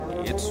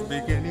It's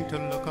beginning to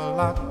look a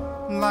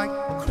lot like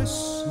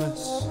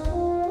Christmas.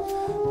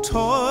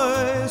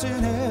 Toys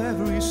in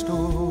every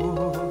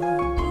store.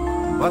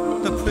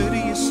 But the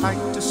prettiest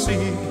sight to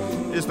see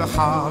is the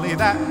holly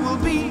that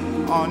will be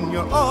on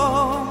your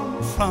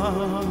own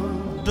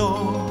front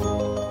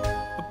door.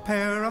 A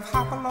pair of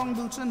hop-along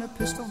boots and a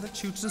pistol that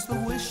shoots is the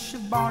wish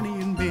of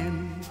Barney and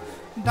Ben.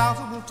 Dolls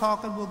that will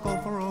talk and will go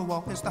for a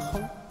walk is the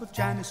hope of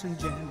Janice and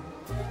Jen.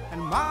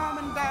 And Mom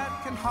and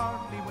Dad can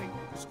hardly wait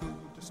for school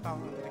to start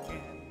again.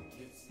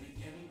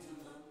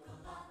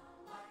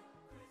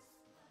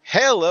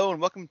 Hello and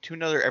welcome to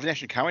another Every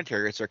Nation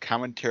Commentary. It's our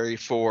commentary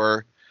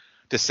for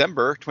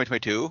December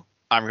 2022.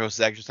 I'm your host,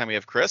 Zach. This time we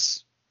have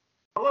Chris.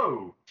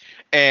 Hello.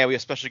 And we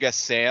have special guest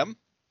Sam.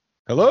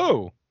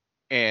 Hello.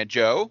 And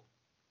Joe.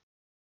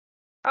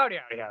 Howdy,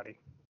 howdy, howdy.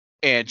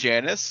 And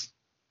Janice.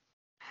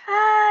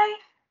 Hi.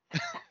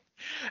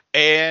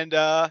 And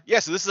so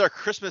this is our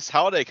Christmas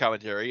holiday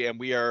commentary, and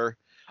we are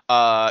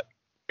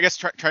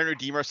trying to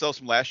redeem ourselves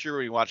from last year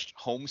when we watched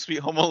Home Sweet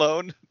Home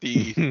Alone,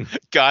 the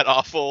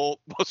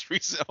god-awful most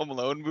recent Home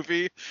Alone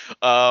movie.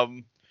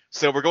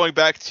 So we're going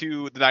back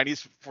to the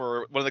 90s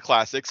for one of the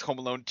classics, Home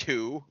Alone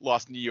 2,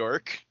 Lost in New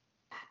York.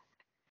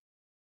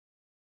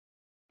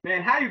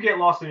 Man, how do you get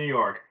lost in New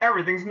York?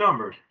 Everything's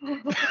numbered.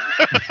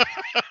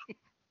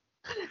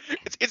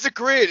 It's a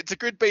grid. It's a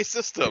grid-based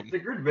system. It's a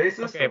grid-based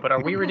system. Okay, but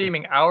are we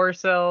redeeming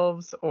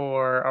ourselves,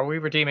 or are we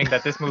redeeming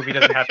that this movie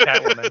doesn't have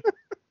Catwoman?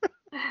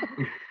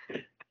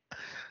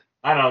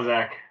 I don't know,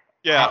 Zach.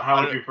 Yeah.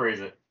 How would you phrase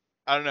it?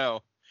 I don't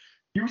know.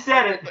 You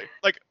said it.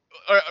 I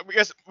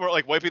guess we're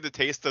like wiping the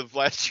taste of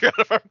last year out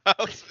of our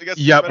mouths. I guess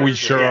Yep, we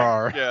sure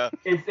are. Yeah.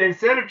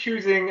 Instead of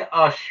choosing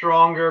a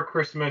stronger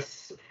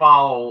Christmas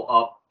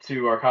follow-up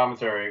to our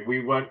commentary,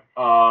 we went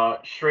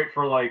straight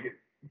for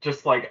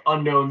just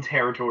unknown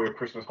territory of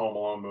Christmas Home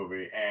Alone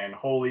movie, and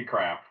holy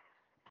crap,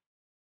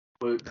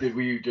 did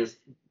we just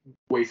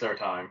waste our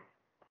time?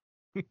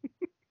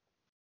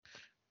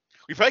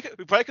 We probably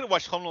could have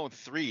watched Home Alone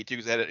 3 too,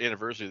 because it had an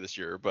anniversary this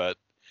year, but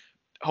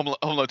Home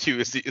Alone 2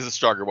 is a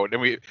stronger one.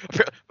 And we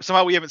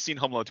haven't seen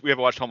Home Alone 2. We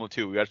haven't watched Home Alone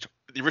 2. We watched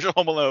the original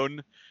Home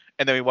Alone,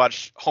 and then we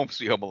watched Home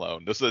Sweet Home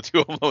Alone. Those are the two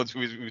Home Alones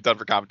we've done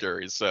for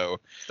commentaries. So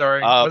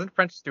Sorry, wasn't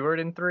French Stewart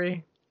in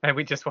 3? And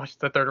we just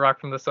watched The Third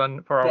Rock from the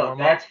Sun for our No, warm-up?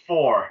 that's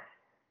 4.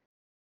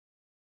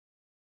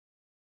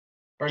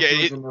 Yeah,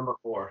 Stewart's in number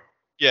 4.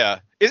 yeah,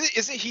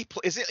 isn't he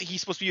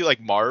supposed to be like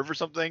Marv or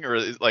something, or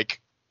is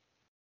like?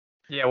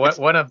 Yeah,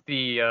 one of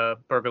the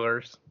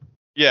burglars.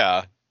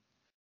 Yeah.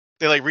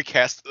 They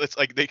recast. It's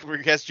like they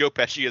recast Joe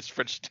Pesci as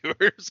French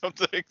Stewart or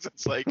something. So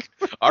it's like,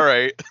 all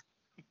right.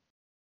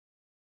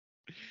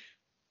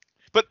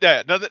 But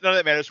yeah, none of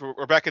that matters.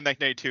 We're back in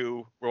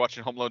 1992. We're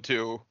watching Home Alone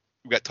 2.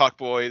 We've got Talk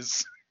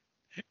Boys.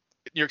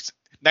 New York,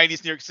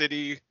 90s New York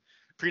City,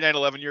 pre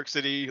 9/11 New York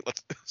City.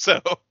 It's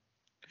on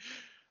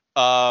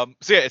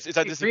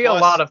Disney Plus.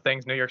 A lot of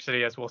things New York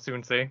City, as we'll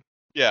soon see.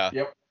 Yeah.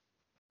 Yep.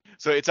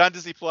 So it's on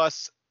Disney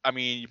Plus. I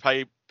mean, you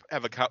probably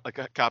have a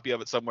copy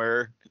of it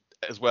somewhere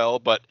as well,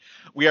 but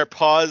we are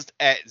paused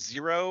at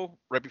 0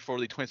 right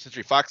before the 20th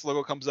Century Fox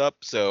logo comes up.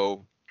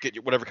 So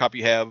get whatever copy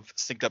you have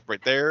synced up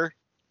right there.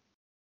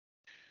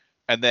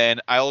 And then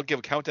I'll give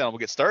a countdown. We'll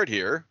get started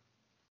here.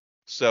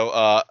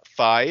 So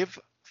 5,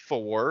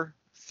 4,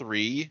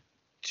 3,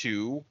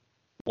 2,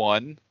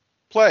 1,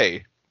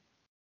 play.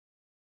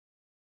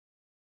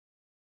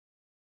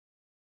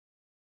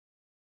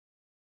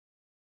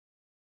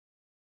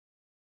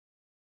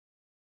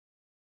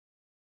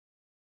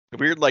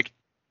 Weird,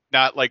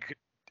 not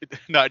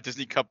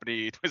Disney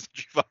company 20th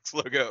Century Fox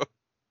logo.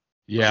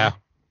 Yeah.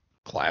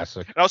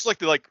 Classic. And I also like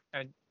the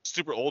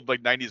super old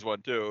 90s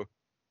one too.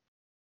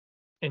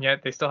 And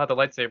yet they still have the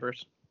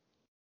lightsabers.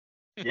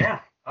 Yeah,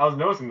 I was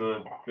noticing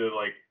the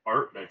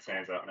art that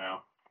stands out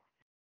now.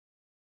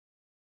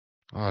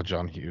 Oh,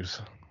 John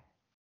Hughes.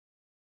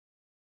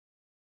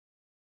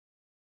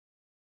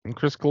 And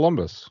Chris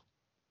Columbus,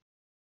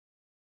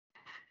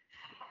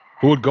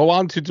 who would go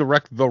on to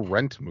direct the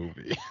Rent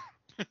movie.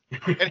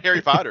 And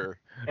Harry Potter.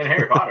 And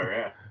Harry Potter,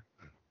 yeah.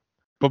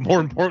 But more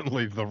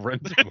importantly, the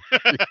Rent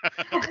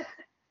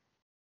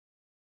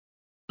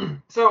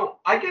movie. So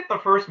I get the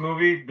first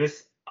movie,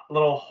 this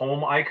little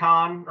home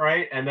icon,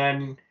 right? And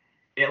then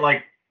it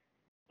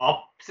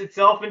ups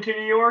itself into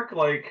New York,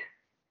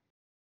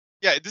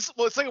 Yeah, it's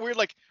like a weird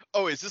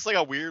is this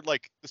a weird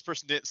this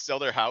person didn't sell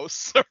their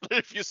house?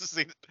 They're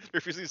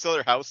refusing to sell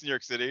their house in New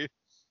York City.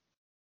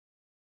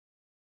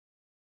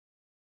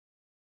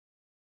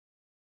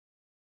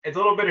 It's a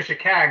little bit of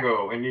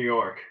Chicago in New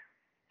York.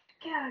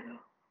 Chicago.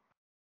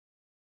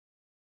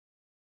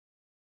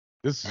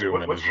 This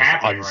zoom in what's is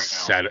happening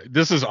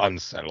This is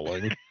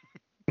unsettling.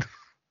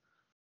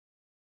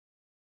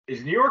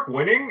 Is New York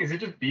winning? Is it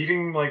just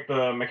beating the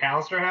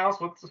McAllister house?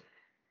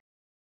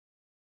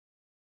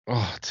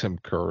 Oh, Tim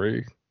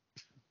Curry.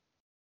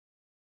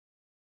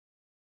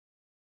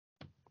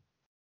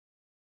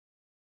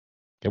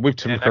 Can't believe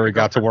Tim Curry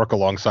got to work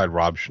alongside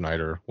Rob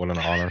Schneider. What an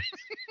honor.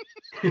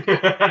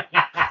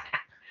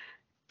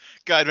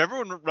 God, remember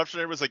when Rob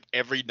Schneider was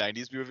every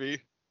 90s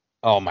movie?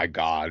 Oh my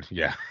god,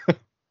 yeah.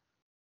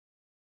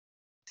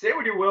 Say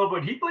what you will,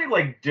 but he played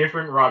like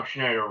different Rob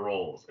Schneider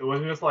roles. It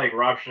wasn't just like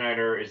Rob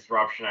Schneider is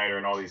Rob Schneider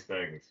and all these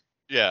things.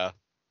 Yeah.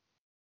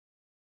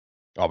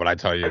 Oh, but I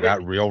tell you, I that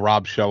think- Real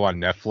Rob show on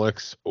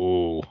Netflix,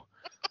 ooh,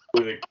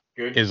 Was it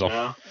good? is a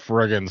No?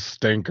 friggin'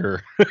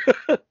 stinker.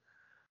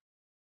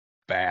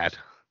 Bad.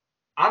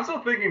 I'm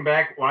still thinking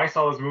back when I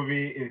saw this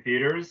movie in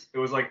theaters. It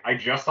was like I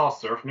just saw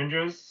Surf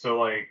Ninjas, so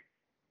like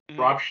Mhm.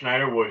 Rob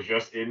Schneider was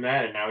just in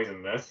that, and now he's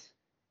in this.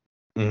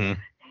 Mm-hmm.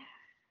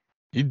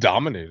 He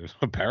dominated,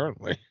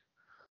 apparently.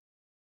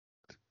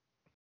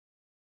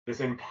 This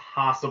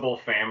impossible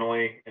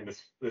family in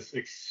this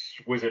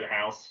exquisite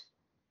house.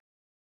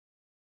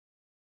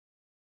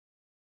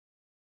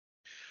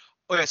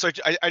 Okay, so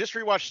I just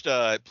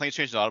rewatched Planes,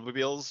 Trains, and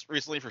Automobiles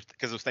recently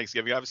because it was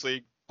Thanksgiving,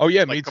 obviously, Oh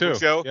yeah, like me a couple too.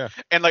 weeks ago. Yeah.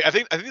 And like I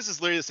think this is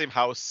literally the same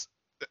house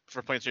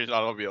for Planes, Trains, and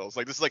Automobiles.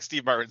 Like this is like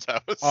Steve Martin's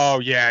house. Oh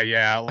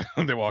yeah.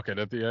 When they walk in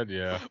at the end,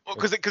 yeah. Well,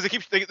 because it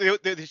keeps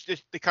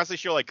they constantly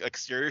show like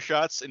exterior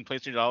shots in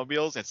Planes, Trains, and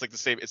Automobiles, and it's like the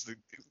same. It's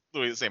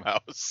literally the same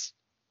house.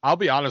 I'll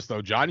be honest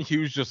though, John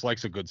Hughes just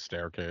likes a good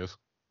staircase.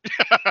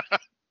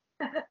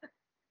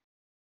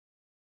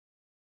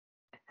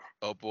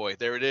 Oh boy,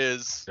 there it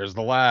is. There's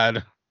the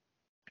lad.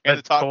 And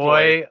the top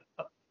boy.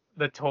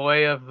 The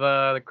toy of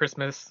the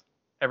Christmas.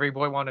 Every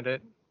boy wanted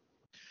it.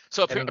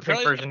 So Getting the pink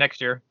apparently, version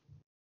next year.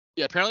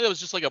 yeah, apparently it was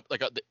just like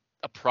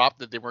a prop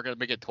that they weren't gonna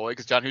make a toy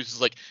because John Hughes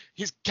is like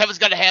Kevin's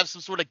got to have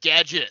some sort of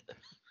gadget,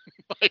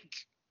 like,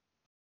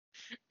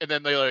 and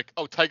then they're like,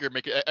 oh, Tiger,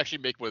 actually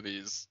make one of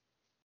these.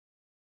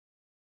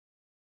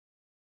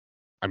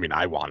 I mean,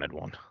 I wanted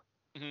one.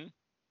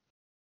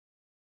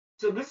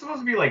 So this is supposed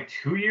to be like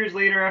 2 years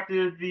later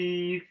after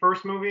the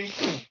first movie.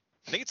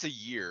 I think it's a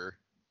year.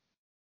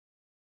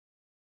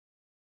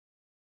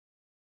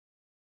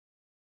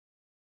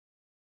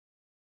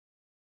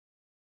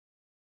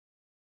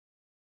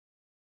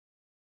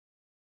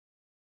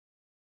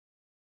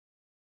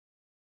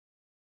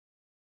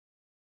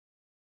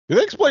 Did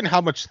they explain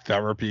how much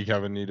therapy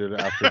Kevin needed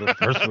after the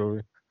first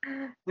movie?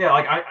 Yeah,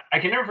 like I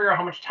can never figure out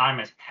how much time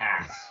has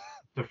passed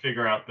to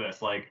figure out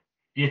this. Like,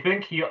 do you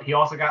think he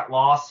also got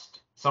lost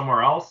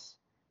somewhere else,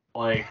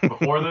 like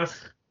before this?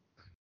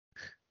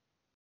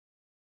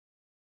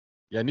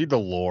 Yeah, I need the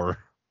lore.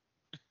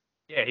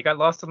 Yeah, he got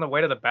lost on the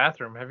way to the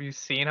bathroom. Have you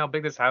seen how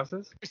big this house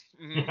is?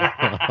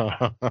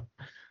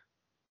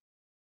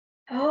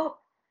 Oh,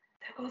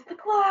 there goes the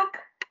clock.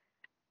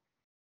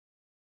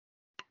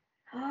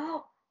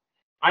 Oh,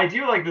 I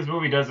do like this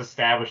movie does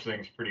establish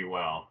things pretty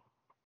well,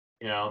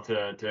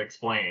 to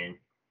explain.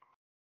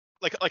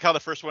 Like how the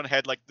first one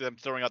had like them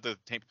throwing out the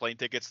plane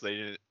tickets. They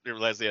didn't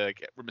realize they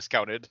like were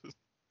miscounted.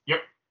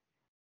 Yep.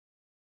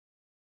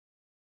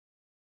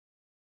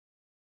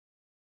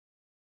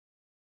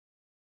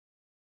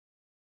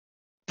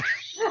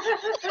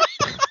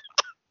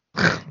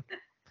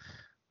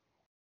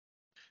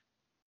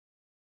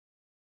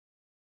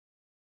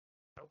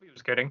 I hope he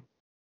was kidding.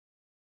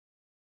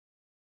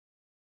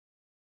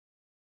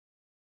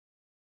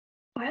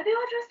 why are they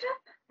all dressed up?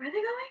 Where are they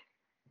going?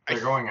 They're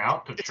going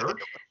out to It's-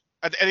 church.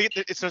 I think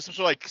it's some sort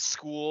of like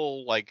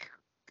school like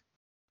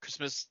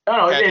Christmas.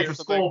 No, pageant it's or a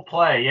something. school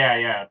play.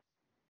 Yeah.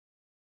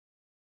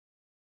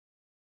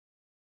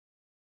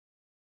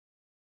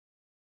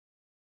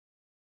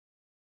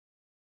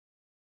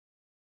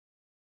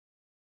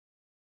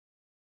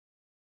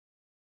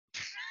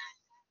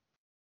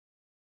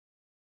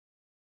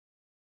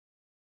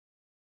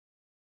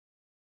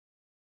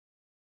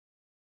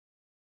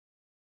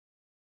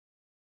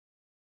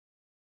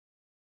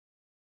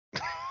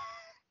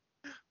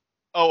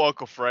 Oh,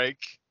 Uncle Frank.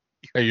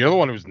 Hey, you're the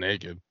one who's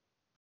naked.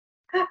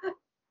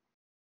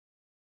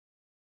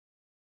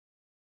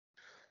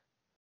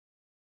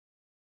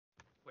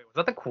 Wait, was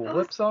that the Cool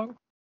Whip song?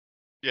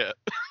 Yeah.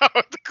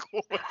 The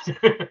cool one.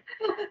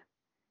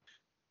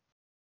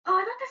 Oh,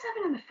 I thought this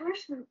happened in the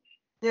first movie.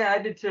 Yeah, I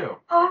did too.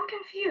 Oh, I'm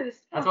confused.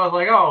 That's why I was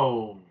like,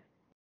 oh.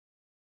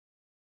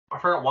 I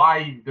forgot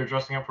why they're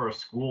dressing up for a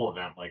school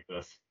event like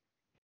this.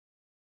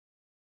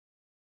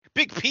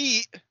 Big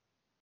Pete.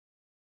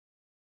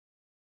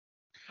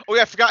 Oh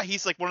yeah, I forgot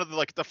he's like one of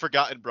the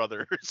forgotten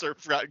brothers or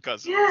forgotten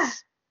cousins. Yeah.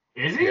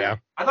 Is he? Yeah.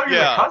 I thought he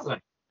was Yeah. a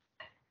cousin.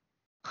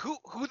 Who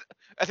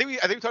I think we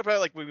talked about it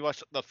like when we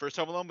watched the first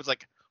Home Alone. Was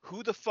like,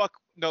 who the fuck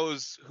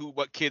knows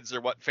what kids or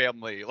what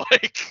family?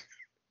 Like,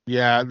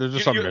 Yeah, there's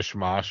just You- some you-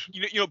 mishmash.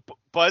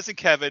 Buzz and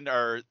Kevin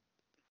are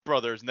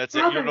brothers, and that's it.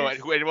 You don't know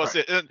Brothers. who anyone else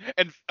is.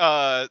 And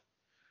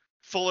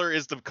Fuller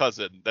is the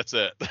cousin. That's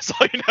it. That's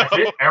all you know. That's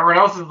it? Everyone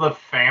else is the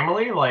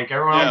family. Like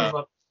everyone Yeah. else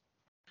is.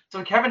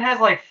 So Kevin has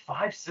like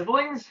 5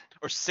 siblings.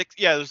 Or 6.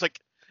 Yeah, there's got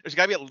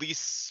to be at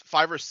least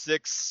 5 or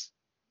 6.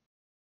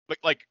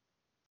 Like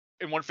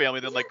in one family,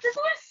 then like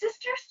Doesn't he have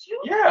sisters too?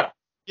 Yeah.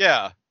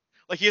 yeah,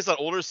 like he has an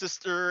older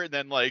sister, and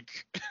then like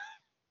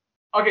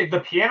Okay, the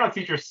piano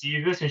teacher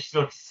sees this and she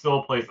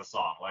still plays the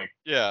song. Like,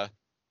 yeah.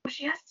 Oh,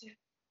 she has to.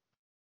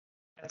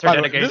 That's her By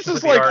the way, dedication this to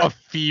is the like art. a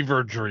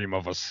fever dream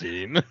of a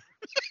scene.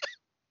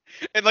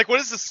 And like, what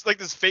is this? Like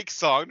this fake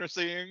song they're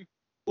singing?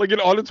 Like an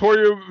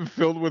auditorium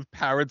filled with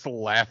parents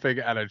laughing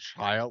at a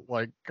child.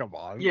 Like, come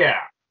on. Yeah.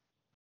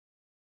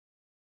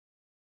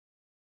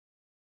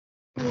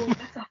 Ooh,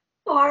 that's a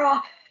far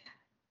off.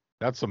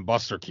 That's some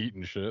Buster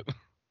Keaton shit.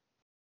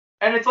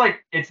 And it's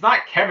like, it's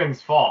not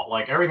Kevin's fault.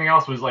 Like, everything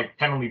else was like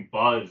Heavenly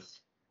Buzz.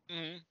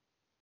 Mm-hmm.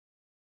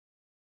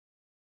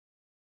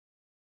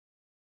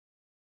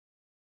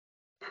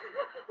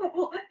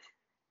 What?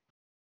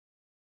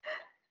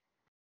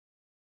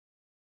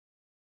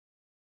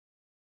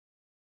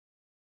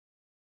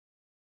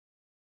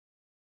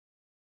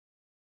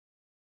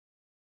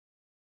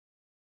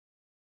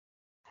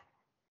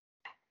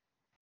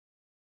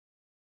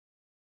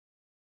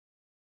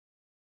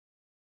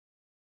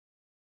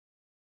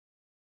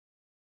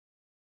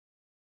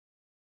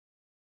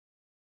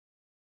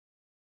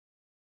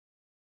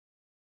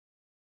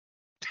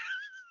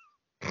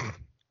 Can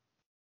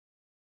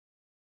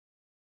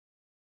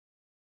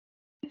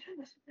you turn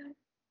this down?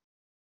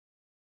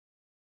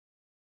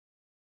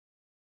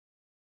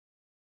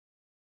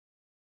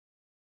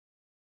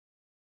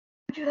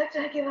 Would you like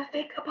to give a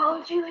fake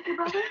apology like your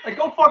brother? Like,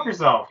 go fuck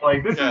yourself.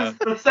 Like, this Yeah. is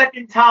the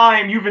second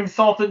time you've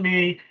insulted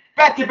me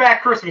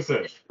back-to-back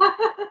Christmases.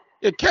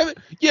 Yeah, Kevin.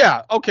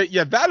 Yeah, okay.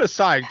 Yeah, that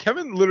aside,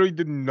 Kevin literally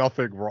did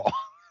nothing wrong.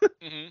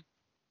 Mm-hmm.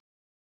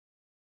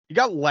 He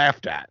got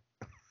laughed at.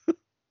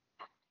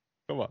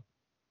 Come on.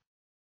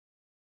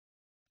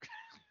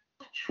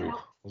 Ooh,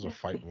 those are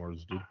fighting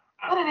words, dude.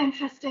 What an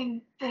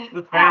interesting thing.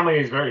 The family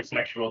is very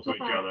sexual to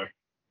each other.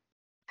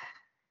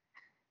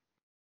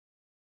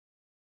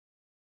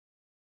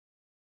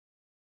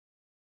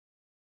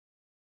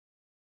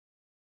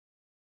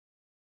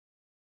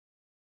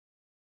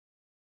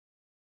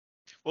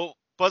 Well,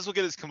 Buzz will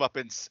get his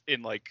comeuppance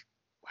in like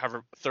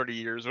however 30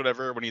 years,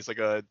 whatever, when he's like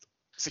a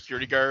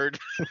security guard.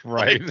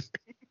 Right.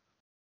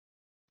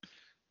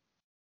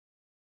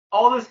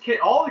 All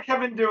the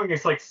Kevin doing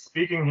is like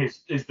speaking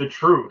is the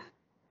truth.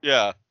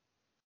 Yeah.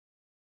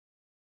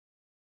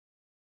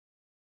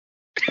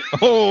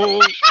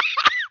 Oh.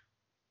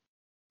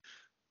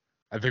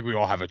 I think we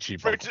all have a cheap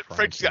French Uncle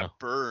Frank, just you got know?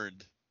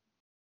 burned.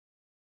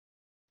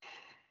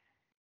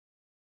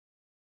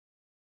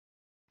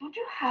 Don't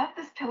you have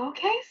this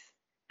pillowcase?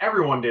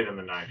 Everyone did in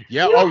the 90s.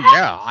 Yeah. You Oh have-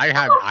 yeah.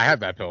 I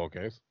had that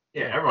pillowcase.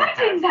 Yeah, everyone I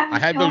didn't has. have I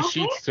this had those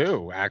pillowcase. sheets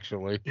too,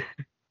 actually.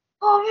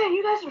 Oh man,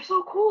 you guys are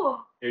so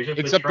cool. It was just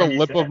Except the trendy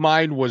lip set. of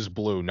mine was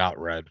blue, not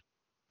red.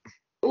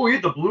 Oh, you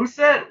had the blue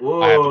set?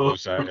 Whoa. I had the blue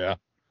set, yeah.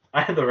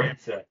 I had the red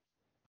set.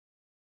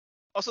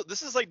 Also,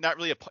 this is like not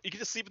really you can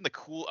just sleep in the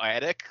cool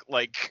attic.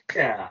 Like,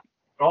 Yeah.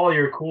 All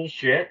your cool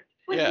shit.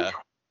 Wait, Yeah. you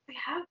totally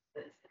have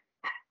this.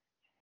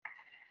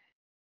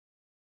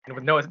 And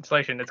with no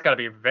insulation, it's got to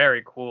be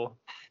very cool.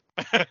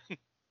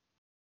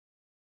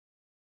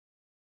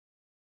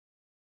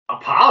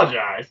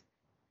 Apologize.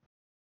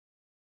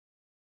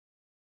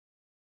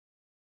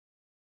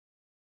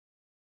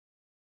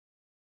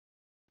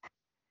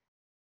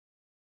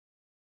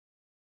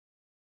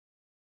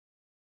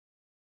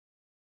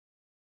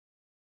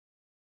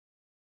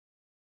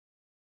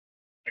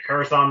 The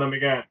curse on them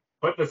again.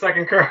 Put the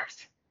second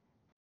curse.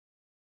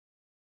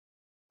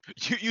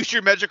 you use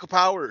your magical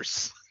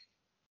powers.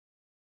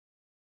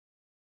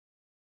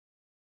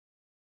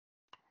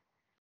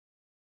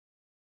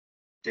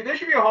 Dude, there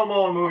should be a Home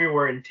Alone movie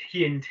where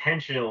he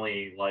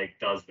intentionally like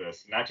does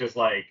this, not just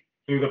like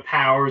through the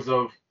powers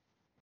of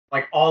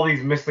like all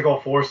these mystical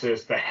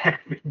forces that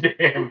happen to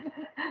him.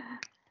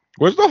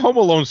 Where's the Home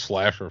Alone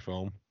slasher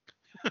film?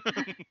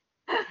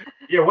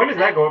 Yeah, when does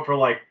that go up for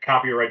like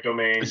copyright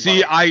domain?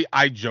 See, Like,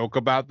 I joke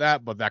about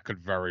that, but that could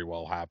very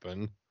well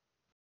happen.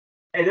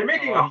 hey, they're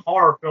making a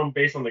horror film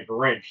based on the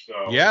Grinch,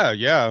 so Yeah,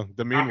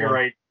 the mean one.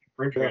 copyright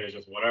infringement is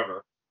just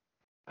whatever.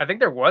 I think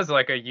there was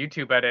like a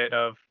YouTube edit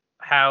of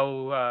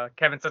how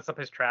Kevin sets up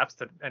his traps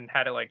and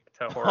had it like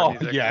to horror Oh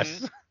music.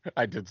 yes,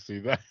 I did see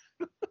that.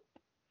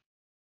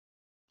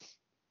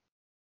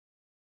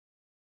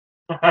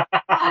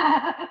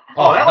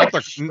 Oh, that like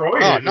not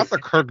destroyed the, it. not the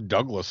Kirk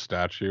Douglas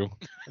statue.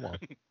 Come on.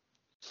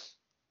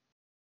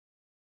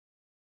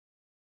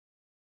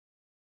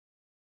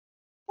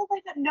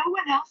 Like that no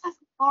one else has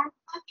an alarm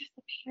clock, just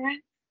the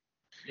parents.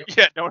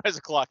 Yeah, no one has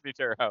a clock in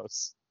the entire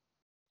house.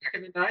 Back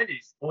in the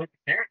 90s, only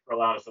the parents were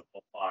allowed to set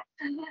the clock.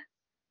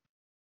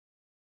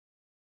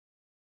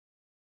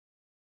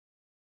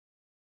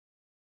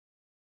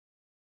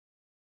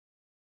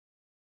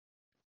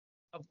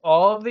 Of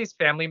all of these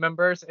family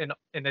members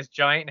in this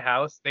giant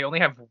house, they only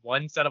have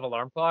one set of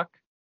alarm clock.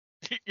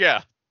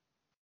 Yeah.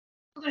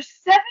 So there's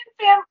seven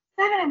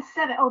and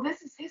seven. Oh,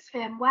 this is his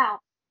fam. Wow.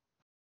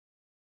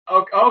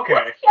 Okay.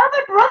 What's the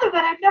other brother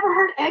that I've never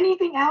heard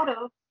anything out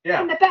of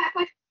Yeah, in the back?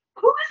 Like,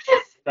 who is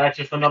this? that's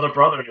just another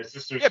brother and his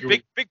sister. Yeah,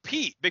 Big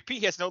Pete. Big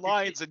Pete has no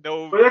lines and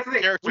no But that's the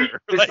thing.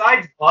 character.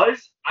 Besides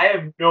Buzz, I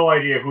have no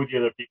idea who the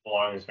other people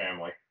are in his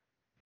family.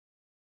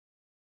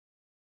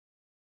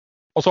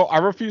 Also, I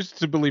refuse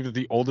to believe that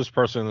the oldest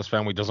person in this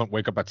family doesn't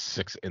wake up at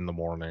 6 in the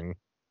morning.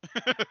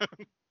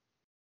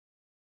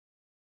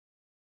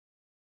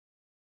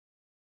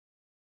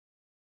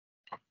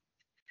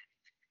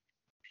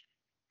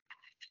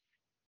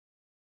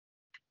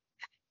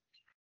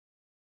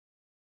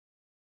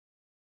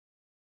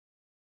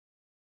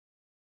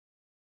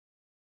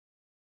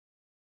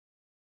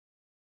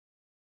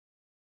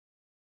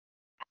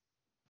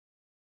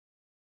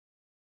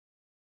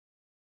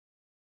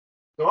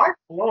 So I've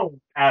flown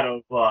out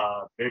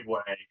of Midway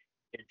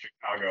in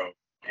Chicago,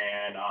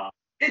 and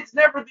it's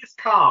never this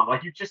calm.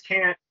 Like you just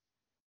can't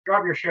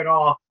drop your shit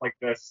off like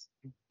this.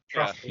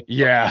 Trust me.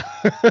 Yeah.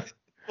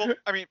 Well,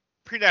 I mean,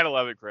 pre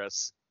 9/11,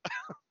 Chris.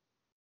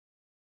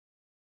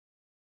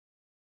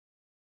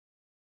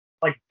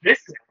 Like this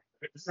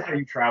is how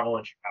you travel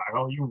in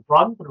Chicago. You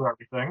run through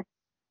everything.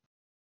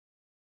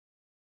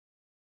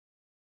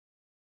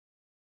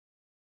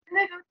 Can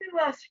they go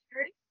through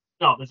security?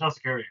 No, there's no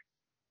security.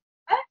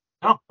 What?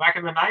 No, back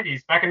in the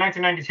 90s, back in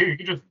 1992, you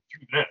could just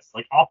do this,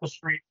 like off the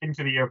street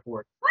into the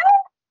airport.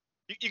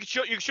 You can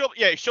show up.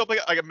 Yeah, you show up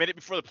like a minute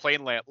before the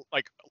plane land.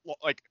 Like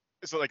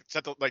so like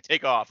set to like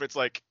take off. It's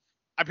like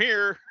I'm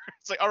here.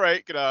 It's like all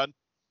right, get on.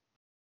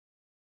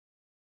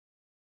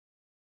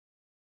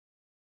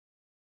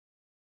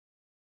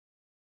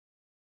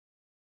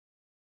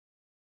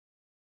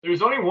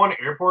 There's only one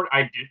airport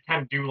I did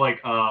kind of do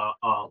like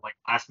like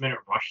last minute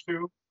rush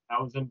to.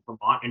 That was in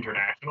Vermont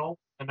International,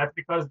 and that's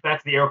because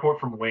that's the airport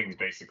from Wings,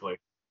 basically.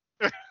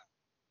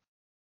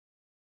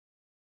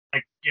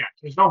 Like, yeah,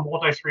 there's no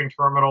multi-screen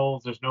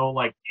terminals. There's no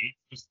like gates.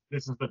 Just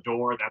this is the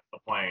door. That's the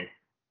plane.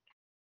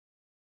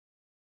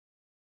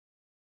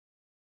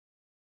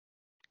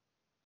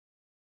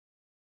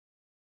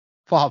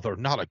 Father,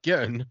 not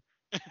again.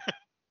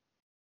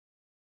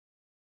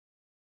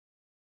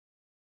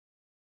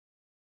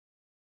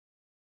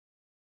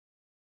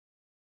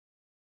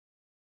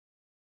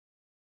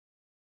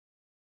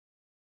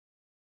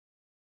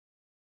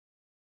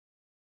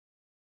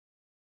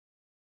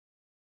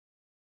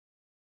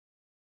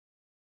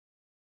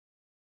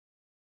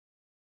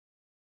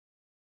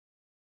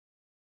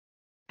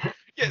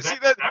 Yeah, Is see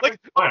that- that that like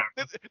was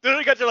fun. they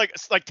only got there like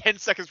 10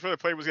 seconds before the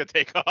plane was gonna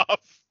take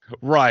off.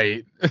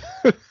 Right.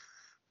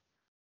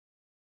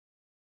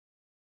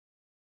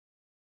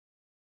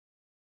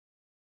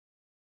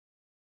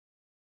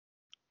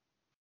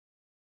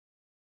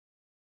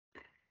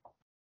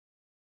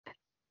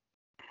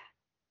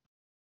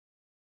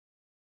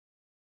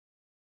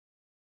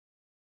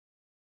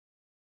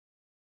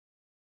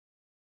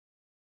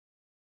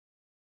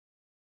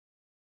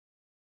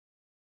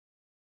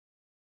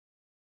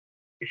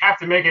 You have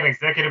to make an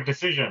executive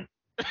decision.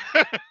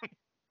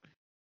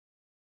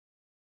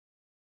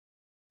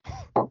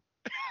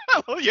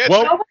 Well, yeah.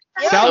 Well, Nobody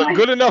asked sounds them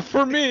good enough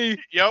for me.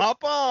 Yep.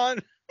 Hop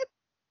on.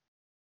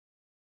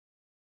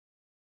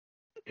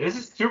 This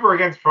is super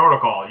against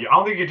protocol. I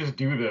don't think you just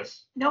do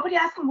this. Nobody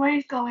asked him where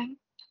he's going.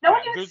 No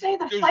one Yeah, didn't say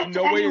the there's flight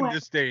no to way in anywhere.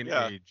 this day and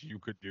Yeah. age you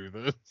could do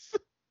this.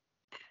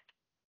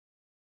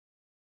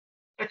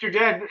 That's your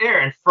dad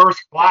there in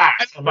first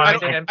class. And I then,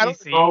 don't- An I don't-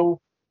 NPC.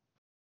 go.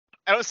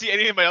 I don't see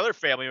any of my other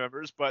family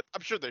members, but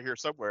I'm sure they're here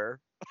somewhere.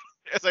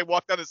 As I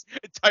walk down this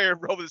entire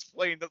row of this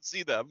plane, don't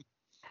see them.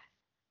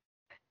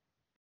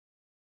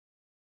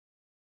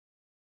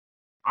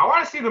 I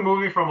want to see the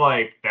movie from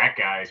like that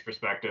guy's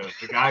perspective.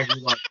 The guy who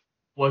like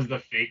was the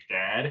fake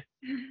dad.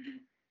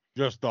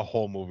 Just the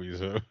whole movie.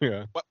 So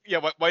yeah.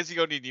 Why is he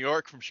going to New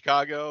York from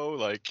Chicago?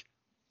 Like,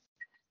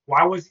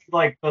 Why was he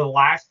like the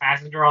last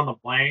passenger on the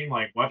plane?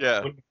 Like what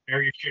Yeah. what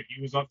nefarious shit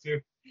he was up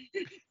to?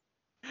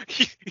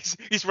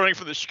 he's running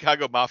from the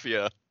Chicago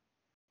Mafia.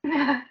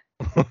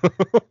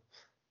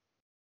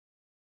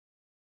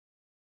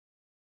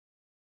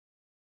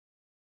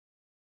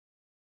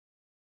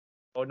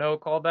 Oh no,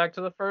 call back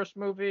to the first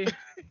movie.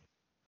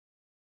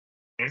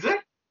 Is it? Yeah,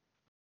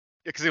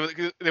 because they went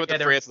to Yeah,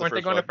 France in the weren't they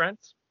first going one. to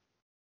France?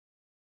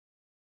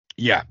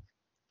 Yeah.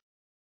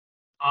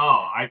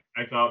 Oh, I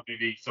thought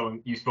maybe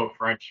someone you spoke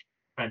French,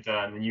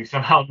 Penta, and then you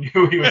somehow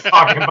knew he was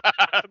talking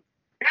about.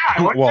 Yeah,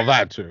 I went Well, to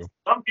that too.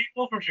 some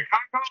people from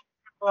Chicago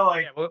were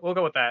like, Yeah, we'll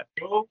go with that.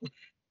 go.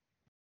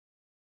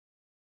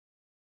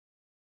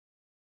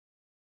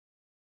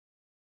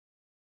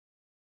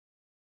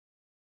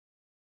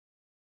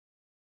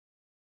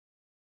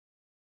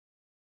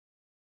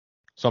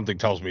 Something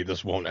tells me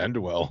this won't end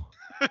well.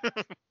 Is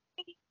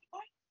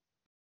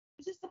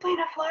this the plane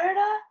of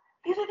Florida?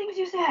 These are things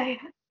you say.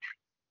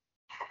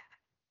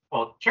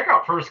 Well, check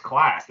out first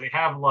class. They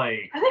have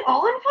like Are they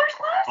all in first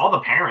class? all the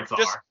parents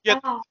Just are. yeah,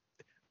 Oh.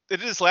 they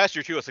did this last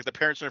year too. It's like the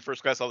parents are in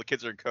first class, all the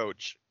kids are in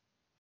coach.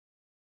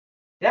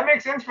 That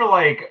makes sense for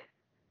like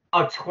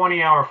a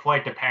 20-hour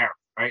flight to Paris,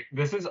 right?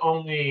 This is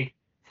only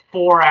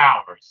 4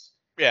 hours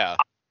Yeah,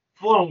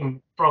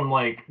 flown from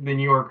like the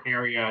New York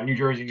area, New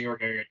Jersey, New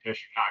York area to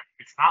Chicago.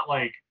 It's not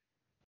like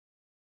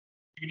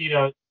you need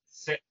a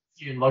seat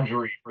in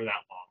luxury for that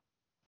long.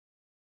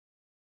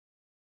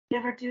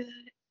 Never do that.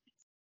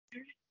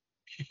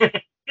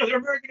 No, they're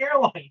American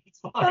Airlines. It's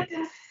fine.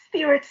 Fucking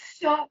Spirit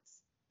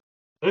sucks.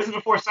 This is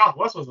before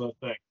Southwest was a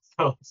thing,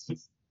 so it's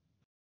just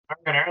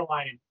American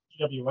Airline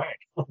TWA.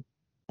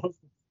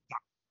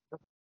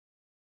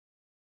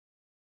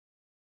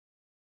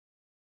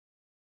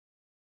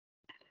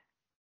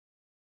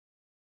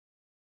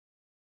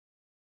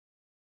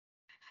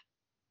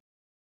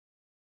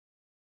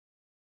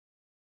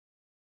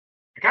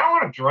 I kind of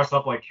want to dress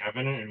up like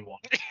Kevin and walk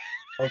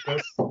like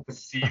this to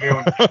see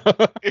you.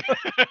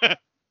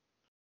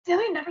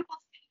 Dilly never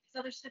calls any of his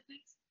other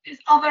siblings. His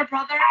other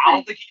brother. I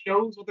don't think he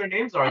knows what their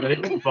names are. They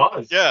just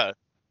Buzz. Yeah.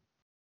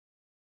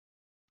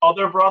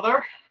 Other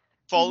brother.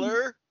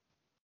 Fuller.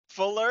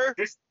 Fuller.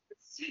 This.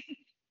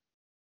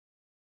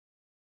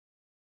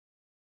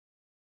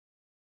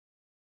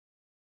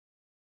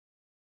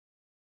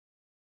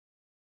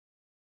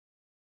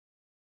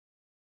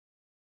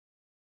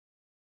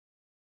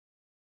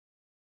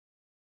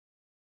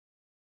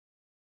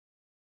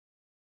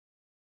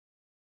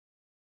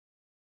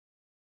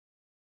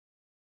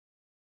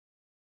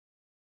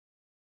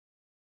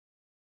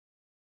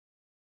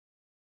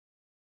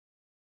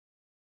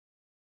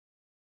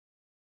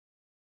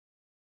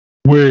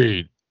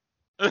 Wait.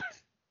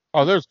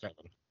 Oh, there's Kevin.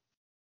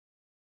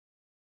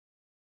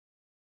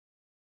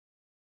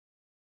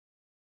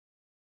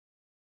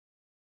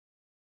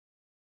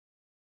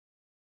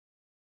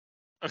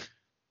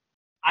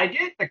 I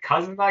get the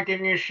cousin's not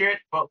giving a shit,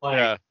 but like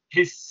Yeah.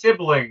 his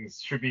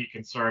siblings should be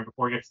concerned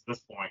before it gets to this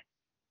point.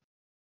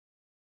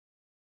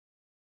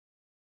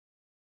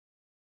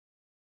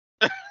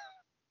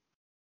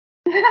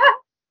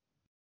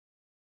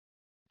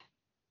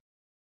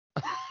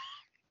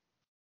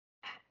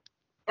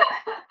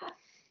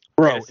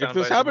 Bro, Made a if soundbite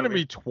this of the happened to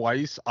movie. me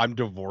twice, I'm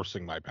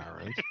divorcing my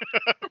parents.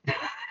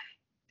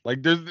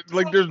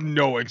 There's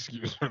no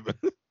excuse for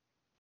this.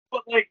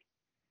 But like,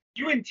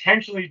 you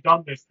intentionally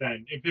done this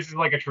then? If this is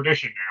like a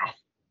tradition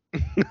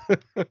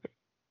now,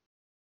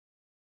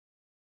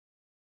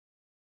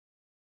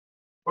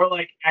 or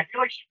like, I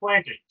feel like she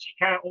planned it. She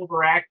kind of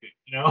overacted,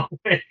 you know?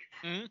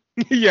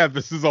 Yeah,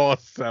 this is all a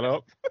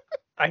setup.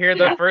 I hear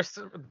the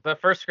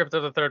first script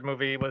of the third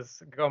movie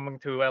was going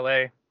to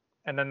L.A.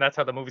 and then that's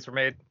how the movies were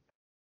made.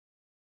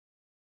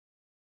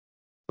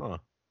 Huh.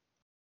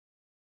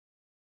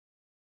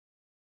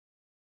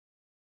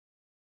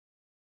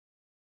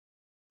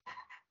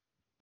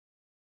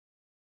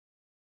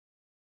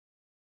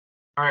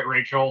 All right,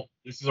 Rachel,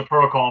 this is a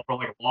protocol for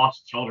like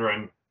lost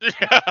children. Yeah.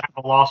 Have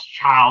a lost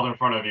child in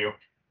front of you.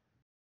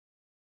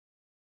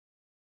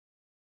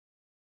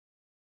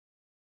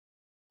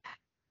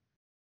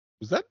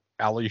 Was that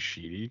Ali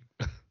Sheedy?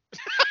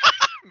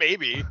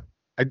 Maybe.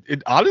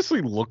 It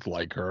honestly looked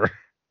like her.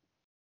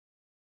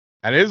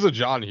 And it is a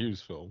John Hughes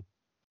film.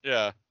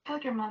 Yeah. I feel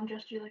like your mom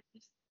dressed you like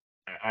this,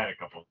 I had a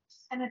couple.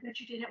 and I bet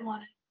you didn't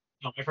want it.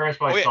 No, my parents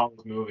probably Oh, yeah. saw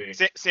this movie.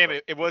 Sam,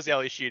 it was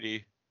Ali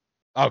Sheedy.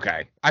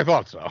 Okay, I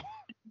thought so.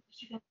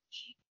 She got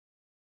cheap.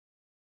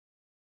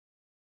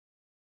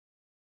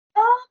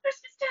 Oh,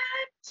 Christmas time!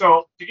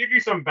 So, to give you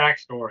some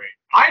backstory,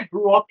 I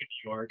grew up in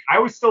New York. I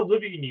was still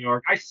living in New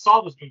York. I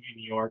saw this movie in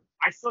New York.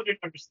 I still didn't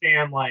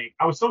understand, like,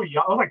 I was so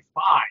young. I was like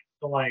 5.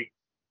 So, like,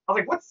 I was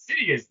like, what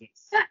city is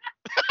this?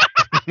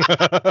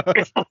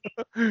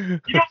 You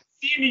don't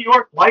see New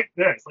York like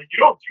this. Like, you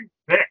don't do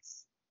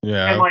this. And,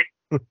 Yeah. like,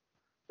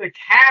 the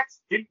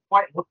cats didn't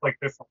quite look like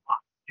this a lot.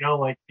 You know,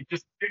 like, it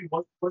just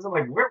wasn't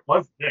like, where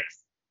was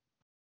this?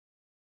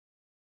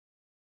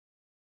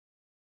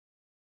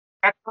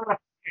 That's not a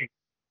thing.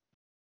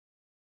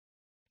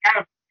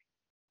 Kind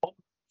of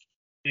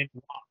did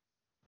not.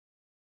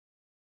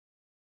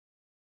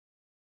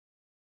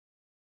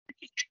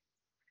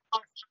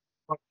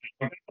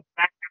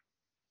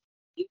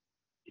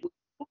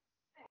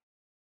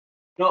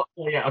 No,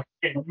 oh yeah,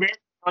 okay.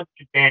 American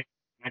Country Band.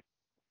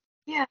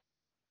 Yeah.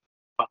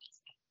 But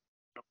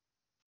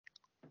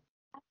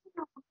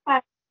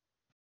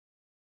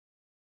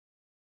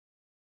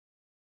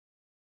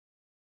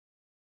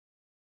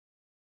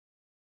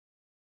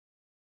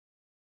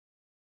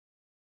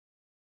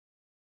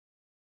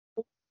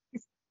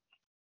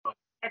But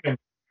I've been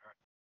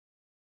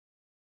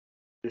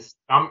this.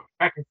 I'm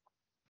back in.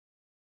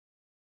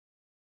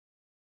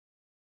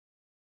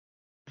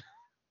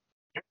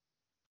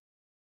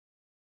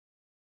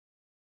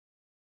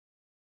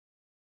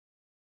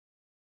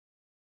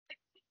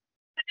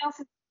 what else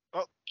is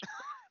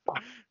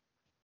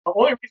The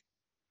only reason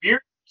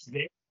beer is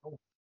there.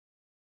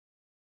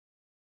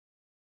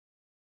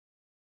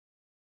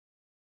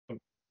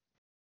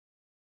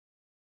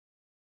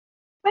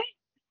 wait?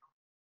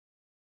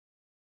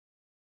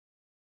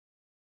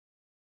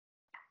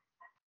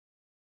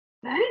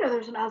 I didn't know there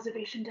was an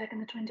observation deck in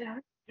the Twin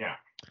Towers. Yeah.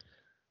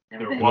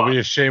 Never There been. It'll be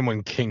a shame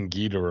when King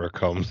Ghidorah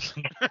comes.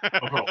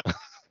 I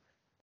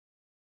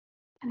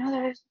know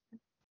there is.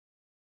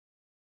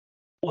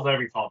 Almost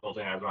every tall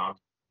building has one.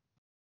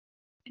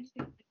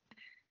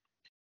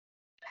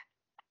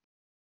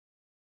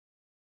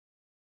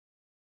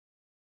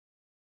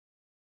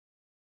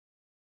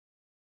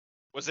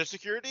 Was there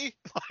security?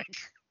 Like,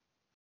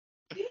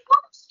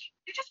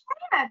 You just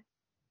ran.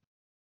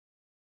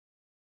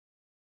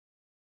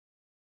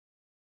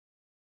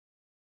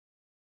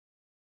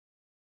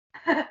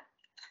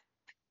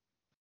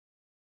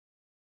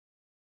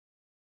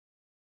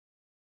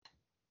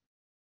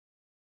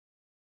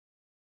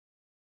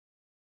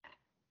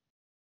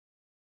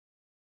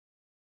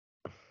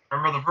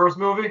 Remember the first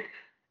movie?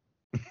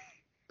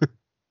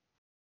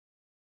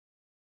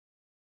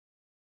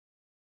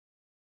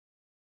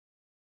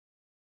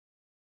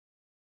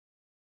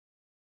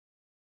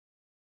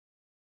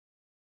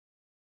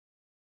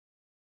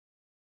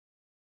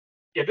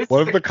 Yeah, this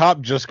What is if the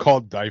cop just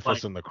called Dyfus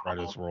like, and the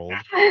credits rolled?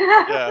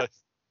 Yeah.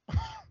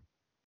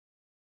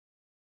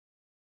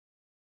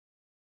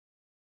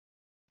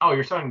 Oh,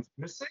 your son's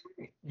missing?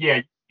 Yeah,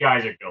 you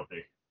guys are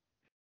guilty.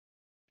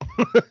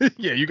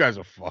 Yeah, you guys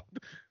are fucked.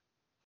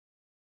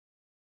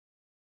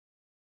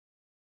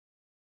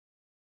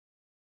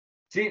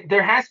 See,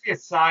 there has to be a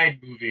side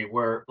movie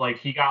where like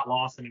he got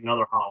lost in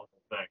another Hollywood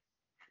thing.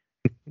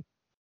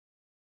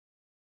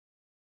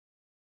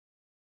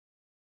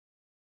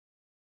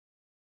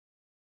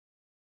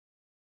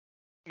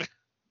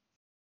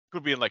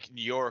 Could be in like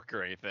New York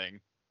or anything.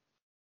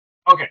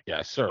 Okay.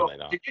 Yeah, So, certainly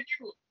not. to give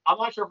you, I'm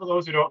not sure for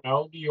those who don't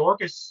know, New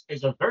York is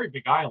a very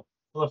big island.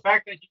 So the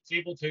fact that he's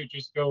able to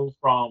just go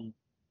from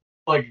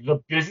like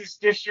the business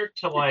district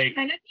to like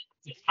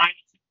the tiny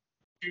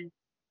to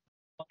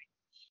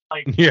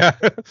like Yeah.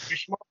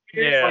 fish market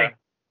is Yeah.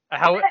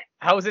 like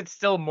How is it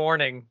still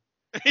morning?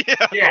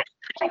 Yeah. yeah.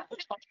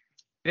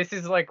 This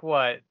is like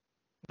what?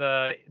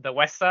 The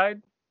west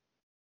side?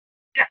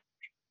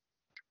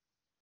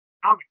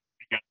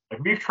 Like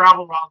we've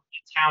traveled around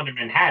the town in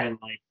Manhattan,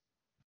 like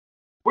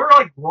we're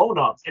like grown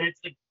ups, and it's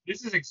like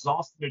this is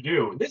exhausting to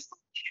do. This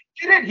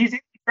kid did it. He's able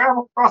to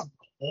travel across the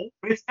whole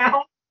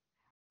town.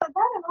 But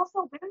then and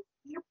also there's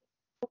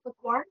the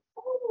guard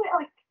all the way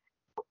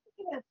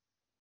like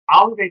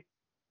Alleyway.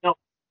 No,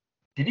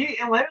 did he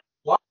Atlanta?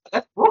 What?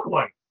 That's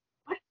Brooklyn.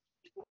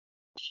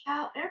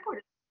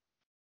 airport.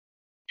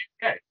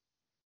 Okay.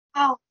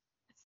 Oh,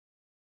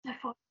 it's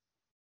fuck.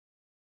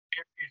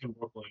 He's in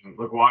Brooklyn.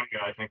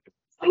 LaGuardia, I think.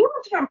 So you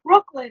went from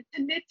Brooklyn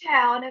to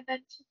Midtown and then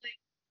to like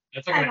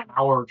That's like an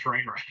hour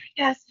train ride.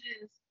 yes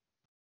it is.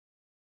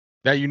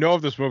 Now, you know,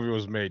 if this movie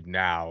was made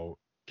now,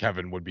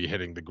 Kevin would be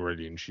hitting the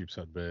gritty in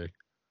Sheepshead Bay.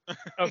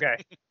 Okay.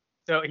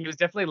 So he was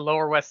definitely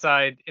Lower West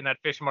Side in that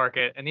fish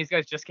market, and these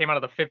guys just came out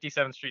of the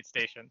 57th Street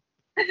station.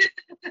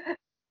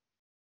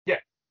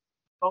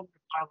 Oh,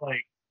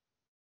 like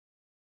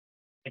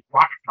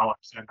Rockefeller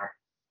Center.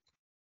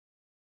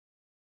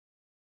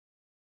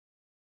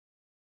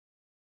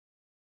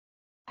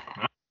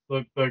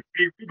 The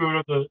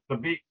reboot of the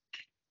beat.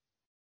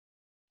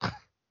 Ha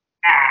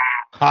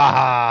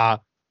ha.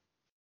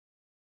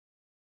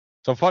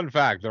 So, fun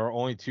fact: there are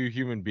only two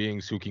human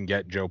beings who can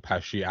get Joe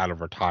Pesci out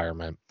of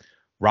retirement.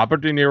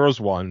 Robert De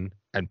Niro's one,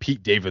 and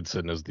Pete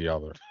Davidson is the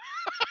other.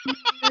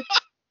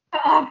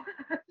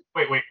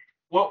 Wait.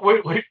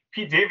 What did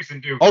Pete Davidson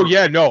do? Oh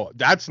yeah, no,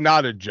 that's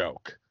not a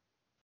joke.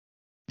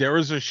 There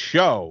is a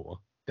show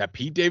that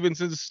Pete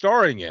Davidson's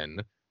starring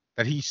in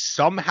that he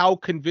somehow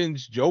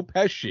convinced Joe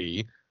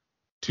Pesci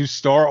to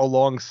star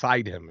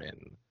alongside him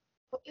in.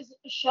 Is it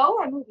a show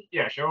or a movie?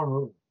 Yeah, show and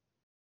movie.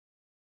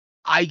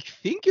 I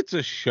think it's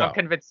a show. I'm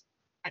convinced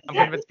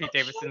Yeah, Pete it's a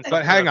Davidson's. show.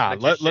 But hang on,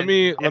 let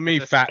me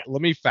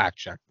magician. fact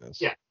check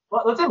this. Yeah.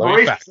 Let's me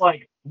embrace fact. this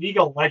like League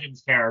of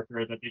Legends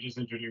character that they just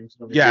introduced.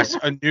 Yes,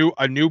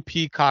 a new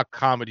Peacock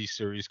comedy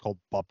series called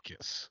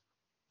Bupkis.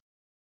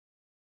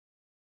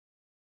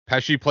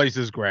 Pesci plays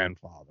his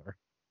grandfather.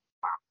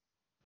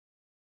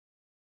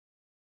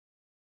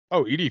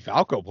 Oh, Edie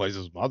Falco plays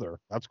his mother.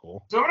 That's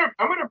cool. So I'm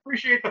gonna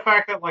appreciate the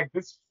fact that like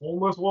this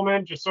homeless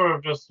woman just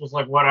was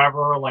like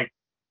whatever, like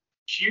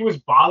she was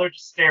bothered to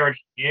stare at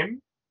him,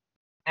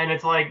 and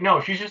it's like no,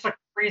 she's just a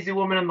crazy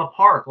woman in the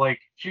park. Like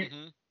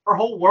her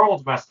whole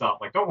world's messed up.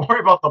 Like don't worry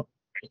about the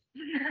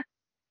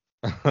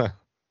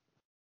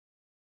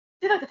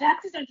See, like the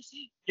taxis are the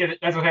same. yeah.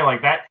 That's what I'm saying.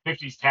 Like that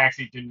 '50s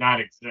taxi did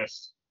not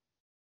exist.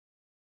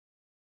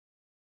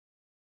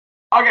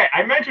 Okay,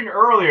 I mentioned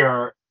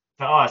earlier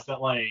to us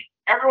that like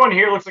everyone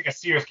here looks like a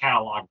Sears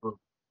catalog group.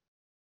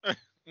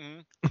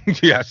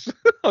 Yes,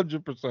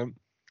 100%.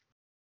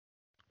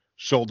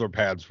 Shoulder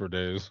pads for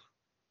days.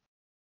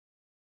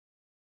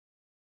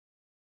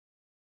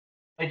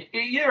 Like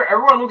either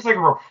everyone looks like a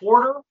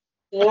reporter,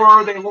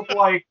 or they look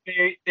like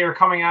they're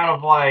coming out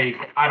of like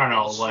I don't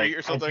know, Wall like Street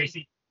or something?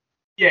 NBC.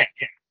 Yeah.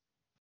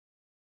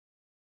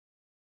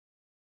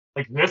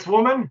 Like this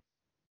woman.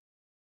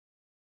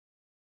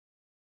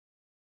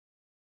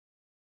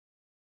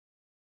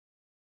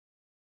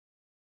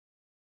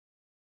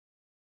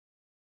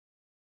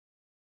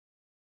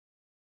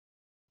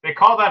 They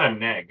call that a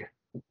neg.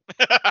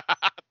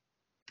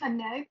 A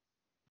neg.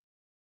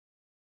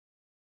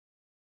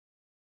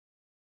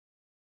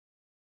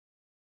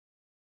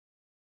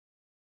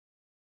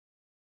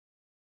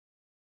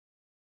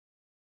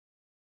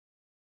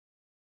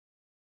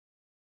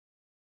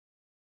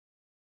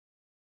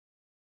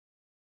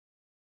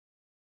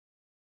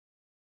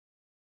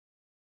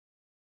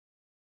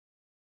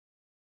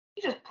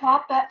 You just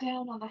plop that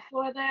down on the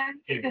floor there.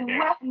 It's been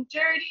wet and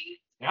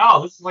dirty.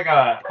 Oh, this is like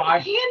a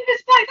five. He in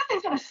this bag, that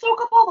thing's gonna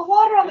soak up all the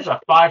water on This the is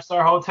a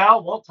 5-star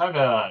hotel. Well, time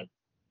to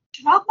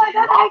drop my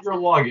gun drop your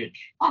luggage.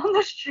 on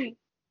the street.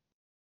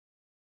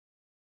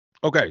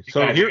 Okay,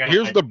 so guys- you guys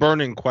here's like- the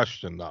burning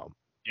question, though.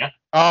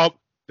 Yeah.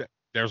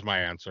 There's my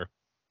answer.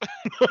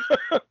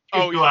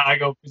 Oh, yeah. I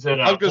go. Is it,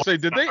 I was gonna say,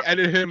 did they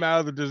edit him out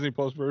of the Disney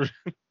Plus version?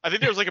 I think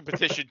there was like a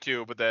petition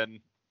too, but then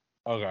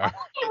Okay.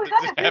 Hey, we It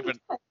got just it. happened.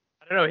 I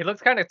don't know. He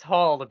looks kind of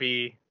tall to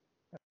be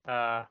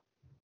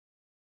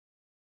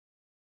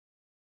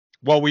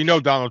Well, we know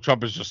Donald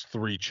Trump is just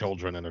 3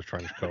 children in a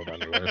trench coat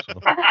anyway. So.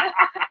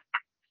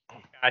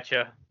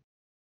 Gotcha.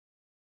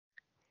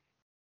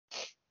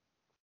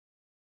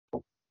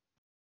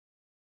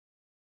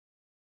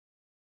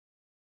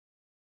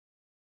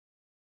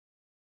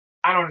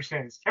 I don't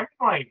understand. Is Kevin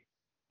like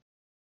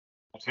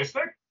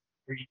autistic?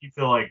 Or you need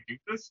to like do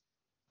this?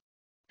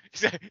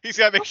 He's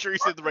got to make sure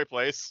he's in the right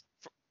place.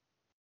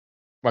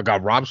 My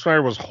God, Rob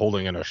Schneider was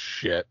holding in a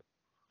shit.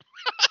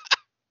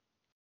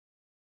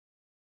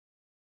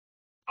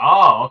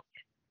 Oh,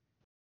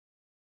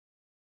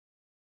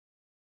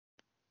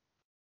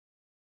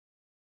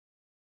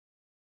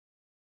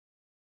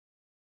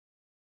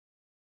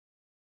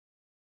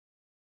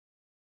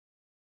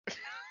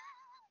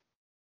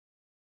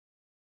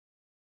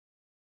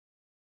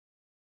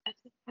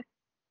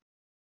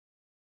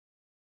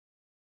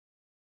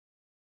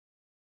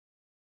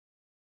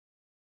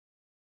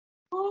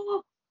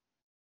 Oh,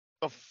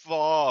 The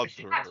father.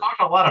 she's not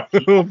talking a lot of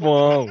people.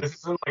 Wow. This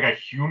isn't like a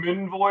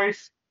human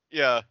voice.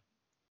 Yeah.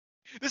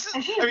 This is.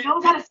 and she I mean,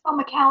 knows how to spell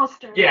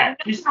McAllister. Yeah,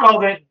 he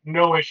spelled it,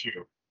 no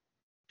issue.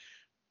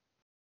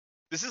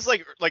 this is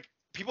like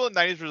people in the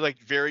 90s were like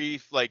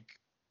very like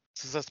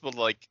susceptible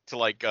to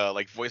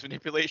like voice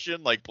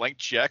manipulation, like blank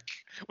check,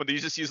 when they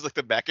just use like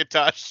the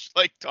Macintosh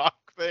like talk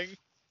thing.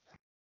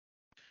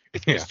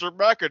 It's Yeah. Mr.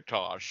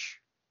 Macintosh.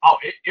 Oh,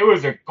 it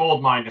was a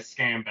gold mine to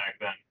scam back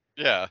then.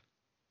 Yeah.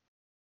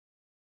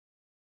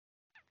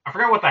 I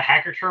forgot what the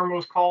hacker term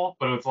was called,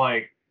 but it's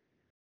like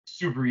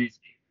super easy.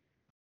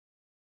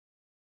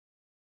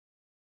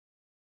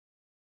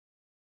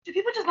 Do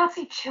people just not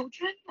see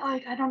children?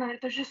 Like, I don't know.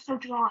 They're just so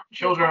drawn.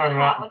 Children are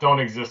not don't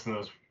exist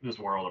in this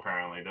world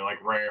apparently. They're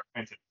like rare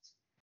entities.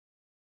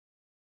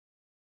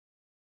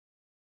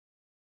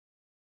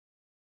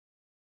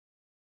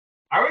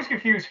 I always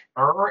confuse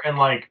her and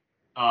like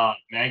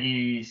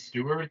Maggie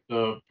Stewart,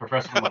 the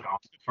professor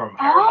from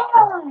Harry Potter.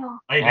 Oh,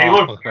 Like, they Oh,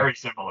 look okay. very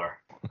similar.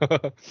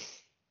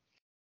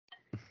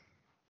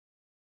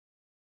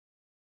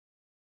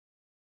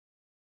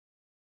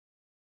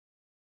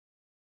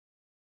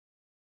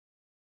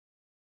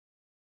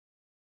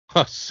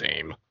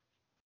 Same.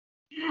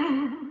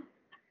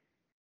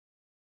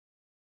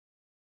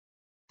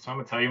 So I'm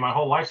gonna tell you my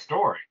whole life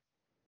story.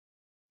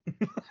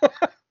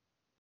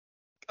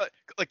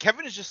 Like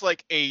Kevin is just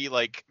like a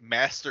like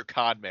master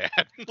con man.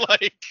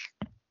 Like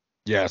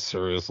Yeah,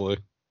 seriously.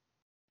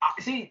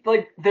 See,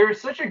 like there's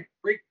such a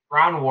great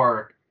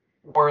groundwork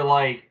where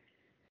like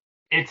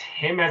it's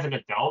him as an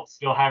adult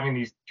still having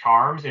these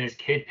charms and his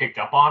kid picked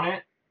up on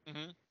it,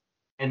 Mhm.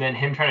 and then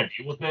him trying to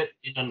deal with it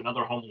in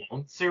another Home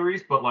Alone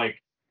series, but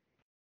like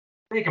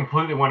they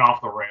completely went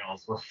off the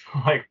rails with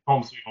like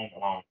Home Sweet Home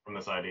Alone from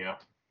this idea.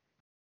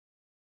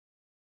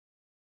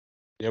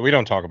 Yeah, we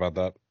don't talk about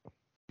that.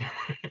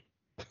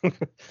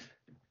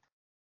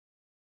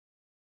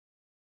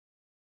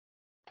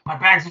 My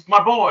bags with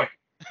my boy.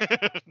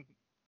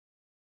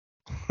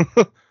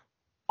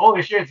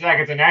 Holy shit, Zach!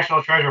 It's a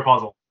national treasure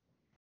puzzle.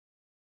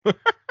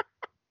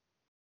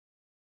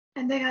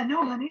 and they got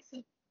no money,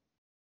 so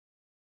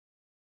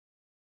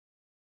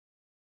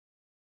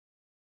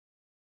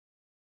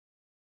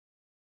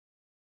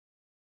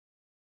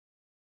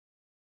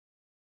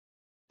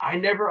I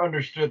never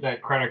understood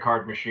that credit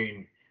card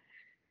machine.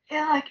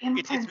 yeah, like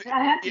it's imprints.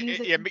 I had to use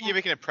it. yeah, sometimes. you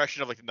make an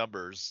impression of like the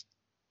numbers.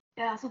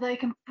 Yeah, so they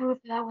can prove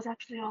that was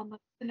actually on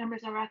the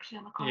numbers are actually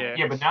on the card. Yeah.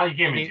 Yeah, but now you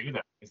can't You even do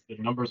that because the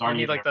numbers You aren't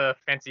need even like there. the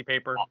fancy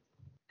paper.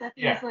 That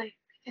thing Yeah. is like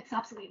it's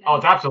obsolete now. Oh,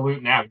 it's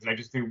absolute now because I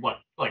just do what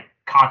like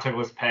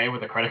contactless pay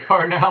with a credit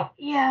card now.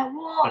 Yeah, The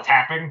well,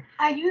 tapping.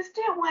 I used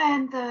it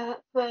when the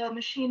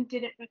machine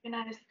didn't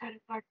recognize the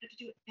credit card. I had to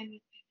do it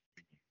manually.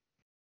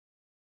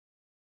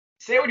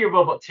 Say what you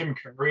will about Tim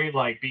Curry,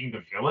 like being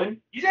the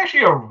villain. He's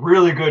actually a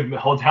really good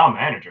hotel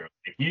manager.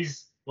 Like,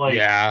 he's like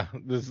Yeah,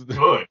 this is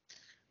good.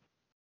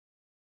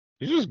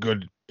 he's just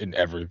good in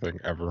everything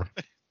ever.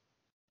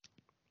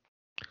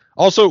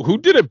 Also, who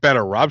did it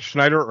better, Rob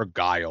Schneider or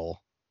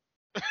Guile?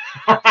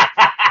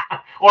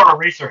 Or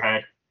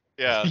Eraserhead.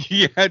 Yeah.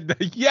 Yeah,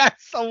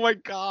 yes. Oh my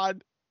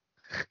God.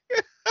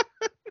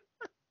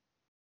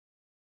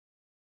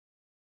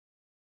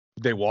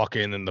 They walk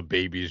in and the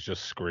baby's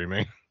just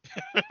screaming.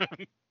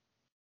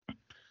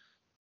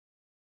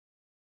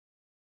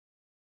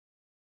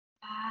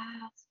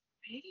 Wow, it's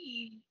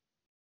pretty.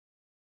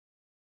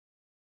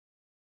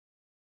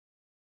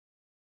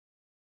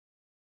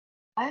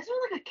 Why is there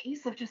like a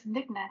case of just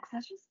knickknacks?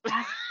 That's just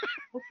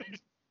open.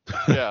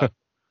 Yeah.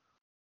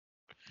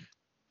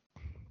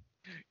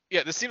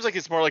 Yeah, this seems like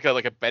it's more like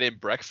a bed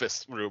and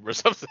breakfast room or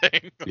something.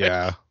 Like,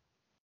 Yeah.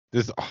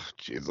 This, oh,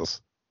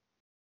 Jesus.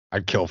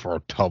 I'd kill for a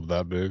tub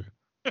that big.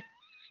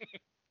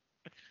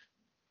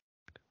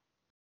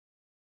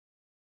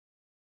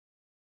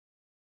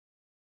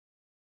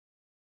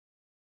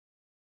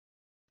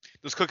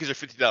 those cookies are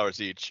 $50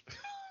 each.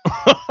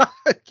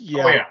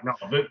 Yeah. Oh yeah, no,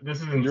 this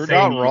is insane. You're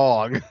not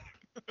wrong.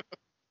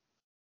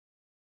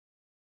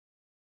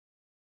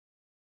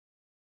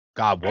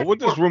 God, what would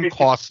this room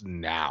cost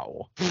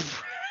now?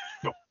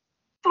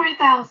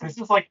 3,000. $3,000. This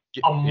is like a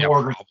Yeah,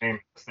 mortgage probably.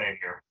 payment to stay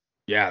here.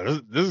 Yeah,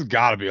 this has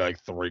got to be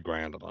like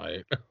 $3,000 a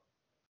night.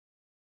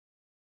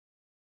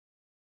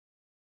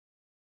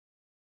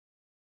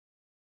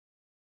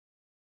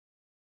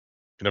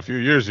 In a few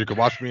years, you could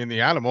watch me in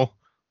The Animal.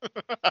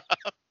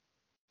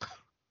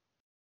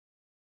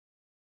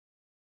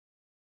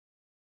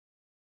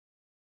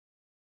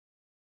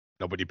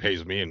 Nobody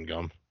pays me in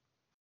gum.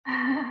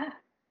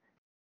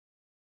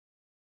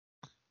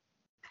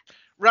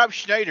 Rob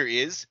Schneider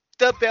is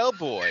the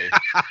bellboy.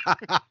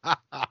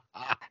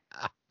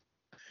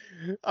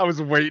 I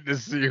was waiting to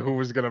see who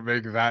was gonna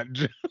make that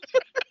joke.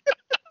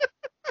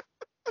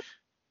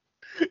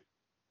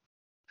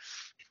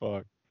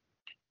 Fuck.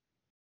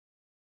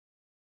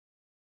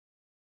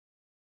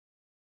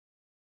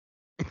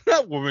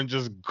 That woman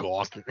just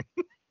gawking.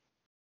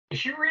 Is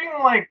she reading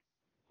like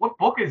what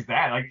book is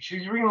that? Like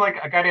she's reading like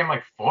a goddamn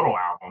like photo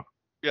album.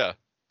 Yeah.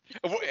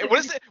 What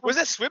is it? What is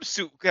that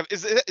swimsuit?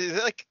 Is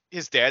it like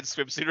his dad's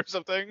swimsuit or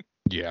something?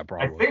 Yeah, I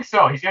probably. think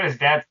so. He's got his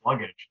dad's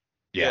luggage.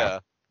 Yeah.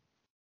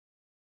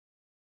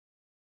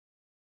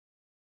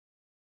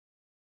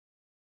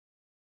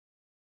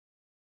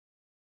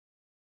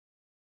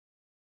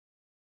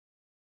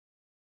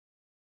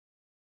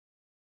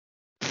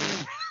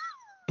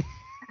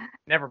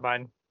 Never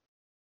mind.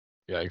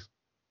 Yikes.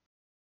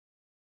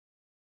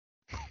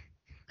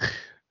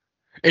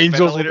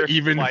 Angels Ventilator with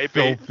even fly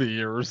bait.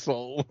 filthier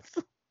souls.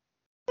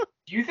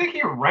 Do you think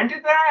he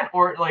rented that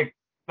or like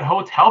the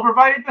hotel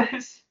provided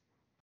this?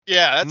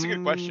 Yeah, that's a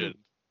good question.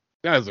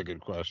 That is a good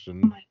Oh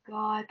question. my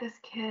god, this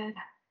kid.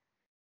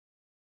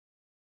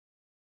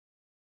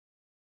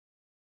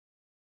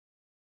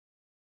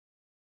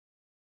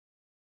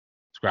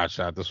 Scratch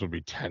that. This would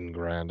be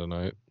 $10,000 a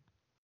night.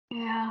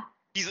 Yeah.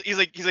 He's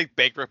like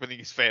bankrupting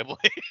his family.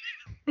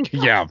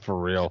 Yeah, for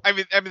real. I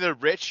mean they're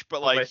rich,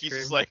 but like he's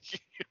just like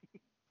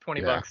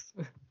 20 Yeah. bucks.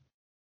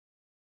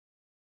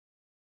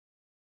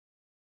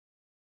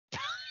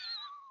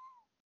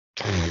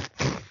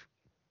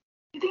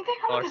 You think they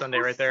come Dollar with this Sunday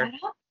whole right there.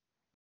 setup?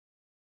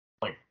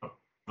 Like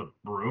the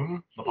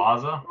room, the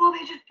plaza. Well, they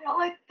just brought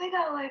like they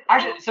got like.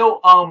 Actually, so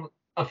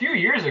a few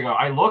years ago,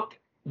 I looked.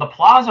 The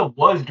plaza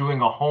was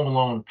doing a Home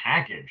Alone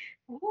package.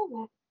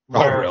 Ooh. Oh,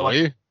 where, like,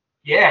 really?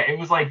 yeah, it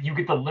was like you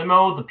get the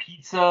limo, the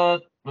pizza,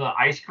 the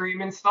ice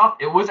cream and stuff.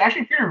 It was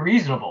actually pretty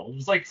reasonable. It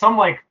was like some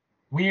like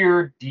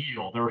weird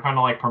deal they were trying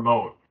to like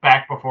promote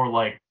back before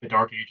like the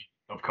dark age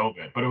of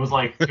COVID. But it was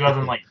like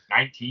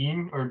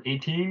 2019 or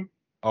 18.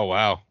 Oh,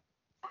 wow.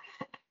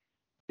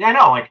 Yeah, I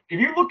know. Like if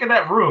you look at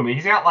that room,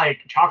 he's got like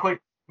chocolate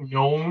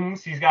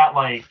gnomes. He's got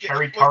like Yeah,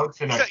 cherry well,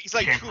 tarts and a he's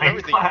like two of champagne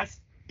everything. glass.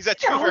 he's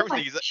got Yeah, two of well, everything.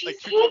 like He's got like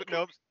two cheesecake. chocolate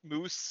gnomes,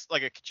 mousse,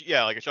 like a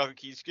chocolate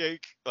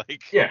cheesecake.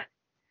 Like Yeah.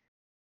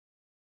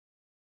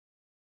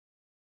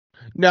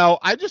 Now,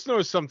 I just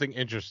noticed something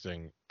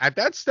interesting. At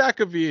that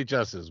stack of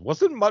VHSs,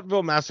 wasn't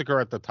Muttville Massacre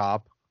at the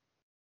top?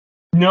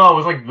 No, it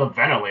was like the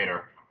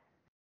ventilator.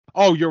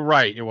 Oh, you're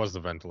right. It was the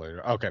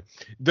ventilator. Okay.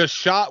 The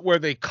shot where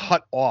they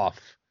cut off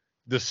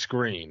the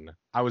screen,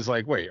 I was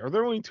like, wait, are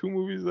there only 2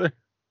 movies there?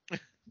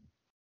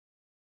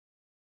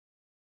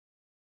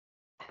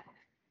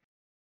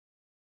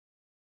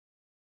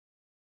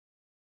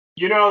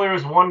 You know, there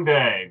was one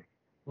day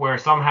where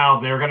somehow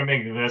they're gonna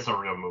make this a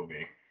real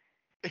movie.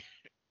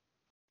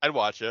 I'd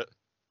watch it.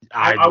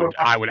 I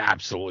would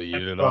absolutely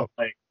eat it up.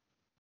 Like,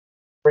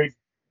 crazy.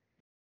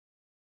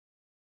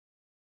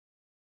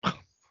 I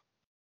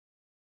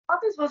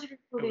thought this was a good It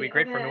would movie. be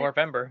great for Okay.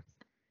 November.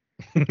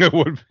 It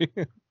would be.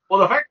 Well,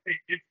 the fact that they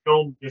did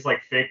film this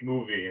like fake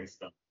movie and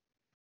stuff.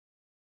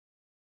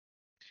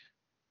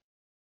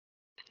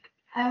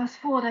 I was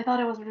fooled. I thought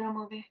it was a real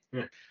movie.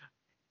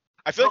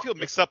 I feel like people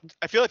mix up.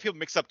 I feel like people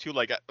mix up too.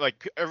 Like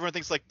everyone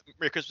thinks like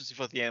Merry Christmas, You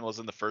Filthy Animals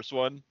in the first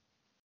one,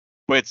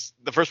 but it's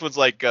the first one's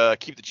like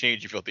Keep the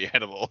Change, You Filthy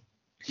Animal.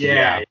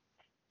 Yeah.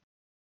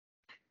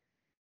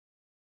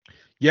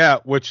 Yeah,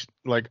 which,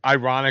 like,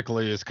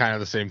 ironically is kind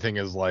of the same thing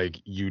as, like,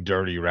 You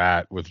Dirty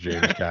Rat with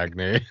James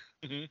Cagney.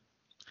 Mhm.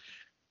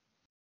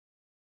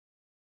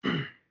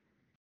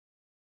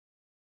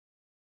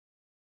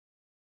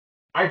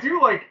 I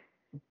do like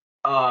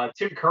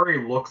Tim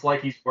Curry looks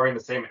like he's wearing the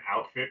same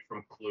outfit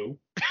from Clue.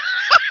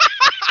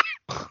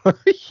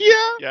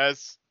 Yeah.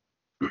 Yes.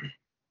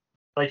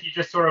 Like he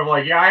just sort of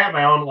like, yeah, I have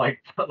my own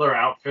like butler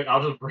outfit.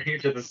 I'll just bring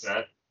it to the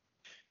set.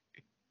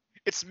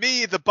 It's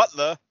me, the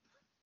butler.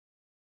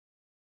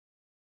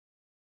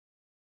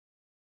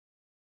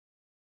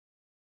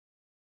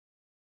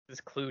 This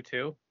Clue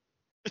too.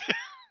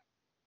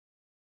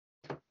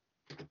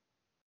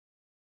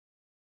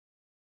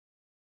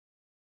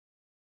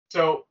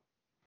 So,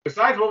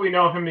 besides what we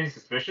know of him being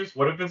suspicious,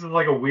 what if this is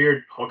like a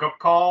weird hookup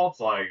call? It's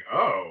like,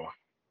 oh,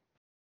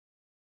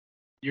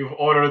 you've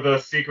ordered the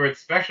secret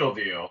special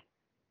deal.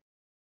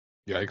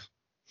 Yikes.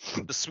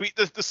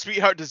 The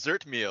sweetheart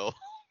dessert meal.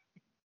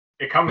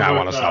 It comes Now I with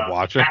want to stop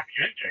watching. happy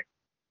ending.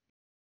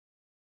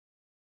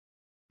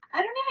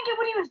 I don't even get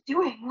what he was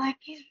doing. Like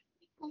he's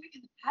going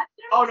in the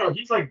bathroom. Oh no,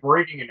 he's like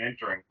breaking and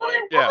entering. Well, Like,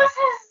 then Yeah. what was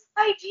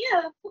his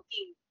idea of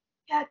looking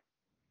at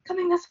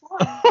coming this far?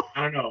 I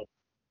I don't know.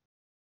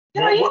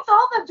 You know, he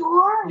saw the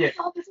door. Yeah. He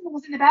saw this one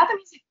was in the bathroom.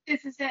 He's like,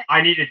 "This is it."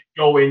 I need to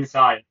go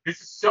inside. This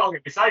is so. Okay,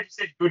 besides, you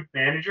said good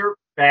manager,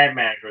 bad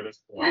manager at this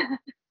point.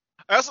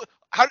 I also,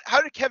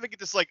 how did Kevin get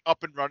this like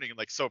up and running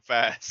like so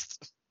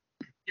fast?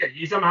 Yeah,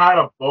 he somehow had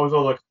a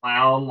Bozo the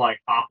Clown like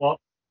pop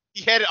up.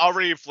 He had it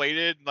already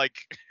inflated, and, like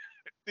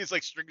these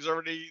like strings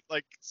already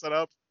like set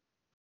up.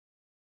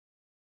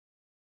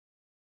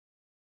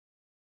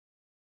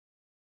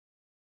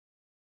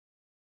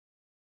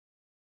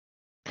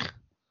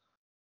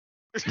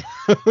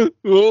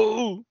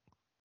 Ooh.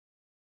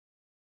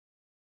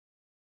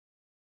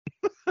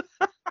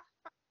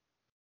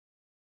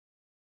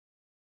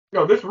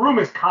 No, this room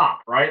is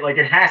comp, right? Like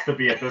it has to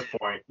be at this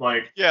point.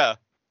 Like Yeah,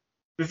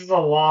 this is a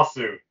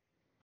lawsuit.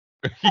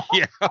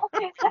 Yeah.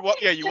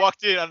 Okay, you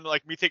walked in on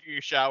like me taking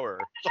a shower.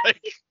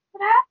 Like,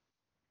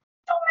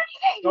 so many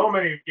things. So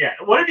many. Yeah.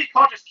 What if he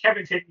caught just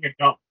Kevin taking a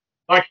dump?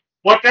 Like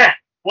what then?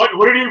 What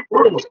did he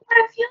prove?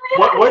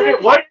 What?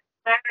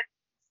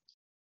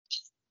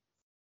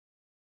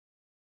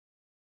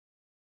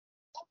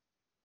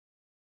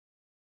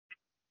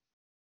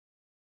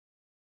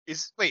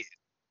 wait,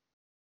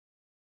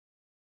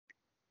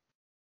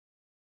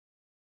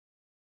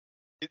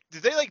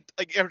 did they like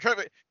I'm trying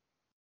to.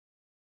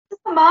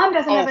 The mom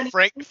doesn't have Oh, any.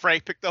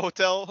 Frank picked the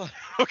hotel.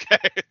 Okay.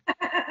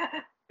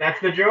 That's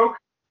the joke.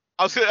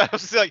 I was gonna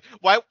say like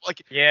why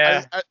like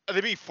Yeah. are they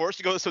being forced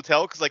to go to this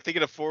hotel because like they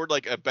can afford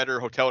like a better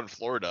hotel in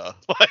Florida?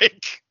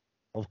 Like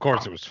Of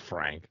course it was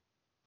Frank.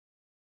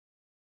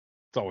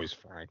 It's always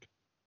Frank.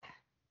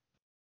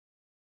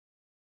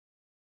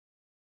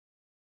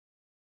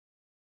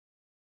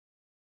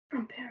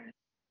 From Paris.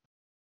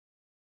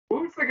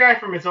 Who's the guy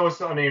from It's Always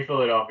Sunny in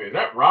Philadelphia? Is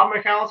that Rob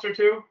McAllister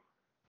too?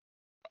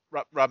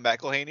 Rob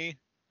McElhaney.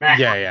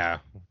 Yeah.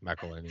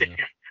 McElhaney.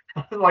 Yeah.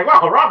 I was like,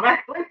 wow, Rob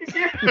McElhaney's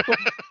here.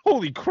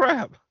 Holy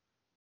crap.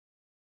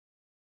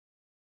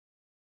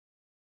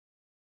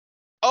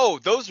 Oh,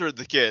 those are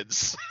the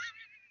kids.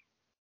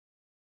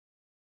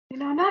 You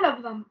know, none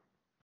of them.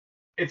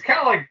 It's kind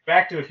of like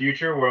Back to the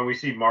Future when we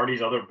see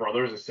Marty's other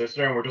brothers and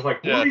sister, and we're just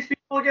like, who Yeah. are these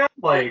people again?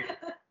 Like,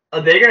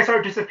 are they gonna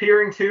start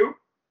disappearing too?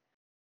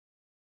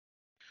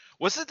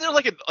 Wasn't there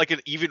like an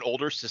even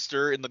older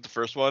sister in like the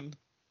first one?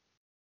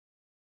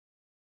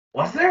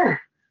 Was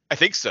there? I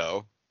think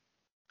so.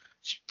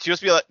 She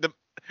must be like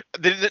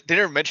they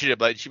never mentioned it,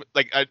 but she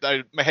like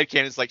my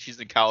headcanon is like she's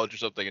in college or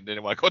something and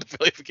didn't want to go to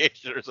Philly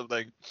vacation or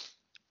something.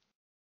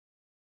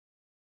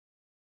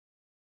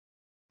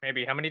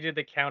 Maybe. How many did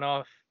they count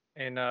off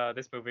in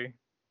this movie?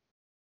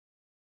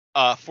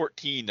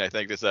 14, I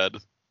think they said.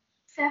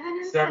 7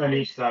 and 7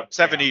 each.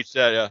 7 yeah. each.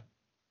 Yeah.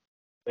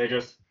 They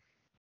just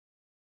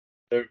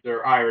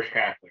they're Irish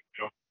Catholic.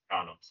 They don't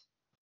have condoms.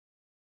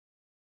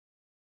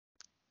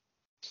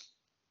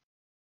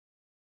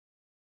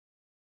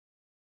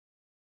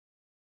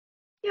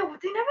 Yeah, well,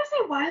 they never say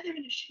why they're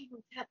in a shitty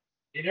hotel.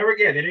 They never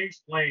get. They didn't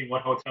explain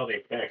what hotel they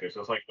picked. It's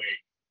just like, wait,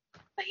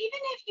 But even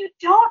if you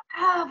don't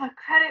have a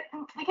credit,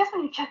 I guess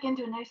when you check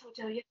into a nice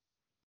hotel, you.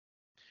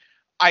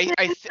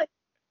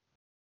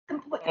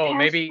 Oh,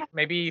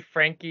 maybe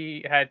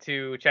Frankie had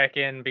to check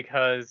in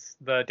because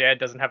the dad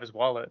doesn't have his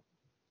wallet.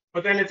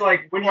 but then it's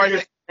like when Or I you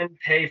just then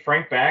pay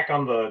Frank back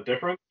on the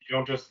difference, you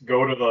don't just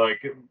go to the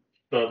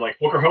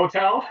Hooker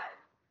Hotel.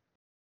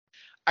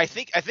 I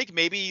think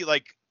maybe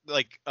like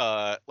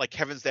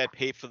Kevin's dad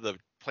paid for the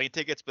plane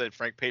tickets, but then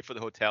Frank paid for the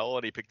hotel,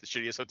 and he picked the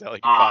shittiest hotel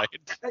he could Ah.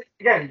 find.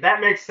 Again, that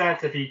makes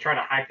sense if he tried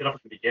to hype it up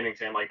at the beginning,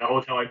 saying like the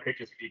hotel I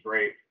picked is gonna be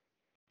great.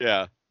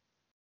 Yeah.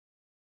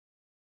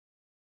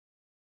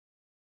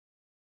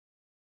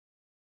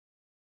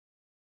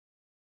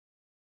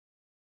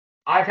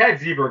 I've had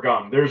zebra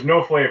gum. There's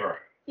no flavor.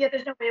 Yeah,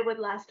 there's no way it would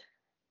last.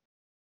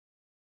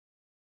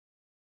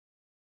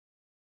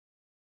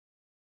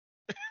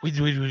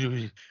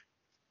 Wait.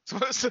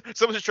 Someone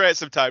should try it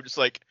sometime. Just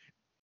like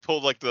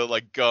pull like the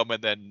like gum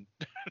and then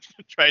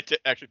try to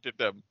actually dip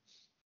them.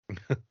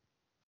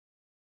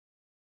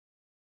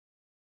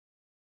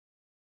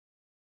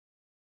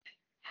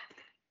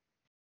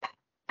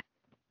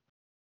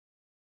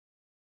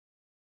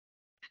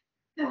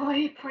 The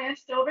way he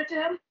pranced over to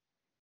him.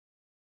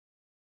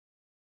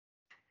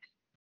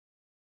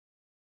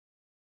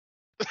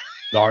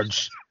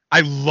 Large. I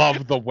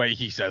love the way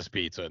he says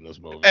pizza in this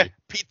movie.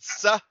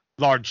 Pizza.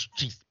 Large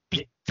cheese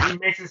He pizza.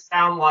 makes it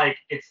sound like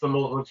it's the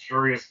most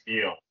luxurious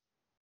meal.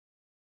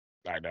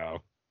 I know.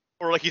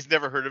 Or like he's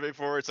never heard of it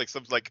before. It's like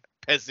some like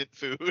peasant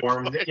food.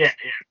 Or Like, yeah.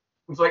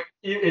 It's like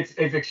it's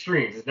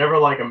extremes. It's never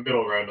like a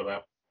middle ground to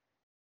that.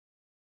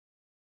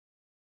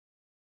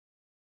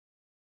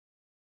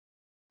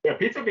 Yeah,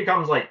 pizza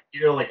becomes like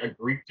either like a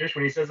Greek dish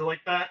when he says it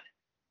like that.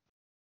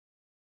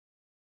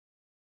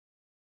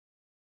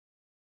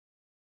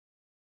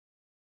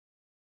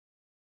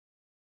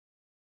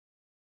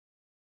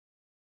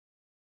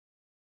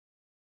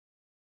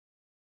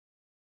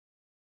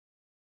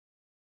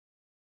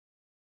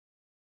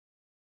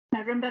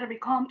 My room better be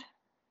comped.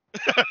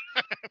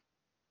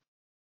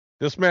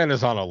 This man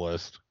is on a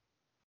list.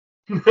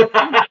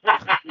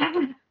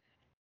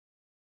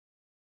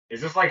 Is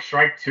this like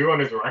strike 2 on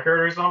his record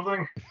or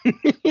something?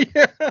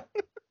 Yeah.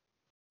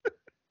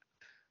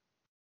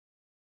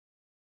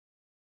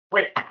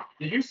 Wait,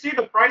 did you see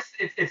the price?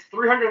 It's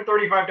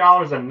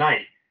 $335 a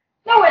night.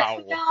 No, Wow.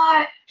 it's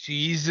not.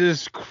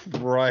 Jesus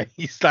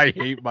Christ, I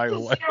hate my It's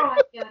life. zero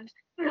again.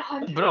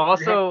 300. But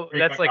also,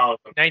 that's like $335.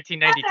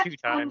 1992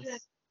 That's times. 100.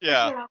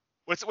 Yeah. Zero.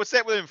 What's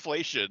that with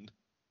inflation?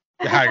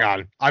 Hang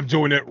on, I'm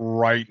doing it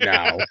right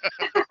now.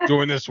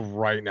 Doing this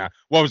right now.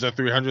 What was it?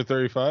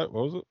 335?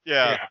 What was it?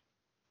 Yeah.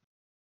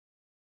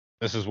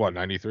 This is what,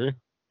 93?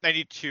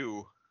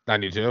 92.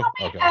 92? Nobody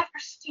Okay. ever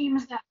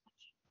steams that.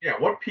 Yeah,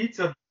 what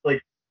pizza?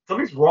 Like,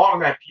 something's wrong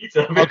with that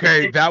pizza.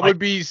 Okay, that would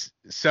be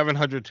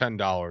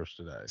 $710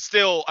 today.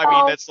 Still, I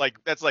mean, Oh. that's like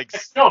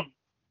It's still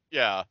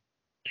yeah.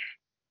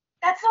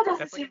 That still doesn't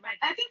That's like seem a right.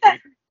 I think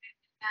that's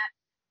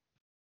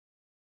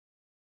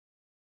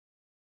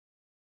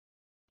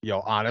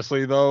Yo,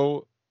 honestly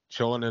though,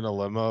 chilling in a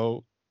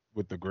limo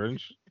with the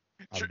Grinch,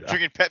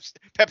 Drinking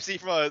Pepsi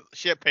from a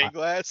champagne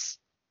glass.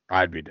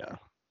 I'd be down.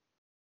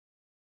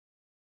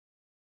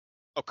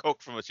 Oh,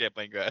 Coke from a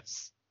champagne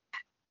glass.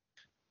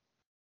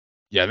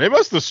 Yeah, they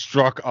must have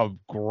struck a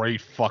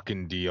great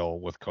fucking deal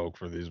with Coke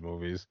for these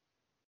movies.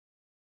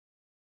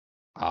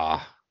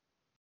 Ah,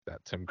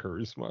 that Tim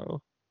Curry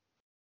smile.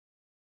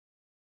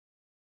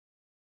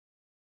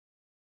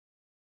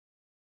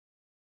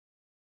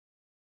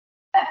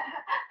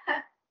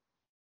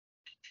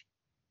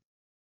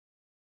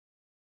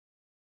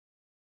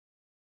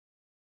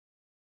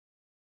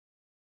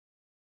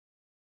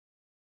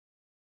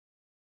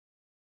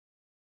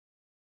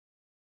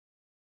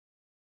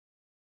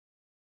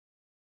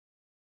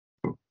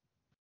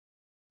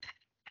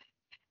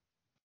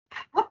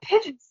 what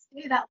pigeons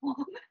stay that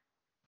long?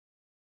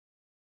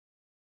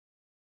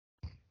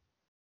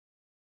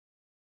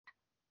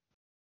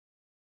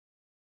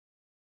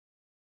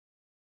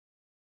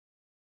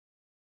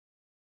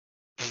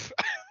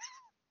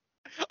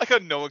 Like how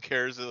no one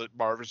cares that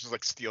Marv is just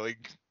like stealing.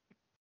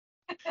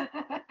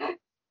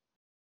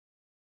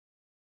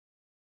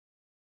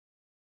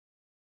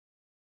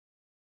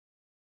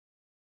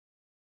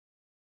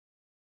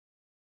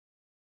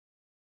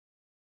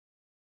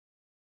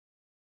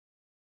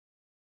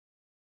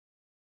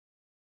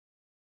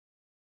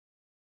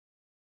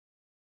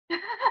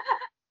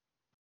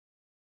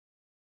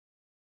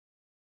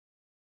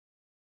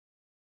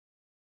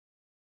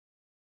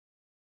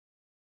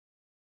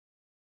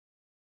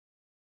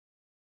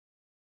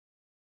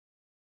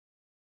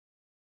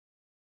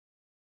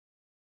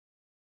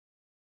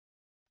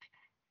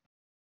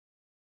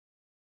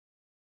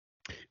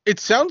 It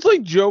sounds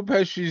like Joe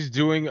Pesci's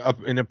doing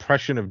an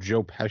impression of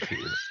Joe Pesci.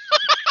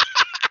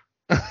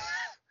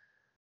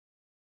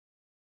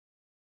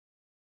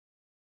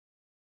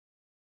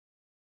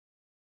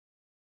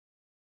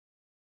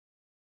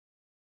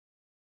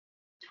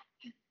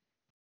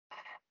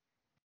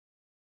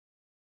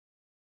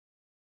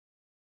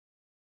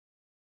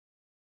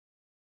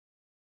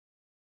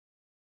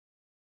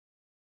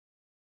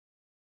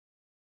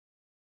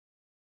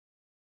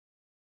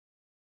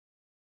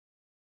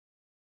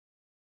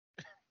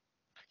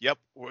 Yep,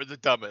 we're the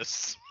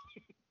dumbest.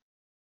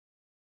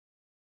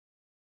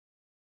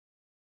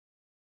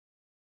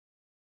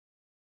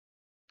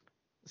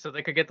 So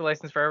they could get the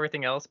license for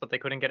everything else, but they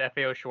couldn't get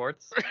FAO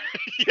Schwartz.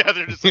 Yeah,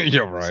 they're just. Like,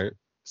 You're right.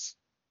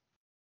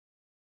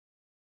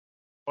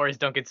 Or is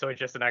Dunkin' Soy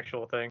just an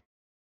actual thing?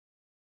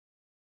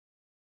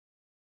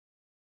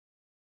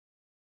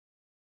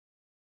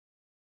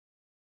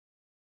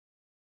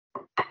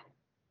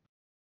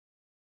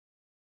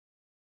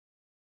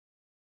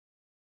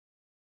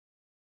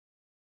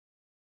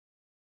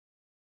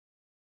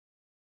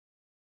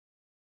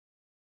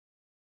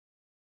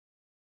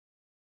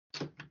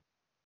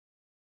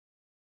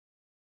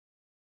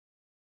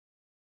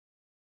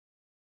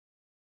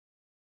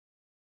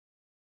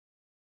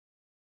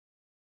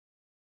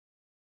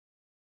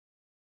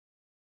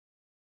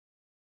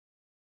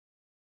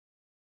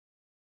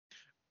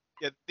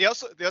 Yeah, they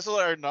also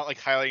are not like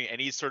highlighting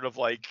any sort of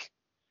like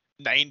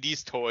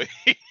 90s toys.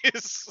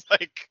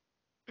 Like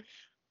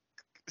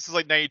this is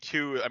like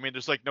 92. I mean,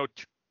 there's like no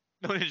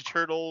Ninja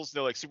Turtles,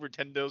 no like Super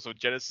Nintendos, no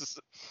Genesis.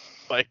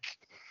 Like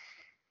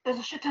There's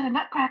a shit ton of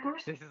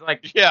nutcrackers. This is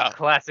like yeah,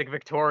 classic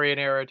Victorian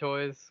era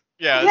toys.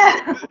 yeah.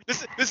 Yeah.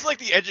 This is like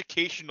the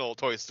educational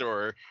toy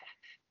store.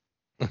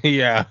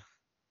 Yeah.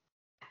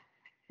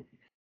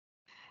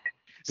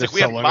 It's They're like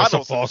we have selling us a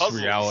models and false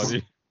puzzles.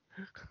 reality.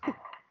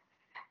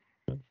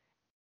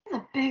 It's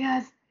a big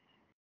ass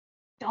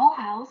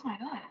dollhouse. My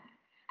God.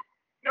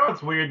 You know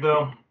what's weird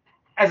though?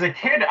 As a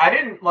kid, I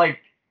didn't like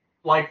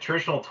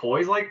traditional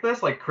toys like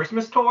this, like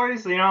Christmas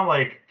toys. You know,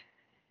 like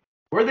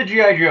where are the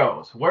GI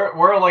Joes? Where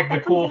are like the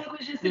That's cool what Zach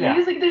was just yeah. saying.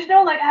 He's like, there's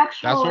no like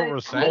actual. That's what like, we're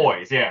saying.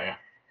 toys? Yeah.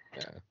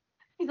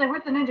 He's like,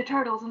 where's the Ninja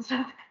Turtles and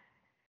stuff?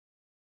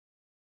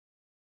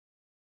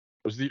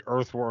 There's the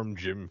Earthworm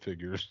Jim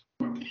figures.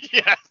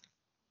 Yeah.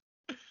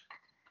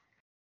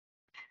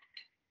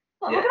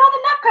 Oh, Yeah. look at all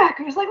the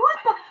nutcrackers. Like, what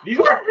the? These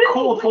What are really-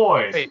 cool what-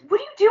 toys. Wait, What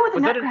do you do with a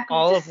Was that nutcracker? an It just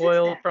olive sits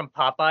oil there. from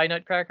Popeye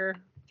Nutcracker?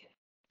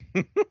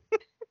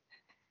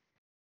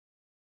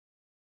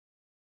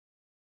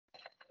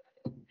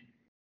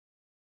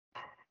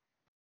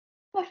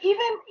 Look,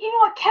 even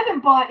what Kevin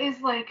bought is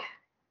like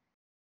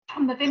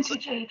from the It's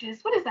vintage ages.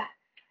 What is that?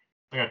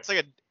 It's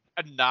like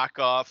a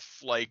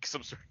knockoff, like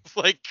some sort of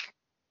like.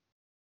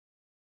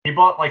 He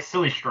bought like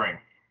silly string.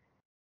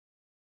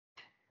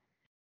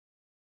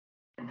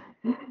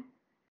 You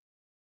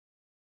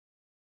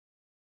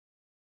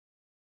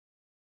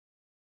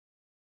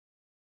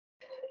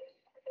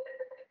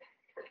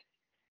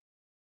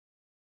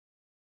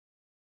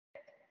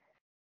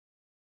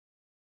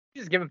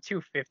just give him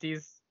two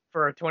 50s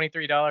for a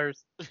 $23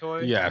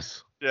 toy.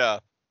 Yes, Yeah.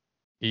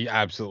 he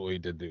absolutely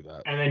did do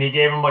that. And then he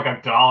gave him like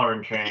 $1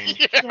 and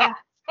change. Yeah. Yeah.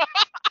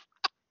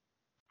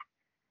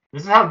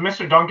 This is how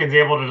Mr. Duncan's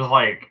able to just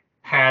like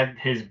pad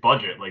his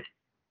budget. Like,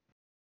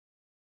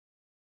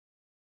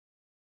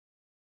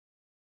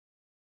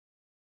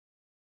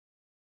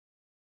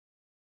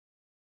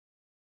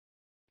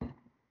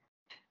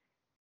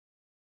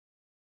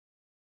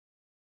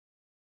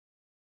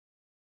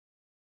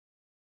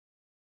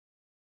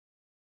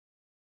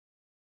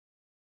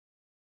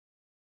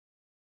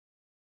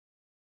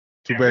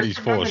 Too bad he's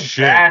Mr. full of Duncan's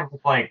shit. bad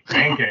with like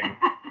banking.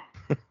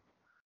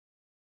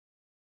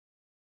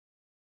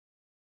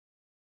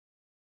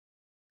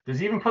 Does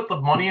he even put the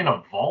money in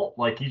a vault?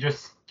 Like he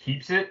just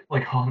keeps it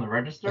like on the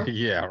register?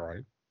 Yeah,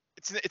 right.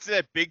 It's in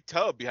that big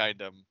tub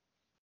behind him.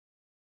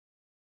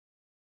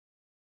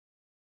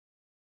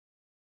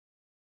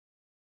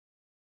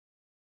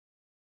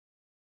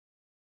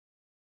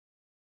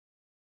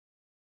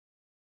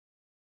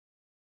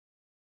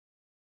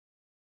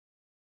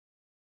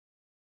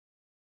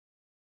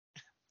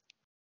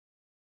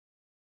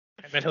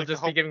 And then he'll Like,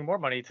 just be giving more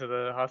money to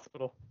the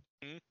hospital.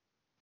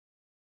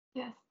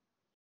 Yes.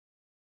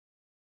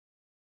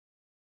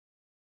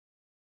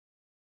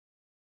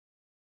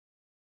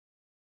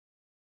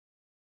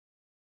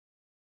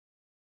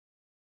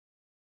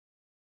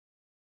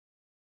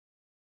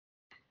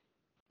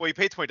 Well, you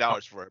paid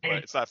 $20 for it, but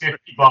it's not free.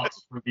 $50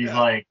 for these Yeah.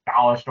 like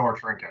dollar store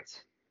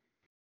trinkets.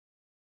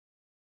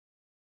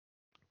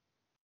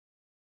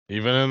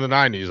 Even in the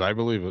 90s, I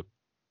believe it.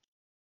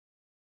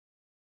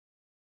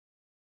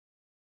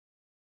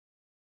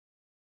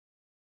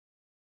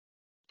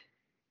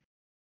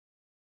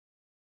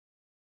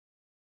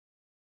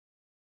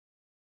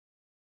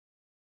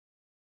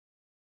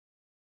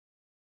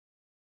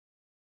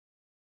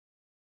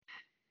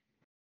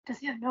 Does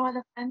he have no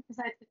other friends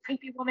besides the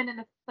creepy woman in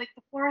the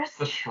forest?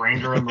 The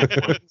stranger in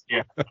the woods.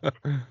 Yeah.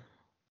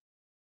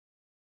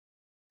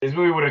 This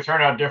movie would have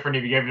turned out different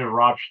if you gave it to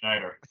Rob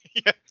Schneider.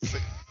 Yes.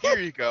 Here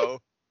you go.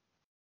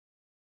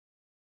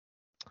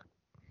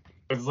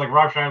 It's like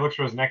Rob Schneider looks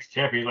for his next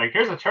tip. He's like,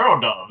 "Here's a turtle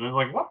dove." And it's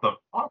like, "What the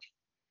fuck?"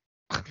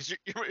 Because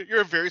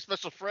you're a very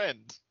special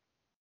friend.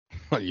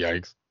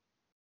 Yikes.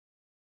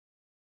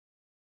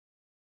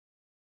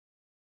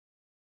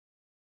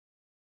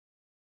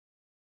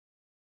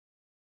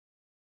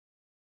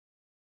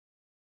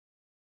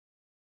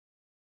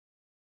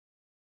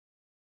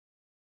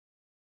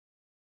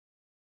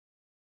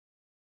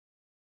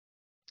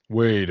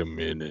 Wait a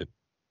minute.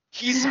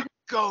 He's a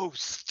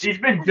ghost. He's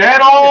been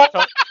dead all.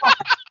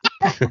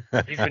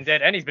 He's been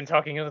dead, and he's been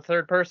talking in the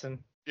third person.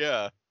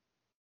 Yeah.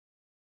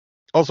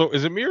 Also,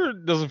 is it me or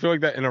does it feel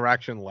like that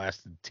interaction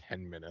lasted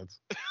 10 minutes?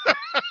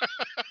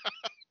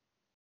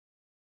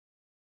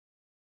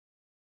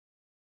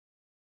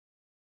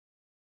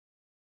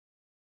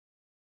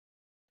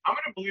 I'm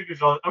gonna believe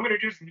this. I'm gonna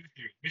do some news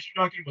theory. Mr.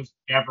 Duncan was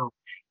never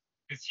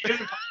because he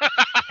doesn't talk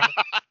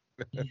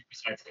to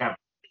besides Kevin,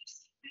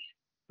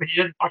 but he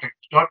didn't talk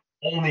to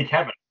only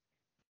Kevin.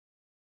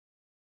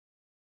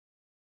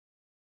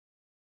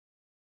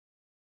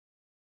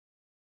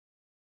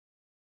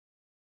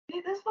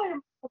 See, this is why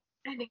I'm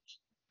finding.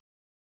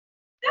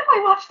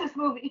 Definitely watch this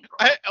movie.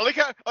 I like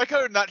how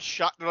they're not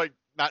shocked. They're like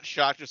not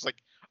shocked. Just like,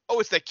 oh,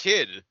 it's that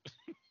kid.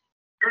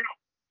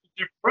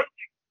 They're friendly.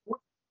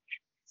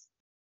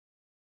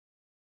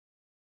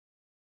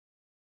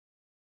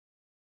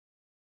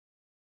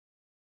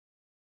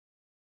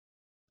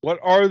 What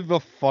are the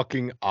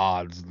fucking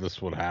odds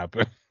this would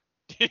happen?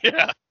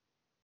 Yeah.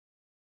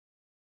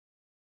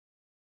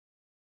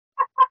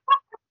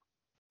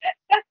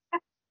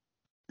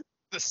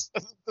 The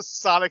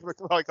Sonic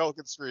Macaulay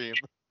Culkin scream.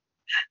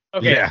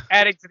 Okay, Yeah.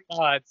 adding to the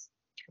odds.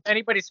 If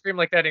anybody screamed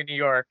like that in New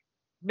York,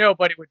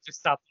 nobody would just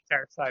stop the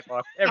entire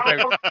sidewalk.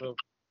 Everybody would move.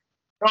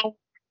 No,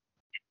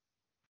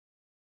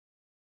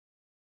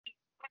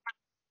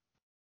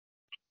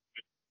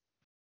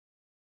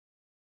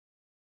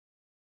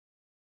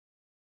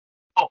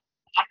 oh,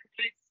 I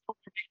think so.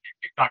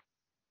 TikTok.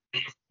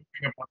 Just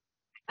thinking about-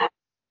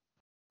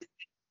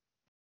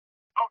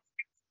 Oh,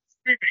 it's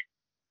screaming.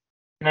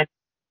 And then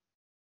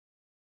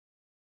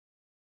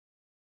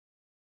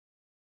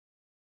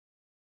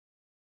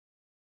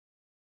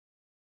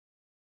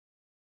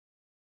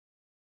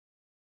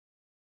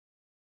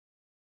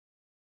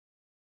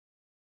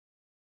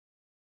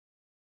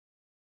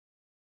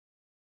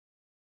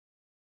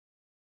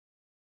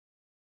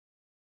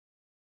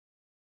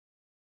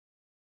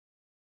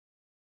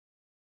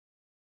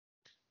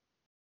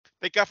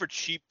they got for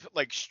cheap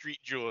like street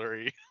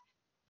jewelry.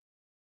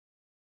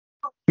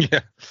 Yeah.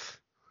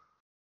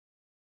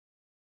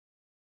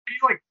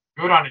 He's like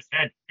good on his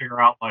head to figure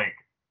out like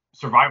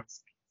survival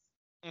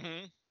skills.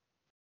 Mm-hmm.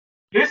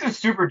 This is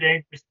super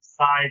dangerous.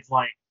 Besides,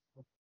 like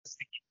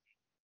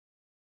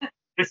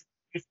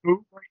this move,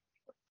 like,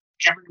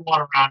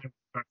 everyone around him.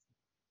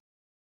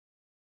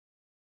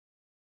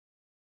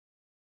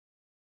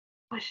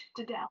 Push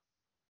it to down.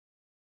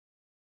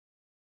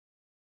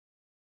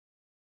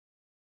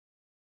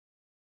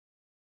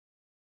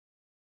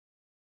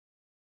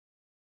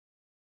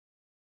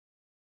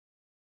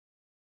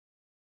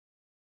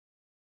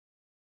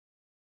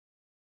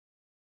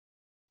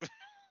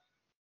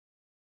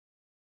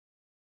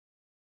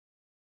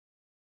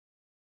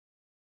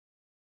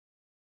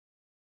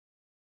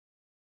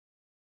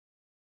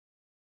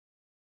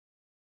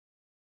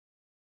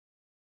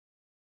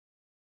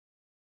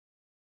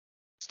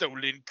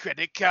 Stolen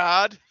credit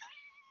card.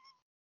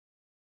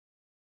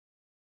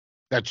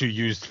 That you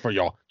used for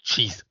your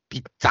cheese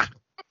pizza.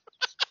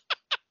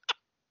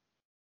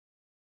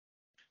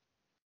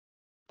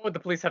 What would the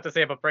police have to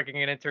say about breaking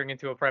and entering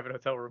into a private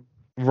hotel room?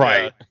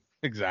 Right.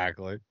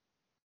 Exactly.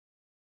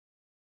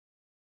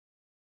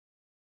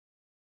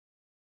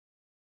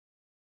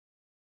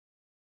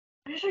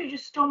 Pretty sure you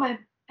just stole my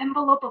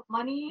envelope of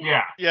money.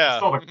 Yeah, Yeah. he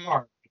stole the Mhm.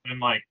 car, and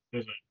like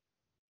there's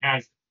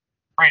has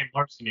grand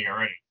larceny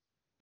already.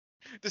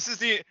 This is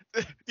the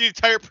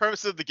entire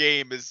premise of the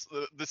game is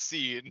the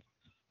scene.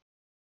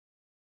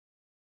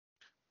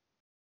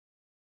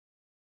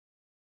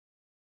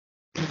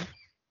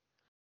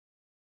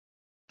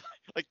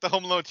 Like the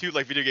Home Alone 2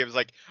 like video game is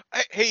like,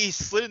 hey, he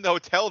slid in the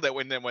hotel that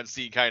went in one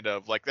scene, kind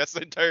of like that's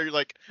the entire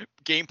like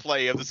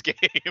gameplay of this game.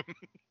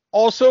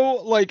 Also,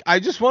 like, I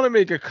just want to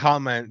make a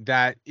comment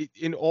that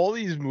in all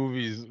these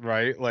movies,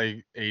 right,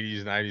 like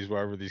 80s, 90s,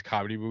 wherever, these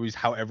comedy movies,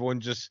 how everyone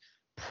just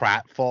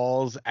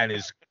pratfalls and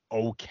is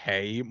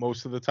okay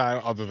most of the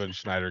time, other than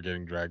Schneider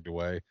getting dragged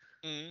away.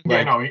 Mhm. Yeah,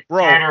 Like, no,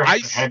 bro, Schneider I,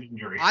 has a head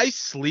injury. I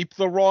sleep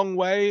the wrong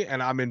way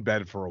and I'm in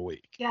bed for a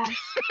week. Yeah.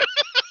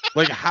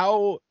 Like,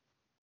 how?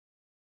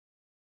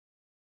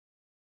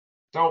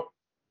 So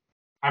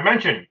I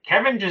mentioned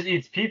Kevin just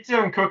eats pizza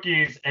and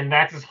cookies, and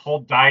that's his whole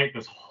diet.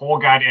 This whole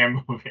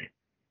goddamn movie.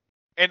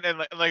 And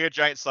like a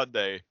giant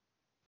sundae.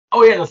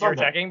 Oh yeah, the You're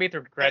Sunday. attacking me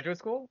through graduate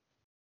school?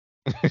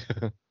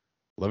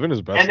 Living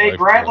his best And they life.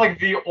 grab like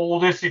the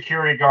oldest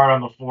security guard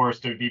on the force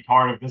to be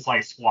part of this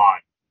like squad.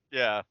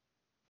 Yeah.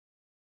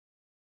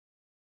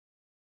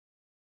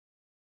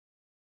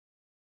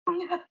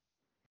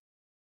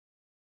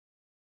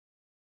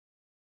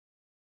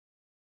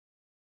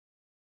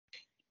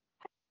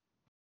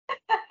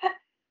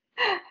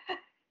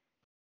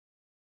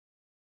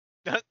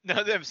 None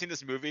of them have seen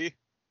this movie.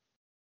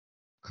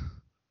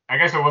 I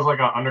guess it was like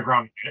an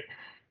underground hit,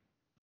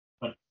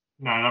 but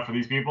not enough for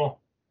these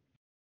people.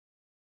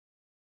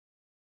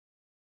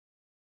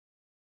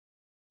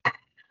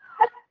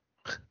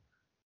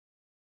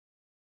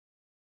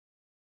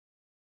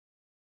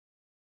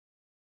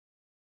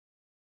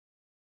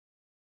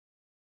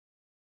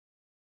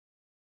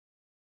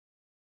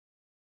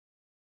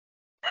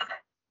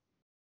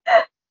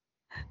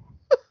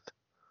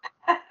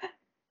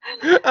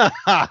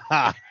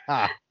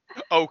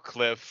 Oh,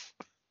 Cliff.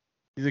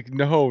 He's like,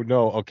 no,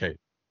 okay.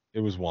 It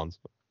was once.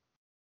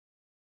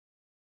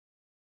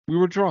 We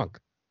were drunk.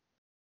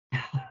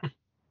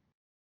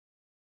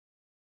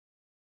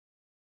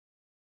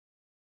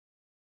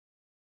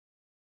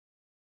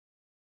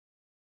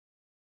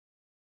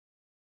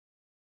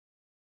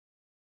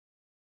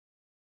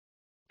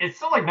 It's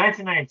still like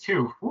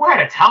 1992. Who had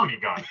a Tommy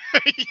gun?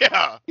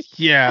 Yeah.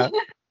 Yeah.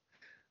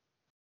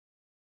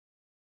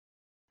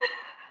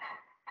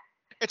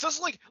 It's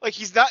just like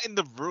he's not in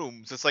the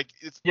rooms. It's like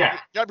it's Yeah.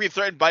 you're not being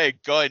threatened by a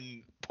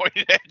gun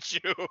pointed at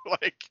you.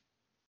 Like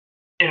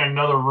In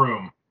another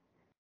room.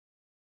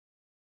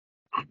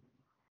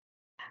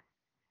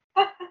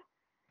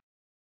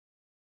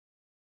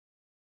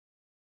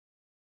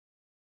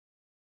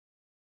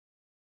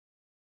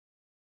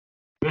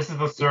 This is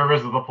the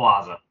service of the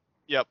plaza.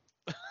 yep.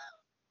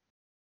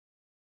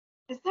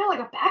 Is there like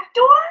a back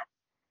door?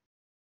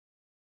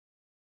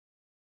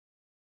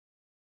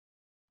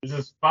 This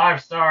is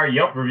 5-star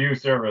Yelp review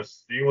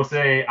service. They will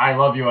say, "I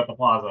love you" at the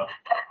plaza.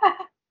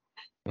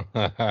 But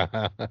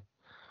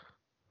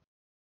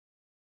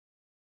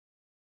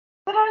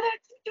are there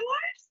two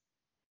doors?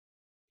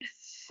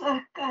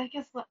 I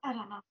guess I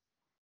don't know.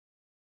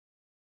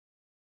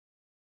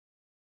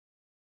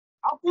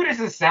 How good is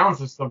this sound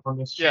system from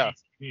this Yeah.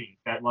 shitty TV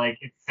that like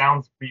it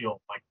sounds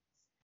real? Like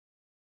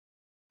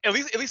At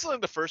least in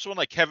the first one,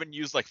 like Kevin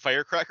used like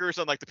firecrackers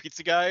on like the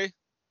pizza guy.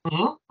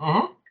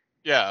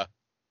 Yeah.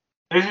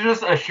 This is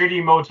just a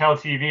shitty motel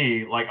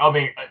TV. Like I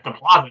mean, the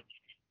plaza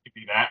could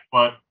be that,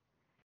 but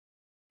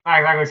not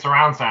exactly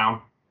surround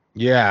sound.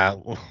 Yeah.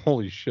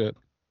 Holy shit.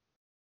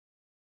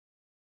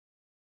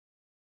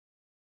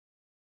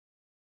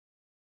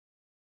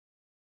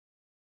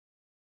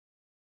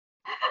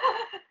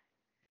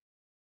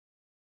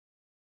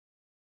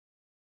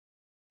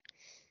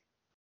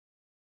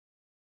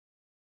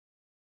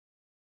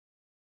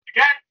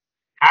 Again,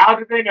 how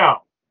did they know?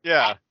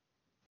 Yeah.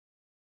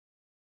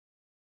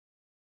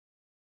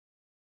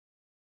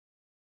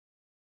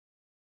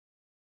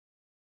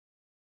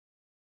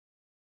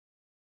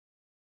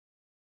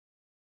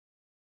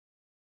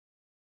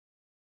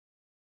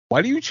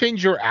 Why do you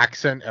change your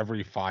accent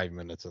every 5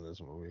 minutes in this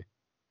movie?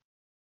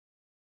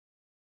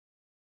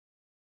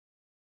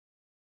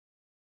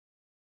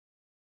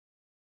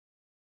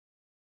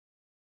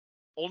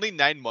 Only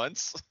 9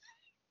 months.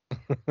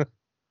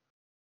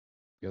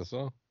 Guess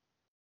so.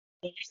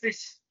 At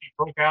least they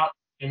broke out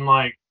in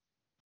like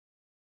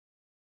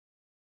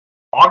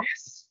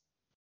August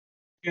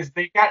because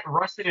they got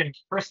arrested in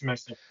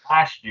Christmas of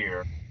last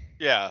year.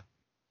 Yeah.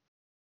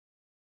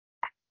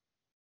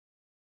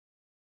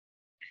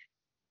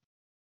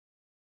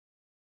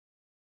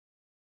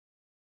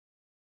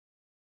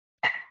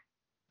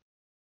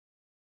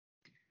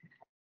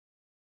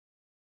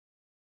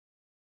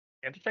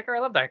 The Undertaker, I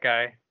love that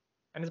guy.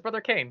 And his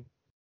brother Kane.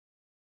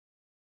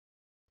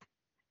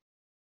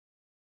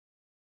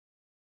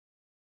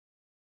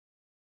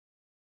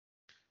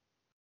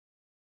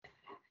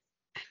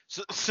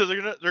 So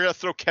they're gonna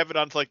throw Kevin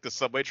onto like the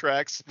subway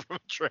tracks from a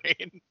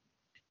train.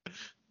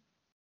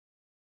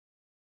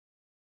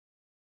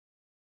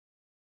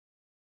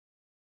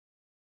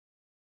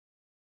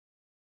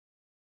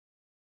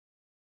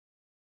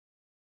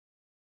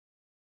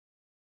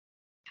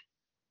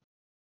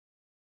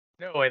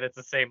 No way that's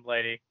the same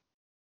lady.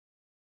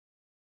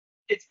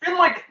 It's been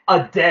like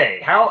a day.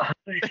 How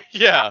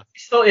Yeah.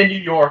 still in New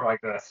York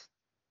like this?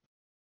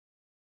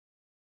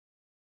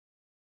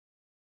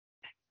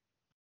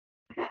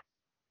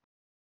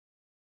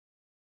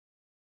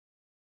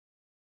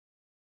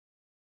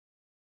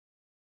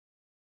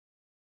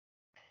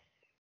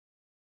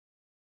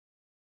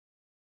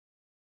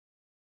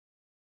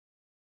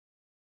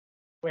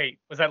 Wait,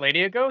 was that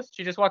lady a ghost?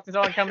 She just walked into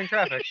oncoming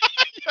traffic.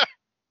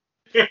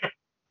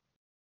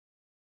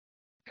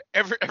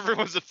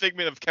 Everyone's a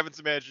figment of Kevin's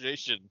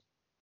imagination.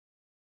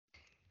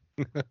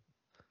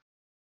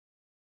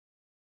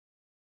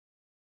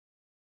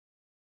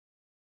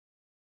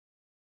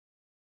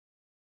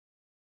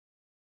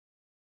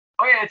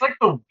 Oh yeah, it's like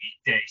the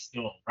weekday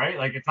still, right?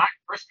 Like it's not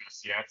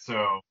Christmas yet,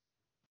 so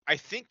I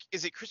think,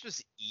 is it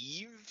Christmas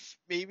Eve?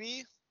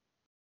 Maybe.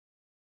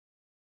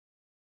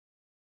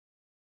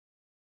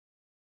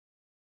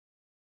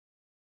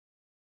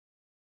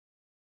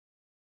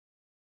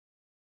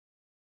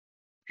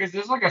 because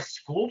there's like a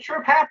school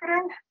trip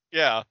happening.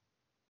 Yeah.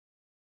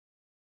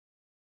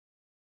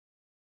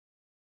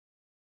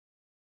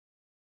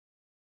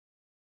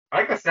 I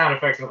like the sound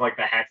effects of like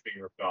the hats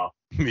being ripped off.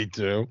 Me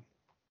too.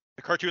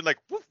 The cartoon like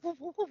woof, woof,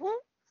 woof, woof,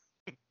 woof.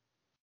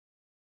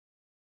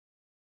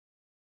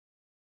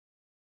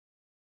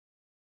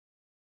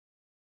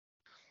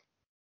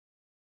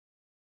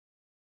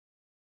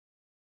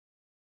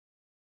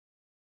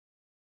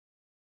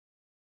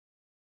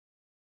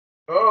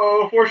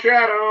 Oh,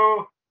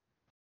 foreshadow!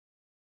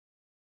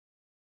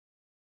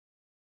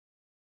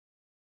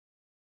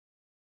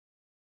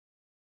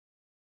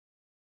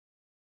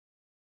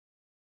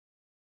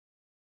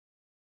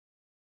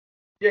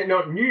 Yeah,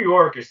 no, New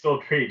York is still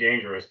pretty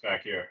dangerous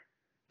back here.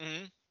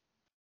 Mhm.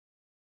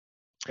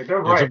 Like, they're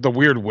Except right. the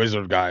weird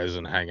wizard guy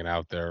isn't hanging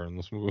out there in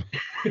this movie.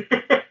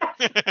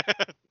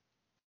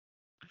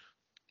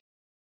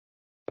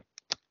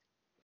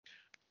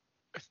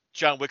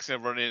 John Wick's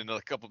gonna run in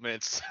a couple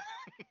minutes.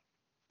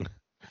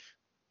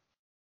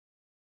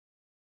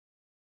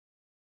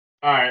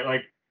 All right,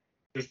 like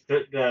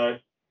the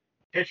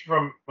pitch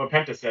from what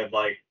Penta said,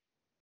 like,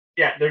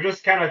 yeah, they're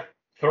just kind of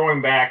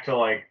throwing back to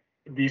like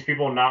these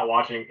people not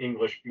watching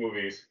English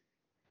movies.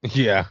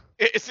 Yeah.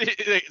 It's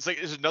like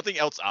there's nothing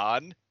else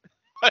on.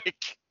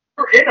 Like,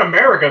 We're in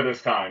America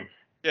this time.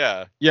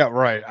 yeah. Yeah,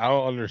 right. I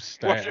don't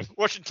understand.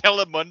 Watching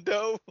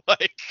Telemundo.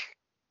 Like,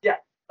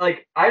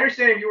 Like, I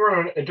understand if you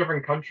were in a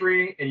different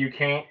country and you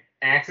can't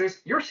access,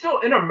 you're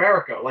still in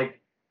America.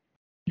 Like,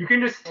 you can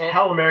just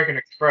tell American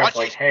Express, Watch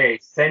like, it. hey,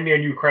 send me a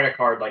new credit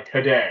card, like,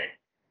 today.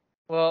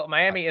 Well,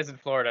 Miami is in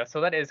Florida,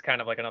 so that is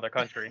kind of like another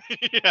country.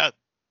 yeah.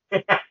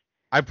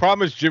 I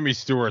promise Jimmy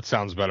Stewart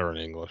sounds better in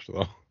English,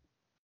 though.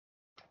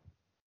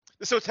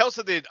 This hotel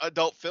said they had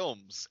adult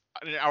films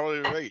at an hourly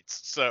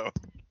rates, so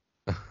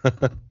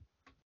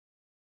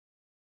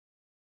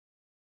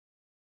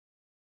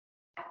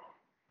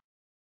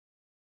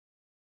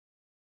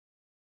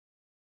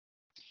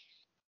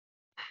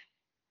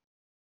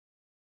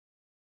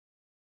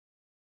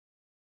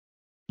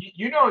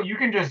You know, you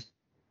can just.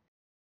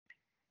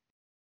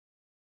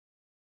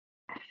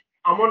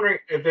 I'm wondering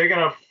if they're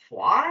gonna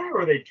fly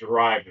or they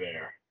drive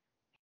there.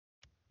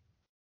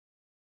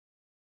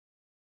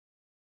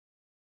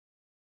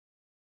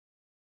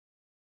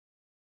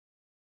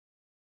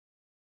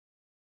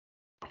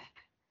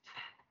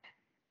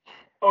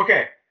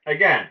 Okay,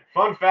 again,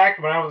 fun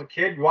fact: when I was a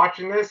kid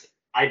watching this,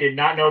 I did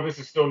not know this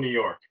is still New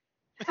York.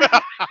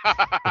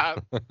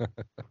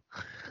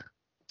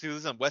 See, this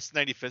is on West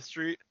 95th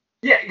Street.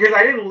 Yeah, because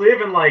I didn't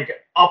live in like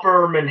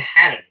Upper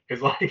Manhattan.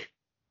 Because like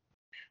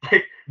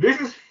This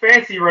is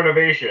fancy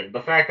renovation.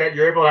 The fact that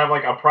you're able to have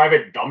like a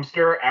private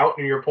dumpster out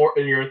in your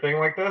thing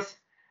like this.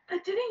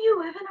 But didn't you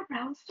live in a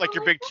brownstone? Like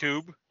your big this?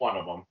 tube. One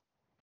of them.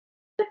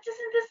 But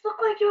doesn't this look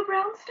like your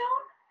brownstone?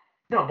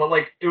 No, but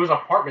like it was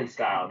apartment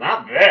style,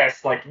 not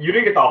this. Like you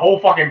didn't get the whole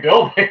fucking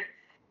building.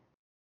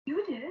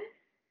 You did.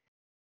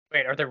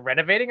 Wait, are they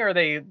renovating or are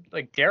they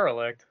like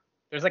derelict?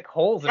 There's like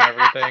holes in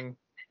everything.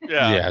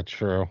 Yeah. Yeah,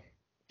 true.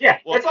 Yeah,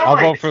 Well, that's what I'll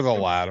I'm vote like, for the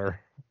latter.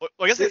 Well,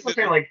 I guess This they, is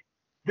saying, like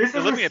this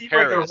they're doesn't living in seem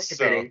like they're Paris,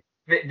 so-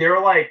 renovating.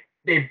 They're like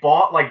they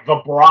bought like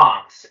the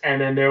Bronx and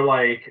then they're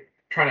like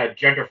trying to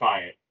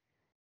gentrify it.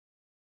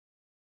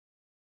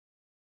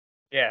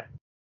 Yeah.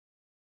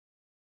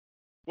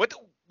 what do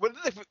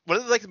they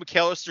like the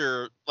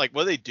McAllister, like,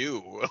 what do they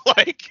do?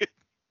 Like,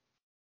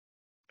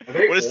 Are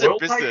they what is their oil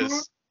business?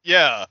 tycoons?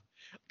 Yeah.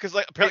 Because,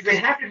 like, apparently,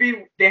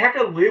 They have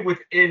to live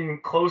within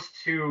close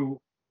to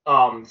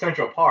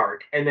Central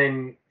Park, and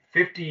then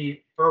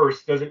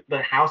 51st doesn't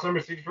the house number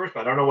 61st,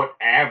 but I don't know what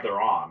Ave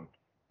they're on.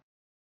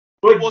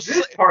 But Well, it's this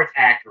just like- part's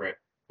accurate.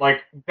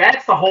 Like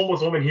that's the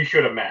homeless woman he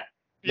should have met.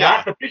 yeah.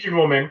 Not the pigeon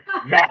woman,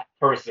 that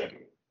person.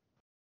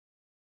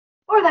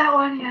 Or that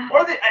one, yeah.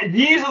 Or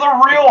these are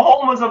the real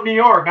homeless of New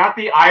York, not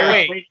the Irish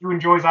Wait. lady who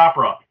enjoys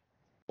opera.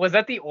 Was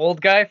that the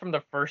old guy from the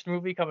first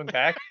movie coming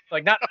back?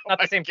 Like not my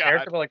the same God.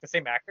 character, but like the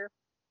same actor?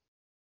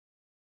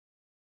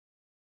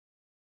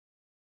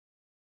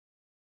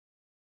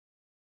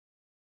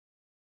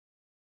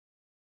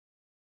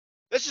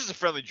 That's just a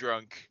friendly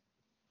drunk.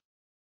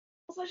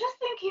 So I just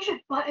think he should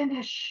button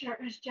his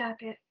shirt, his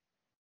jacket.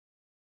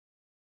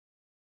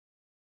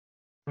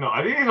 No,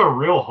 I think these are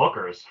real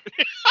hookers.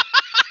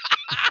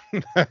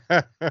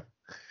 I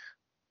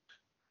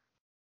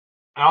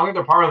don't think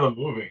they're part of the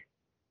movie.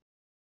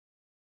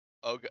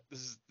 Oh, God,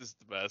 this is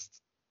the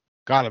best.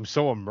 God, I'm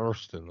so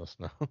immersed in this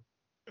now.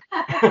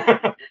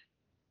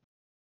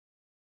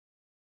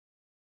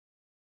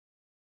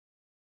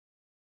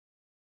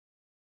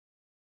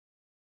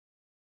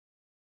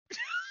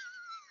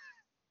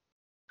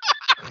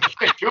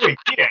 Joey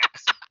Diaz.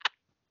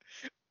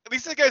 At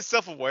least that guy's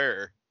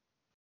self-aware.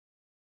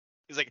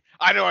 He's like,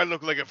 I know I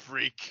look like a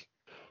freak.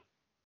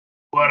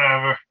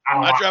 Whatever.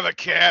 I drive a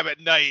cab at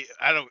night.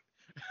 I don't.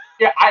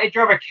 Yeah, I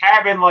drive a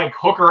cab in like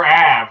Hooker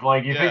Ave.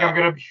 Like, you think Yeah. I'm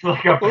gonna be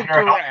like a better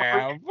Hooker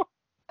helper? Ave.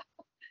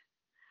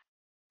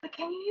 But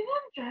can you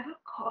even drive a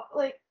car?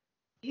 Like,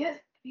 he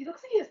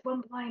looks like he has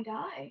one blind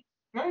eye.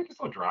 No, you can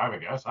still drive, I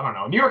guess. I don't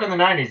know. New York in the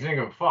 '90s didn't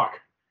give a fuck.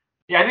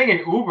 Yeah, I think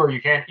in Uber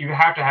you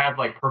have to have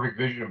like perfect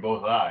vision in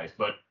both eyes.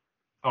 But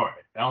all right,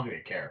 I don't think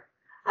they care.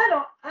 I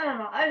don't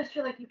know. I just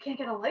feel like you can't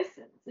get a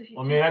license if you.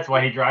 Well, I mean, that's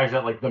why he drives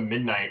at like the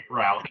midnight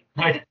route.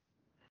 Like,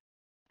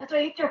 That's why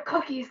you eat your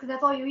cookies, because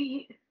that's all you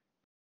eat.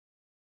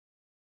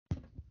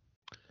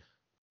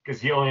 because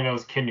he only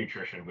knows kid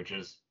nutrition, which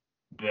is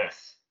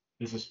this.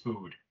 This is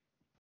food.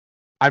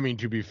 I mean,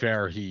 to be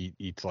fair, he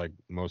eats like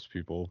most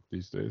people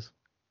these days.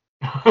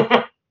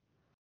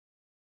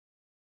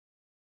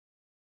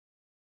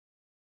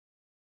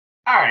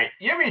 All right,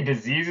 you have any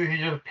diseases you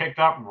just picked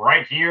up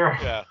right here?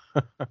 Yeah.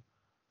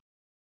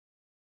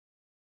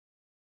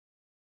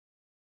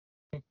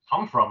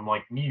 Come from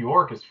like New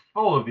York is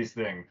full of these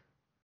things.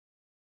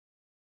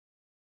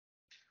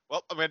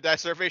 Well, I'm gonna die of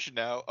starvation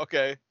now.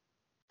 Okay.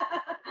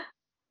 Not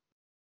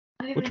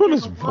even Which one get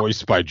is the look.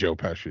 voiced by Joe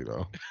Pesci,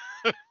 though?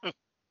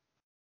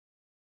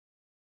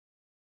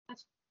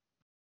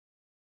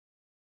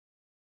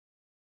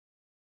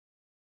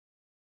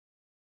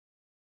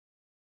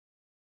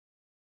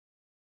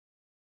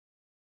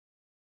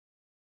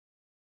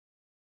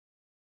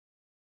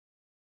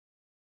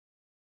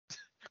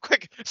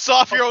 Quick, saw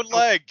off your own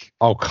leg.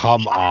 Oh,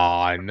 come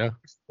on.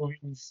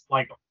 Movies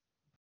like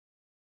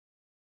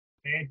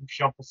man who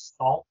shovels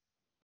salt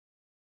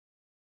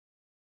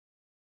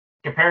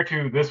compared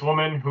to this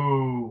woman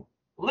who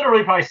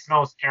literally probably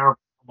smells terrible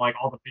from like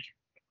all the pictures.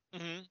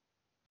 Hmm.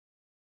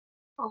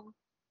 Oh.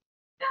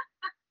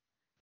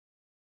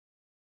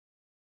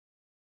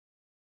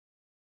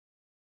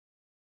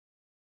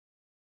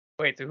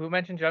 Wait, so who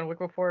mentioned John Wick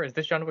before? Is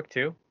this John Wick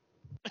 2?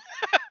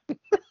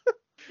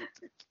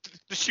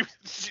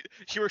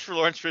 She works for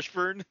Lawrence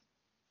Fishburne.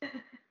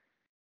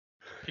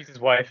 She's his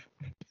wife.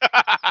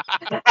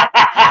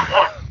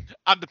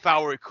 I'm the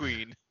power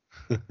queen.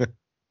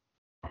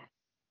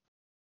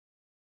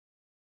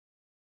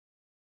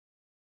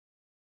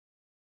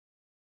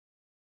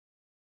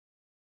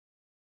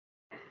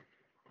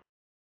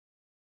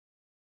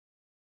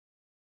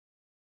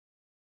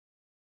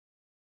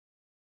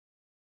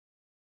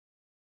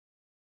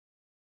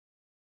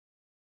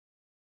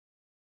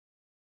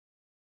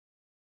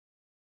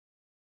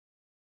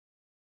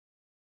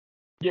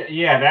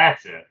 Yeah,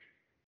 that's it.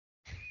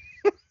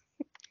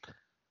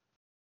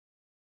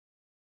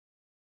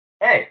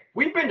 Hey,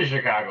 we've been to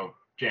Chicago,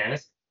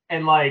 Janice,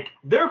 and like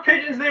there are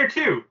pigeons there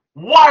too.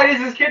 Why has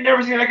this kid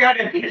never seen a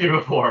goddamn pigeon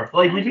before?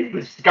 Like we just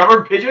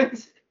discovered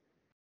pigeons?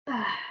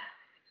 I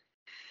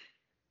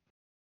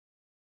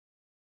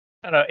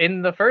don't know.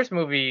 In the first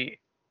movie,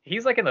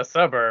 he's like in the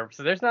suburbs,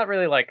 so there's not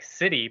really like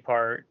city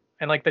part.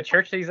 And like the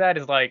church that he's at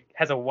is like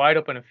has a wide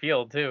open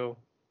field too.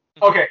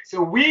 Okay,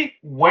 so we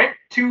went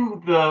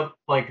to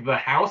the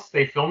house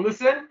they filmed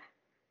this in.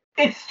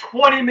 It's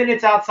 20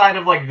 minutes outside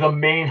of like the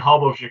main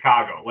hub of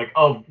Chicago, like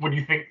of what do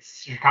you think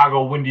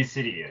Chicago Windy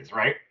City is,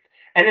 right?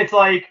 And it's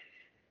like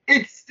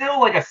it's still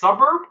like a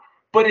suburb,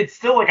 but it's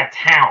still like a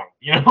town,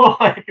 you know?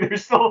 Like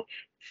there's still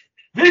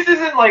this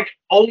isn't like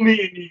only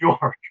in New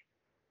York.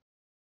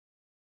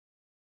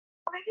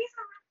 Maybe he's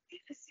not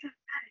really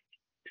systematic.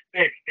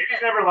 Maybe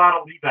he's never allowed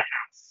to leave the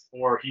house,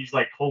 or he's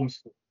like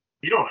homeschooled.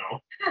 You don't know.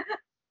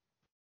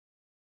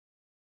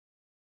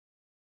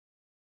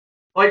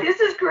 Like This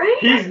is great.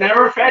 he's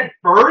never fed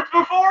birds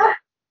before.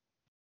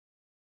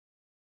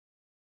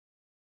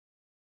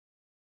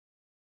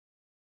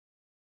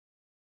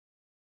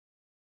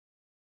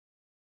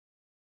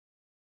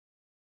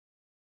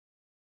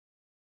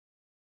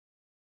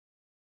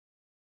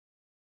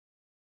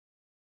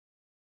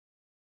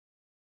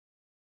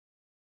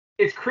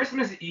 It's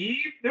Christmas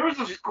Eve. There was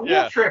a school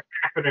Yeah. trip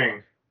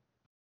happening.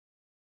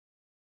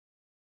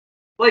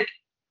 Like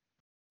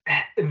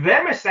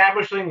them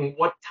establishing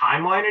what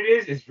timeline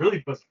it is really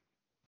bizarre.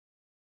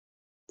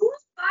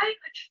 Who's buying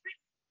a tree?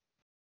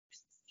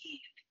 Steve.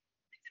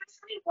 There's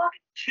somebody walking.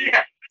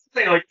 Yeah,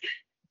 say like,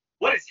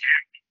 what is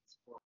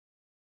happening?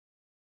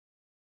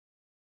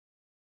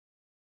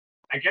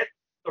 I get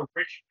the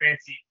rich,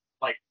 fancy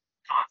like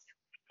concept.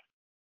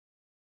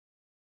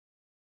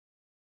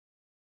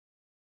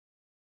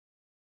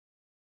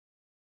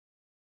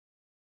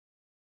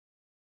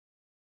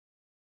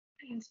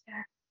 Seems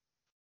fair.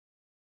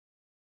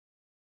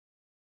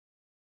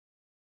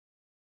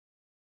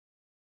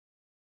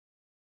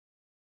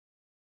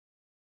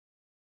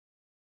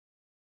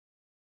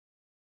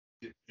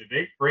 Did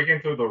they break in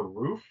through the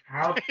roof?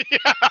 How?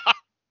 Yeah.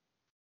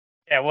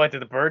 Yeah, what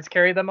did the birds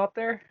carry them up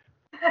there?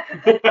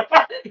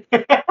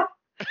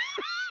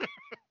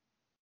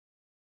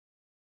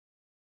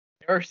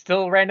 There are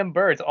still random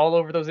birds all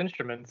over those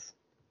instruments.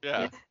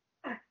 Yeah.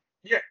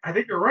 Yeah, I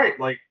think you're right.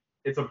 Like,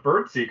 it's a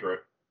bird secret.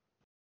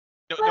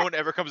 No one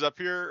ever comes up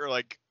here or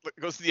like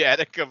goes to the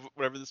attic of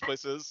whatever this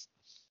place is.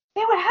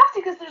 They would have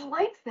to because there's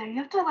lights there. You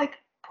have to like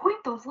point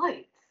those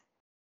lights.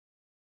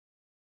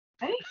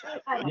 Right?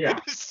 I don't Yeah.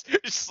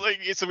 Just like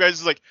some guys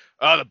just like,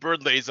 oh, the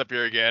bird lays up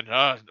here again.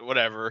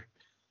 Whatever.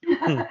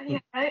 know. Yeah,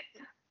 right?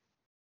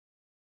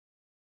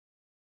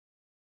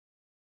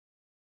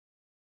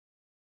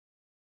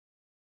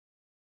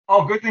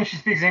 Oh, good thing she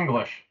speaks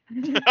English.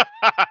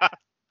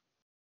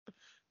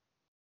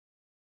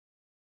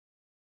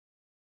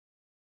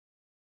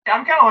 Yeah,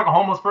 I'm kind of like a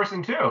homeless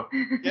person too.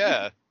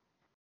 Yeah.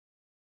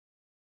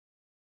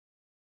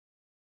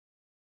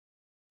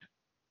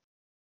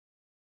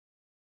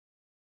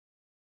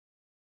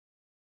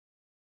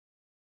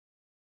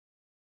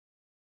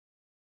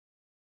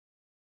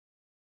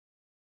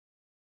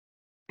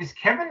 Is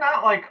Kevin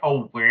not like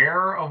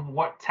aware of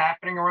what's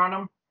happening around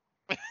him?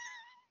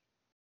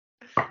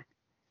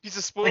 He's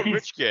a spoiled Like he's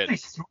rich kid. really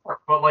smart,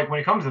 but like when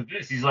it comes to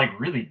this, he's like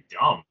really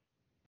dumb.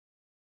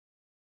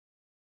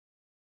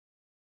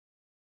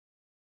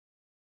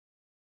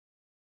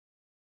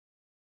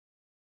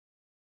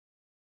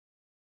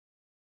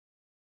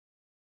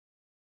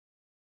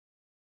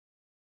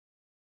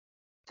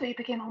 So you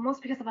became homeless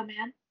because of a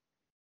man?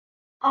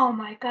 Oh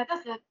my god,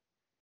 that's not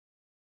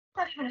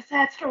even a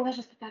sad story, that's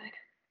just pathetic.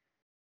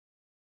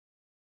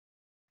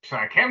 So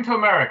I came to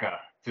America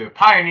to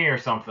pioneer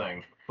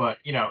something, but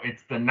you know,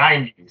 it's the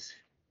 90s.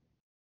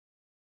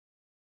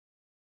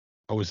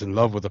 I was in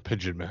love with a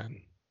pigeon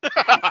man.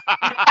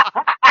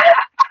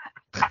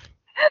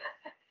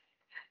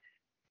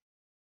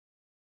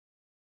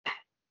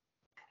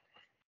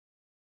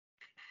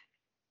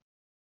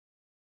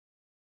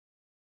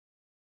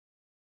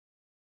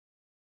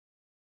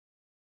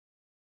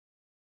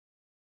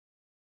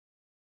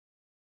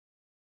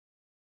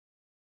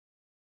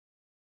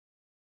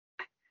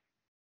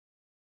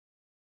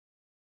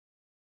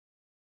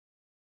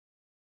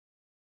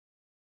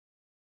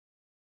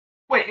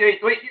 Wait.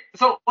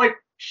 So like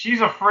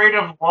she's afraid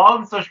of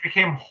love, so she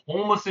became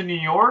homeless in New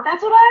York?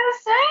 That's what I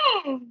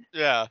was saying.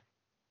 Yeah.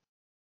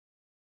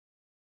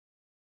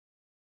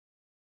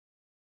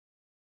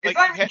 It's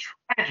Like, not even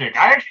tragic.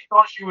 I actually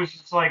thought she was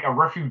just like a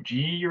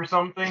refugee or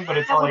something, but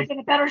it's That would like have been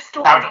a better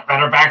story. that was a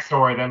better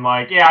backstory than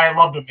like, yeah, I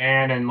loved a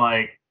man and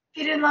like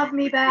He didn't love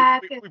me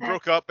back. we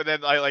broke up and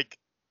then I like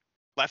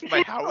left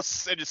my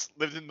house and just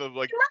lived in the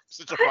like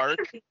Central Park.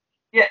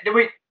 yeah,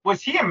 wait,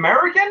 was he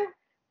American?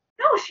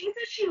 No, she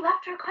said she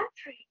left her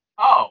country.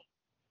 Oh.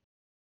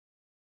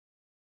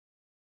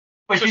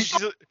 But So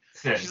she's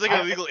she's like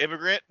an illegal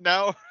immigrant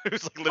now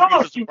who's like living no,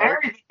 in she Central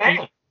Park. married the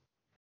man.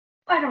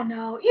 I don't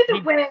know. Either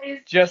He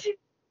way, just- she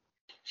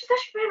said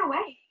she ran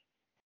away.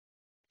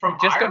 From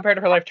Just Ireland? compared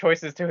her life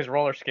choices to his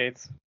roller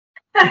skates.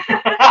 Yeah,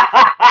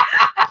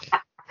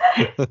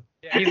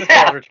 he's a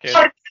Yeah, spoiled rich kid.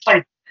 so it's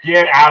like,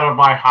 get out of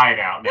my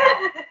hideout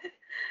now.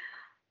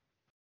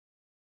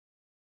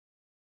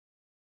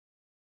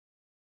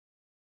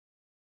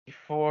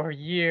 4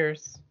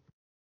 years.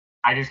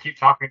 I just keep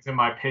talking to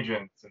my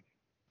pigeons.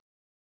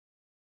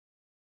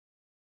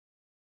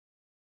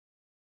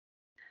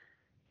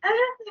 I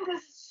just think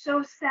this is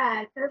so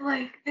sad that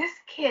like this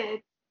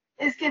kid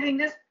is giving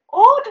this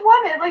old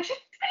woman, like she's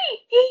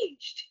pretty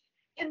aged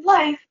in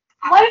life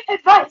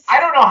advice. I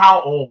don't know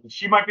how old.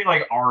 She might be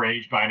like our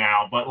age by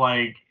now, but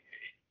like,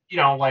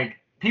 like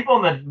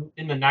people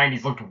in the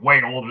 90s looked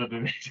way older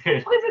than they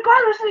did. Okay,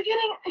 regardless, they're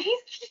getting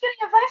she's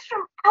getting advice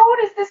from how old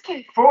is this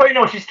kid? For all you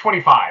know, she's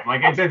 25.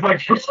 Like it's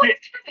like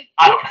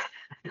I don't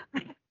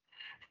know.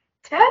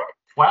 10?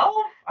 12?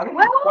 I think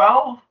it's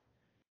 12.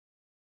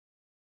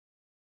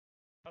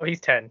 Oh, he's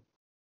 10.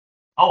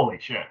 Holy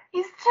shit.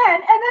 He's 10,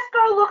 and this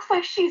girl looks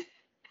like she's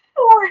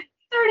 40,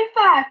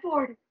 35,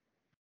 40.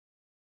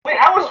 Wait,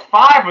 I was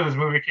 5 when this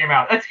movie came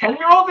out. A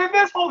 10-year-old did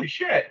this? Holy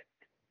shit.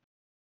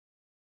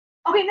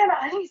 Okay, no,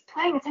 I think he's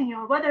playing a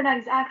 10-year-old. Whether or not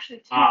he's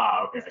actually 10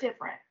 okay. is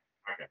different.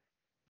 Okay.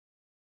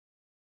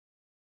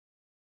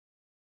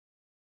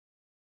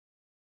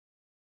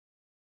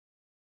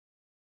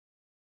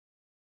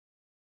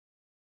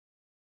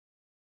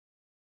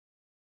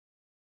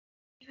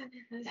 Even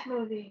in this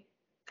movie,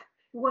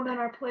 women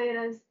are played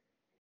as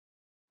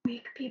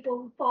weak people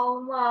who fall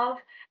in love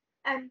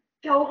and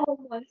go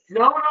homeless.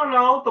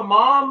 No. The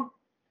mom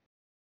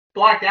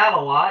blacked out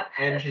a lot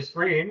and she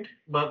screamed,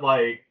 but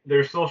like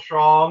there's still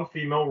strong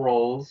female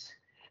roles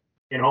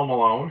in Home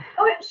Alone.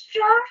 Okay,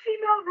 strong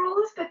female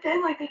roles, but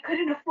then like they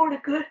couldn't afford a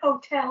good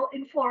hotel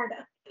in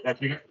Florida. That's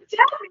because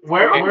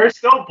we're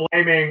still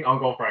blaming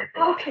Uncle Frank.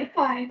 Okay,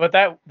 fine. But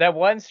that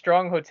one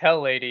strong hotel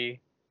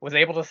lady was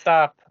able to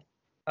stop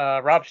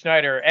Rob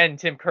Schneider and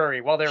Tim Curry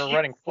while they were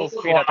running full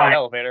speed up that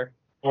elevator.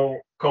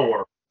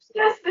 Co-worker.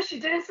 Yes, but she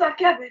didn't stop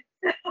Kevin.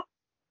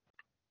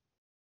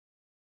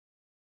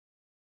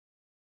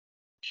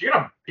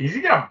 Is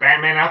he gonna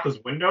Batman out this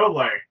window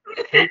like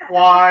cape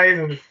wise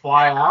and just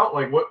fly out?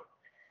 Like what?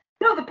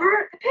 No, the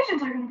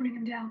pigeons are gonna bring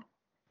him down.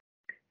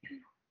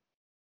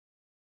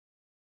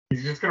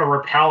 He's just gonna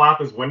rappel out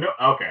this window?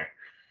 Okay.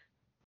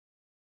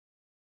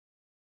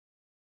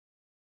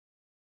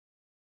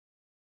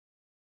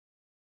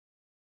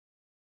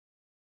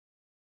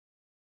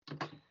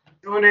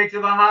 Donate to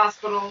the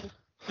hospital.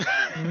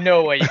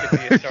 No way you could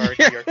be a star in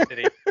New York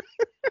City.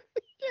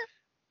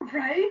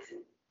 Right?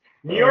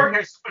 New York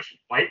has so much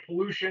light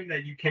pollution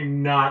that you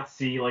cannot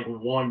see like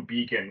one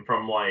beacon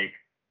from like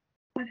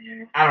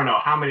I don't know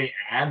how many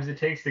abs it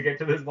takes to get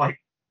to this like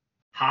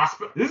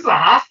hospital. This is a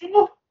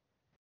hospital?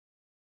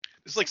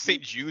 It's like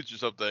St. Jude's or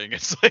something.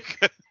 It's like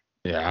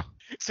Yeah.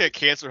 it's like a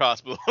cancer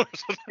hospital or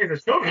something.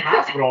 It's a children's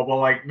hospital, but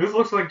like this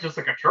looks like just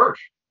like a church.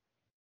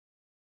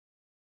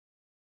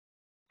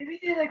 Maybe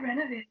they like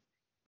renovate.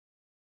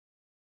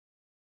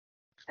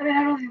 I mean,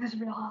 I don't think there's a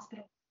real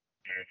hospital.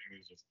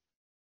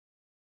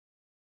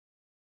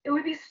 It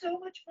would be so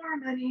much more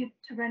money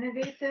to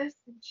renovate this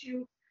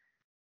into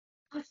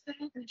a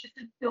hospital than just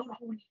to build a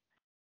whole new.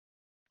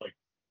 Like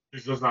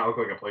this does not look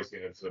like a place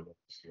in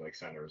like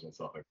centers and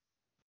stuff like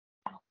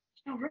that.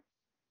 No,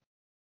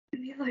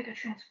 you need like a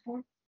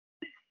transform.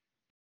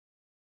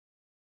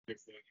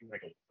 It's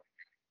like a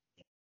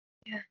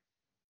Yeah.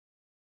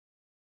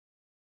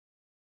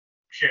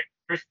 Shit.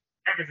 Chris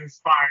Evans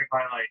inspired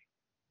by like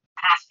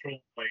hospital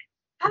like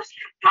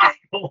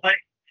Hospital. like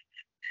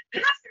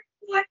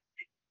What?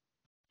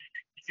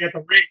 he's got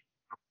the ring.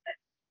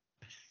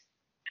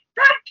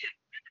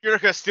 You're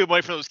not gonna steal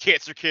money from those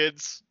cancer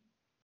kids.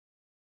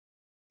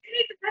 You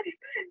need the money.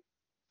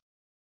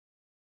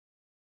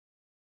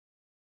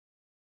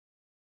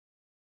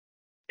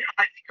 Yeah,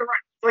 I think you're right.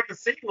 It's like the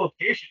same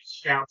location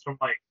shouts from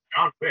like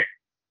John Wick.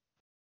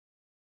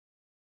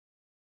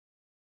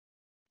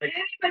 Like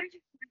Anybody can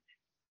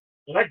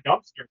well, that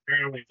dumpster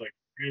apparently is like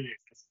really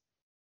expensive.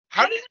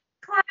 How do you,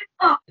 climb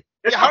up.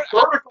 It's Yeah, a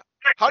vertical.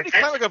 how do you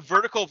climb like a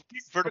vertical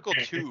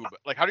Okay. tube?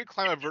 Like how do you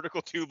climb a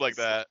vertical tube like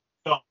that?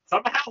 So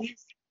somehow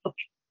he's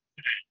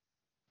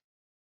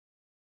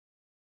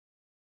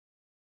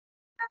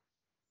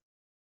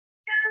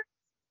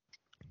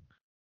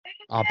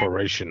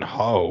Operation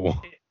Ho.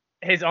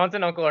 His aunt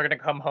and uncle are gonna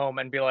come home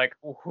and be like,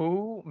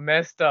 "Who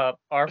messed up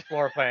our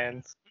floor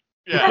plans?"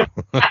 Yeah.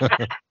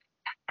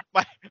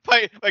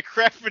 my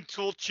craftsman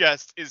tool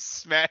chest is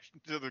smashed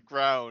into the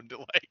ground.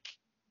 Like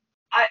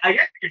I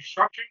guess the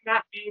construction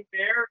not being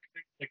there,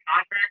 the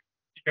contract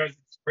because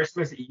it's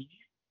Christmas Eve,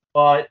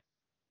 but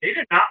they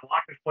did not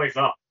lock this place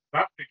up.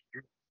 That's the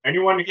truth.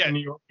 Anyone in New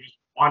York is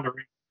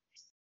wandering.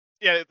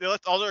 yeah, they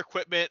left all their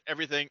equipment,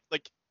 everything.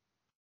 Like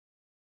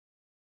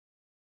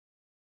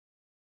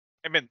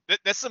I mean,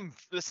 this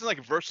is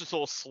like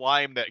versatile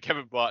slime that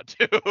Kevin bought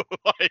too.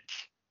 Like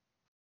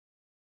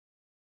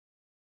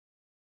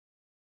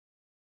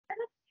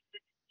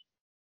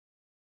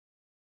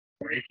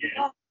Break in.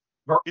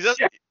 he does.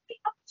 Yeah,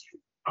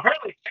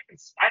 apparently Kevin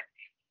Spider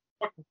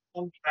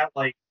fucking that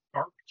like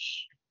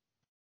garbage.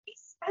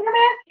 Spider-Man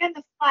and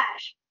the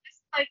Flash.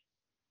 It's like,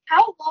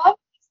 how long?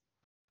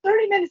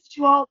 30 minutes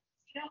to all,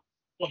 you know?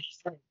 Well, he's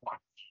trying to watch.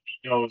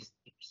 He knows.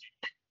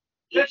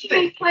 Each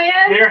big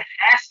plan. There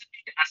has to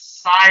be a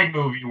side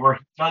movie where he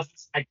does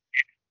this again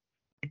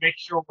to make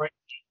sure right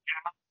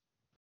now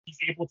he's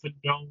able to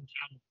know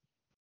how.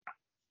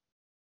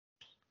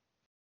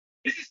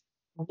 This is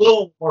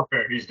little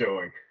warfare he's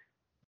doing.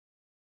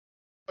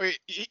 Okay,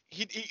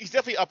 he's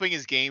definitely upping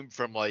his game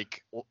from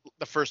like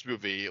the first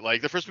movie.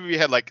 Like the first movie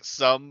had like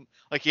some,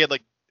 like he had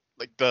like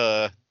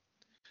the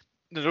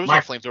there was no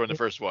flamethrower in the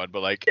first one,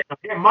 but like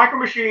Yeah, Micro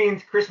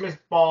Machines, Christmas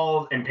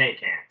balls, and paint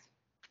cans.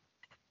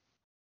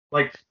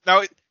 Like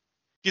now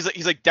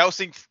he's like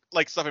dousing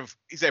like stuff in,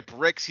 he's at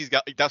bricks. He's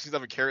got like, dousing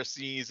stuff in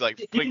kerosene. He's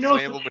like putting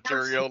flammable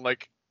material.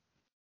 Like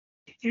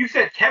you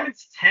said,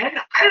 Kevin's 10.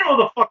 I don't know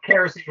what the fuck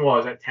kerosene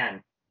was at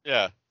 10.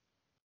 yeah.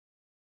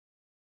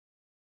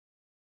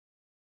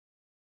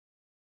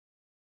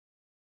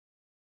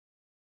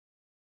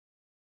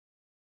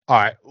 All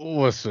right,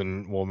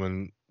 listen,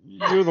 woman.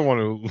 You're the one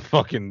who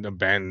fucking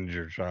abandoned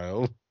your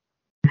child.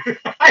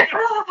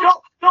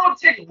 Don't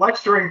take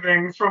lecturing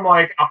things from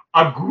like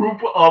a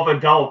group of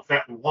adults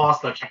that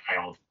lost a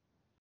child.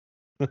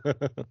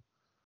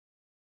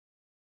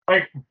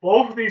 Like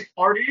both of these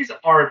parties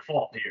are at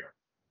fault here.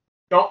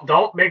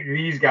 Don't make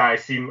these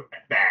guys seem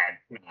bad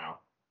now.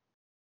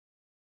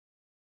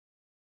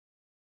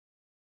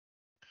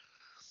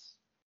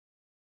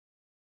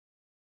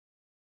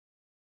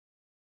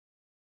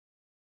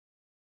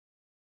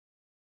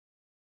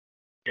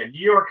 Yeah,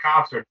 New York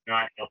cops are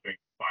not helping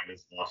find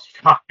this lost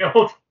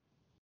child.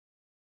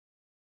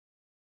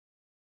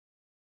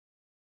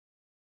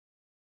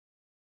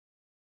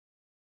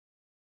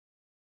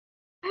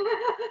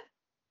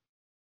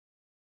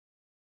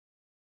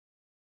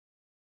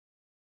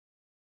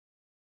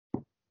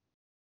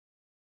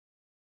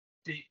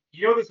 See,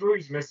 you know this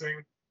movie's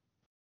missing?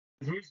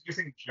 This movie's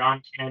missing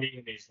John Candy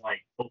and his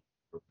like.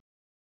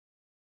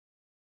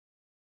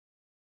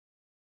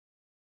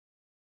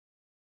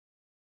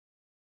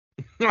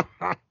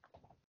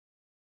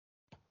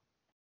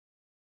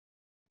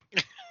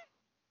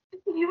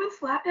 You would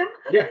slap him?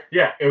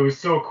 Yeah, it was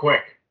so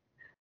quick.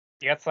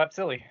 You got slapped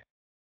silly.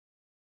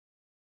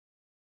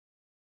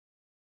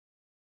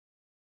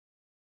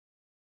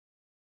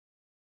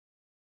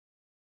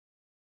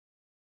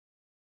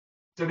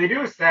 So they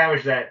do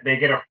establish that they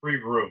get a free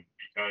room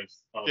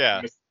because of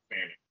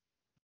misunderstanding.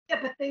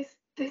 Yeah, but they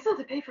still have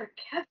to pay for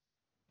Kevin.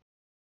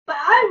 But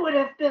I would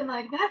have been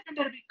like, that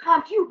better be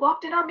comped. You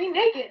walked in on me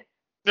naked.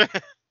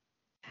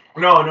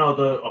 No,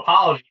 the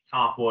apology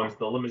comp was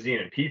the limousine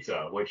and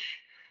pizza, which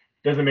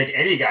doesn't make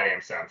any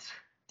goddamn sense.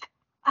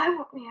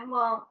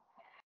 Well.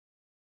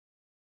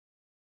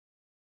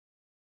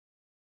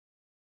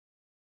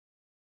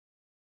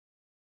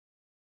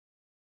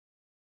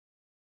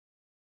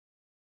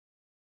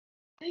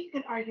 You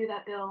can argue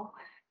that, Bill.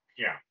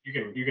 Yeah, you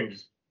can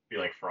just be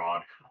like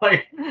fraud.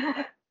 Like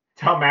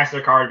tell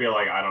MasterCard to be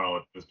like, I don't know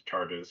what this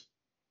charge is.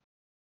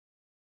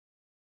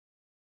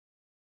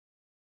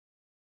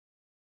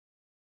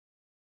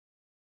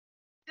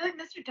 I feel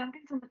like Mr.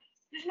 Duncan's in the.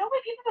 There's no way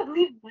people would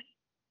leave money.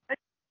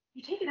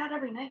 You take it out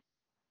every night.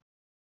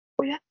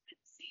 We have to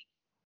see.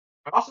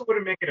 I also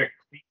wouldn't make it a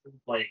clean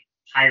like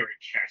pirate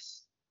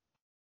chest.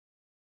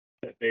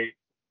 That they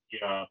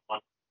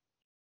money.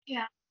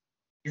 Yeah.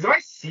 Because if I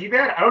see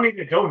that, I don't need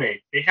to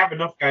donate. They have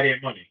enough goddamn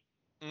money.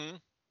 Mm-hmm.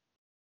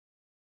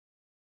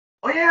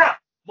 Oh yeah,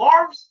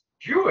 Marv's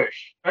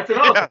Jewish. That's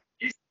another.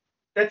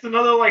 That's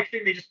another like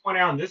thing they just point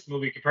out in this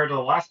movie compared to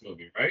the last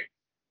movie, right?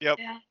 Yep.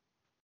 Yeah.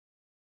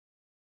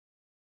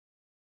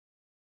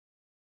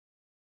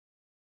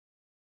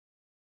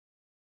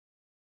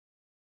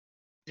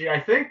 See, I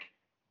think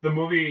the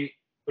movie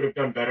would have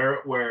done better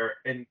where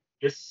in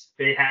this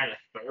they had a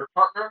third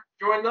partner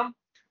join them.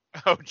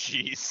 Oh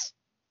jeez.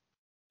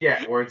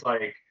 Yeah, where it's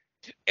like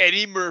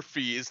Eddie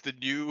Murphy is the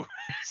new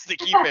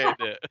Sticky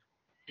Bandit.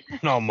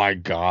 Oh my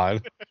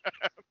god.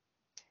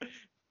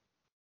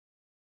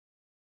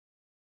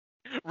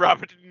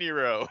 Robert De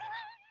Niro.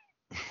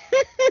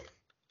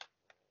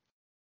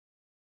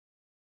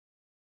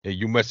 Hey,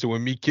 you messing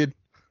with me, kid?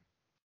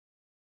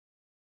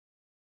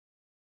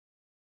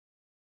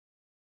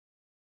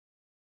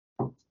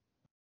 Okay,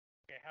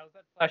 how's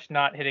that flash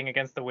not hitting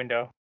against the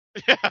window?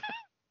 Yeah.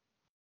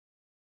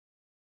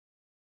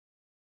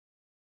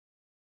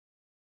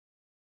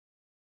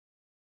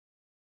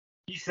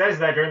 he says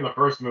that during the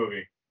first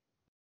movie.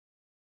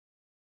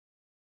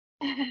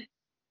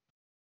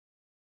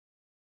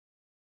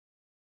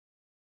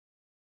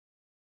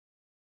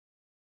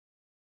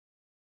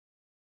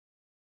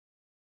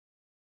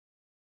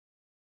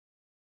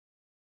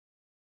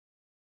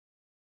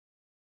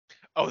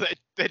 Oh,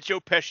 that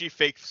Joe Pesci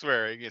fake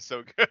swearing is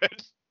so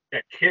good.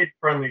 Yeah,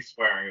 kid-friendly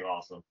swearing is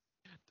awesome.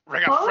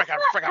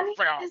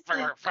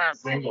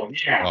 Single,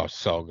 yeah. Oh,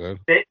 so good.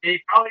 They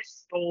probably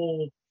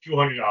stole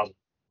 $200,000,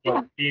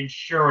 but the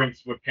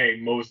insurance would pay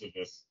most of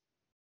this.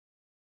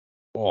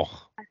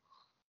 Oh.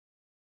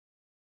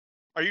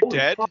 Are you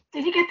dead?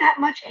 Did he get that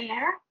much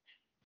air?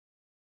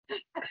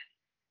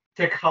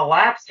 To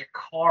collapse a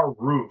car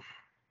roof.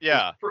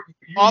 Yeah.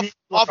 You Off need to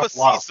look a up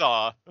love.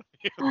 seesaw.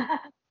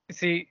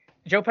 See,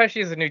 Joe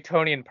Pesci is a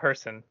Newtonian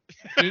person.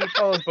 He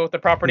follows both the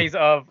properties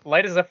of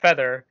light as a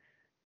feather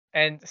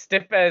and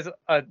stiff as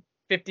a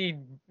 50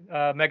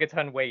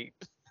 megaton weight.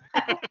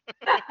 Yeah,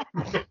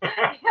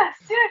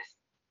 seriously.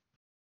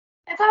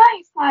 It's time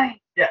he's fine.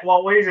 Yeah,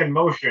 well, when he's in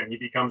motion, he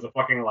becomes a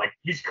fucking like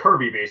he's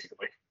Kirby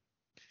basically.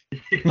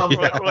 He becomes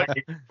Yeah.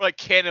 like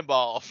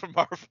Cannonball from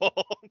Marvel.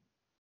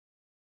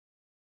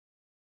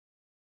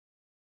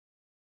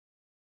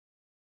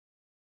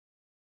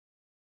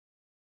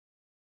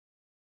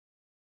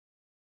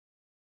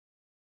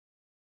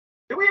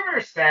 Did we ever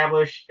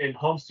establish in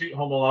Home Sweet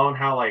Home Alone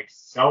how like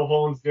cell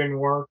phones didn't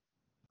work?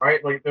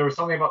 Right? Like there was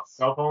something about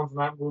cell phones in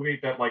that movie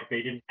that like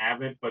they didn't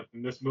have it, but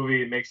in this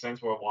movie it makes sense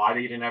for why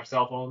they didn't have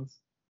cell phones.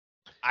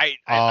 I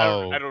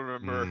Oh, don't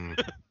remember.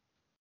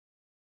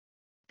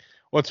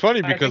 Well, it's funny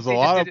I think because a they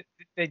lot of just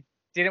they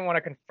didn't want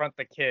to confront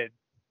the kid.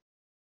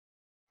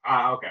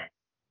 Ah,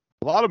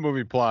 okay.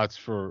 movie plots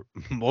for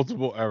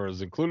multiple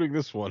eras, including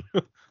this one,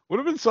 would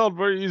have been solved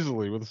very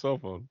easily with a cell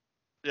phone.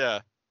 Yeah.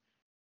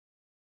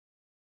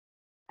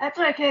 That's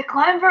right, kid.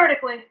 Climb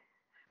vertically.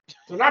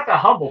 So not to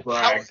humble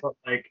brag, but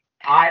like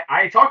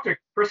I talked to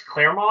Chris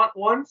Claremont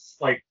once,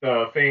 like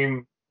the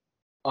famed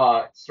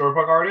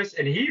storybook artist,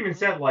 and he even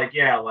said like,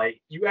 yeah,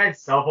 like you add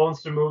cell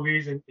phones to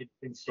movies and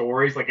in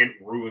stories, like it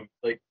ruined,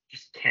 like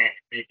just can't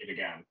make it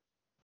again.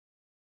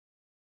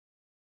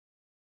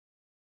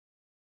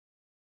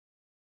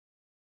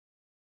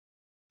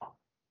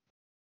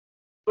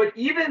 But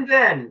even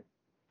then,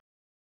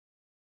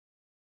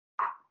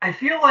 I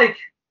feel like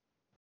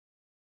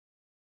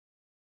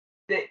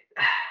they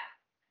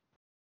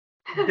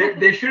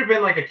there should have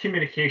been like a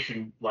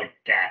communication like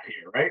gap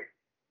here, right?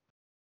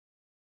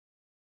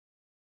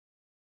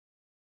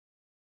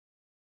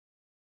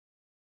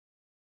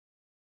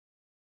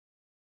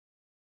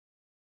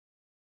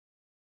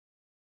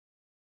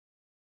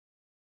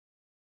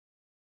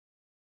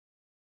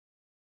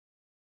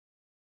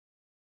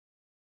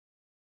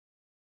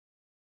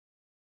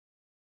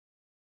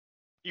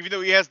 Even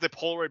though he has the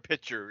Polaroid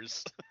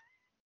pictures.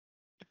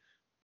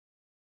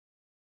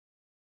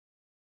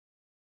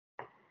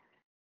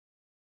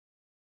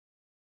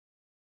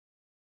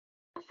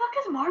 What the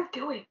fuck is Marv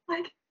doing?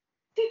 Like, is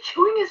he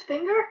chewing his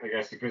finger? I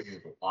guess because he's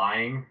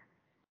lying.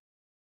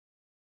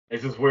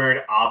 It's this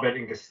weird Abed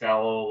and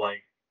Costello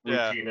like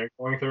Yeah. routine they're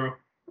going through.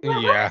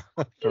 Yeah,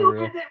 for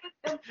real.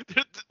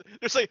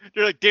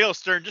 They're like Dale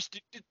Stern, just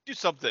do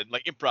something,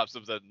 like improv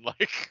something,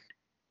 like.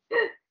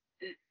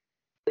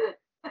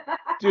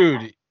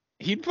 Dude,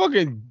 he'd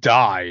fucking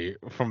die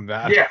from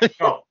that. Yeah,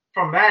 no,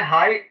 from that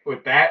height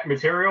with that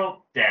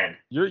material, dead.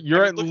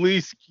 You're I at mean, look-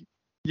 least,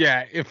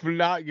 yeah, if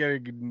not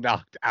getting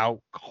knocked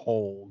out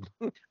cold.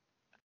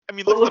 I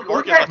mean, But look at the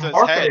look market at left on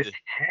Mark his on head. his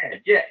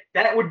head. Yeah,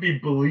 that would be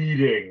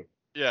bleeding.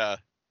 Yeah.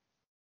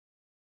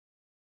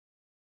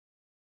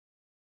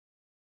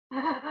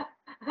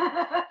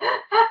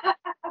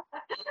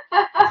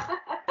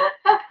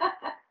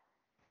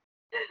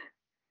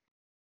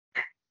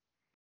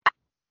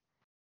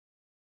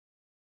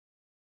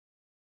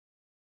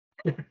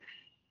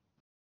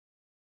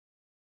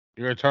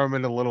 You're gonna turn him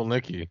into Little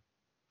Nicky.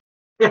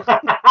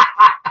 But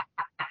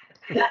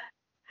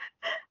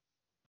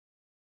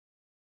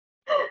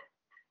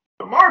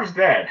Marv's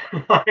dead.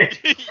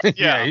 Like, Yeah,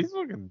 Yeah. he's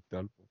fucking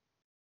done.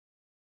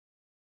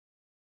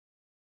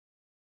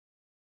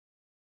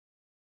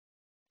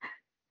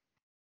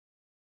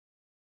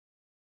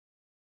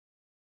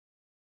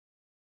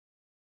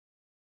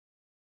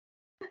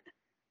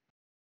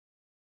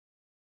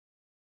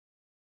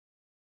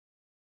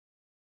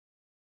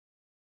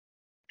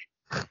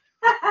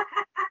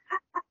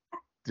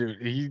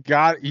 Dude, he's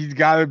got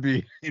to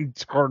be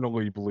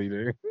internally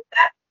bleeding.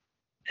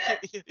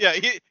 Yeah,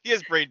 he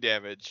has brain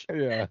damage.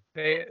 Yeah.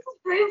 They His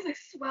brain's like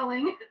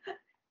swelling.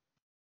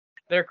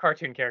 they're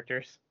cartoon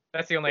characters.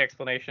 That's the only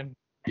explanation.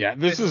 Yeah,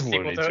 this This is is a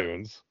sequel Looney to-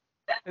 Tunes.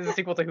 This is a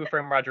sequel to Who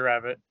Framed Roger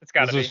Rabbit. It's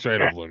gotta This be. is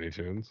straight up Looney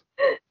Tunes.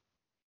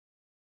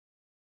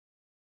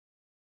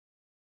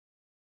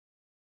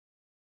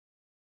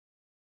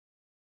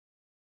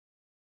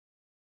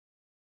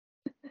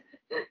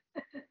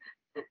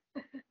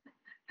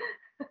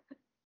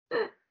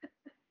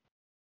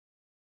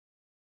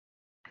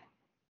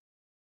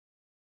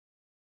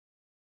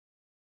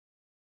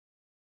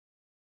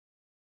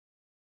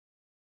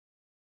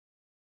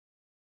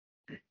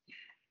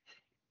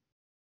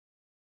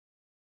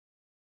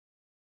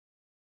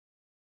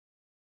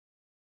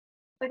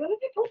 Like, what if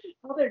he told his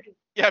mother to?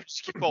 Yeah,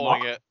 just keep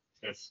following it.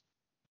 it's.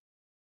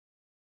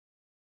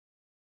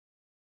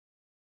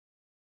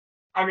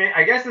 I mean,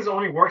 I guess this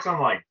only works on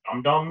like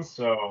Dum Dums,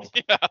 so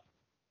Yeah.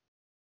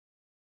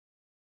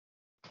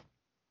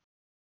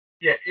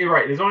 yeah, you're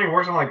right. This only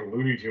works on like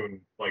Looney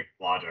Tune like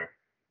logic.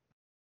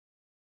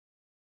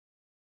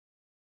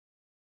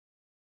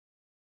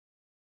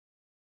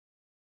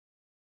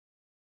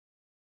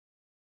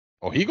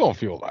 Oh, he gonna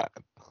feel that.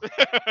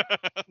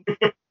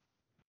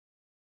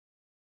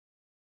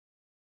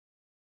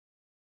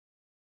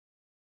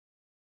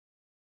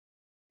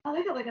 Oh,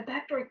 they got like a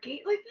backdoor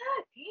gate like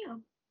that?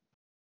 Damn.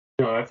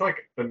 No, that's like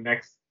the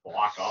next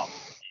block up.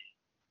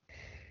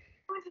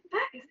 Going to the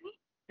back, isn't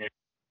he? Yeah.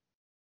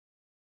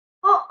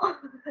 Oh.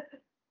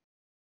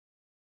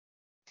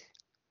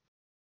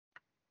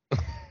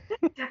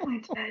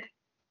 Definitely dead.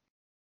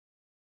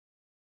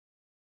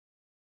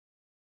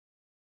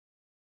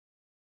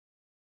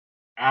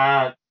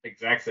 Like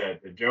Zach said,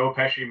 the Joe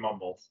Pesci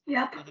mumbles.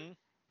 Yep.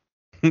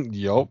 Mhm.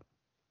 Yup.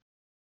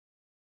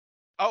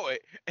 Oh,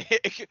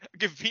 a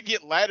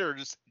convenient ladder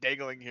just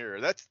dangling here.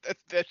 That's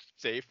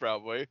safe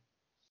probably.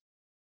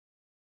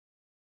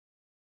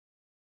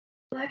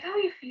 I like how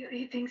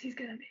he thinks he's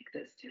gonna make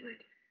this too.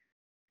 Like,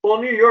 Well,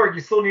 in New York,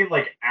 you still need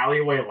like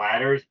alleyway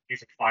ladders in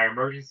case of fire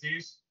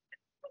emergencies.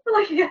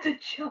 like he had to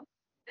jump,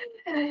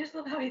 and I just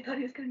love how he thought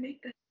he was gonna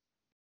make this.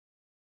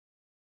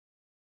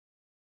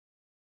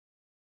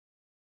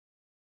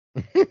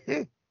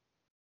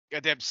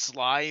 Goddamn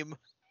slime.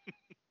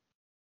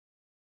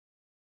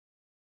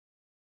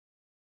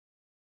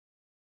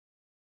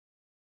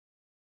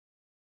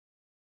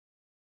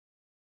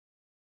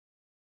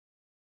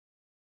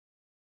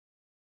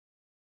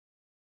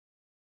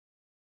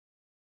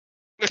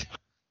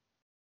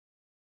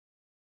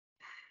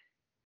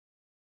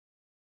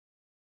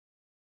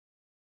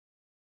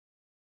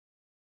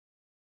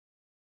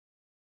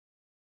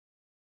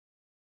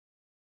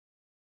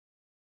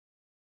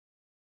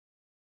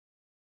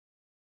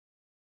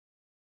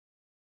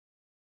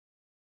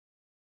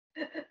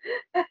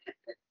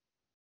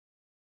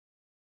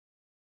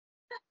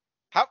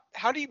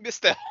 How do you miss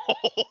that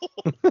hole?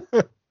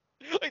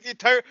 Like the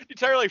entire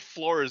like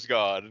floor is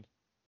gone.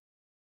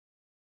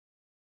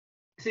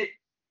 See,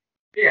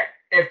 yeah,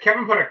 if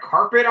Kevin put a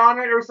carpet on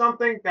it or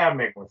something, that'd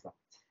make more sense.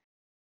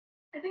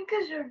 I think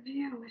because your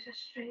view is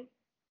just straight.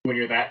 When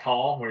you're that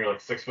tall, when you're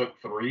like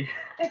 6'3".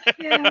 Like,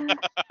 yeah.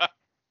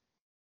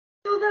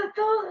 So the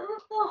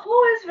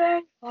hole is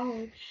very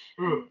large.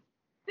 Mm.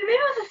 Maybe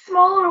it was a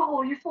smaller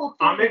hole. You fold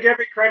through. I'm gonna give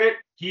it credit.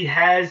 He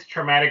has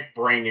traumatic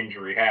brain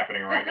injury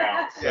happening right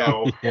now,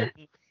 so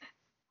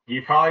he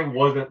probably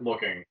wasn't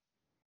looking.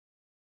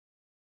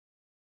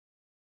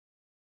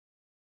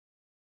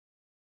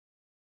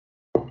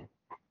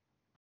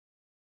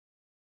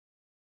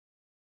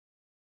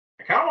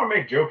 I kind of want to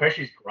make Joe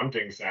Pesci's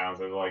grunting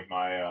sounds as like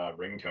my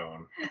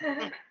ringtone.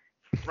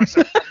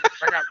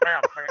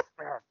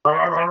 Oh,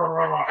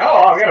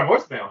 I got a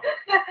voicemail.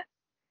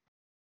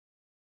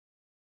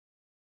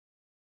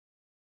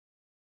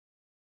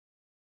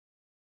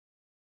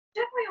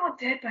 Definitely all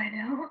dead by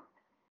now.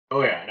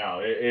 Oh yeah,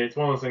 no, it's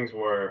one of those things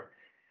where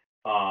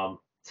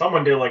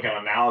someone did like an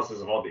analysis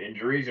of all the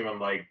injuries and I'm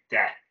like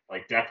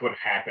death would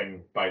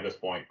happen by this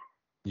point.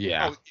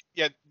 Yeah. Oh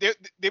yeah,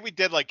 they we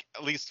did like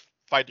at least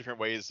 5 different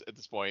ways at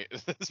this point in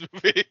this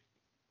movie.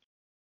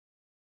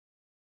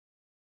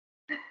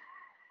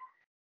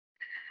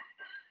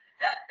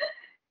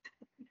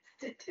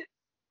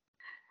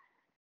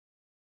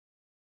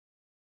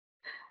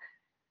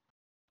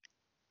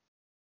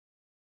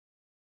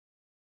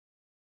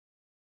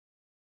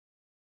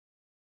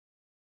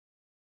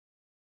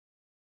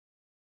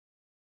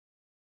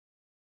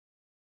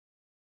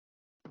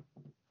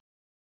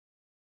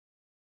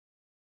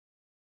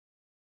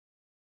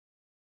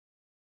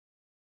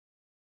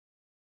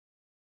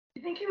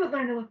 I think he would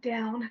learn to look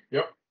down.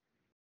 Yep.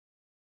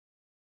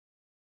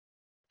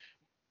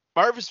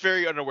 Marv is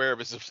very unaware of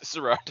his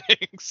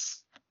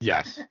surroundings.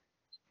 Yes.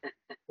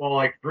 Well,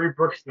 like 3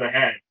 bricks to the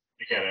head.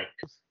 I get it.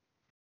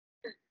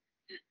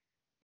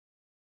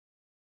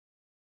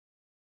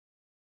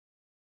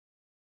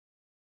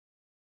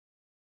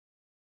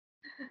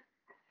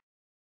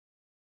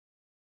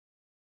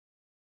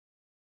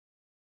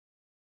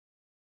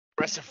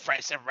 Aggressive.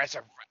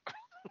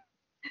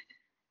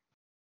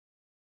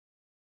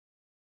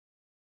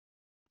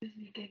 Just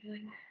me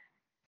giggling.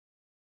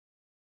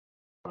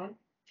 Fine.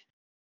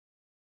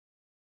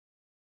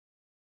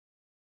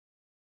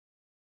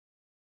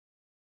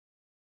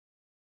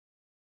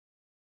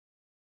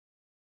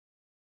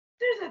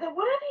 Seriously, though,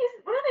 what are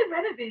they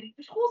renovating?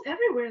 There's holes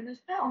everywhere in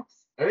this house.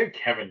 I think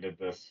Kevin did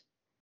this.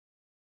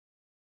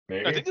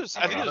 Maybe. I think it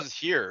was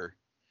here.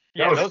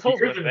 Yeah, was those holes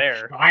here were the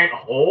there. Giant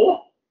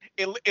hole.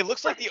 It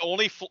looks like the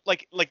only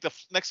like the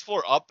next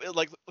floor up. It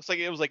looks like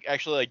it was like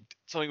actually like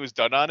something was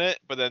done on it,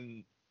 but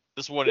then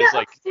this one Yeah, is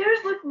like upstairs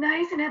looked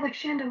nice and had like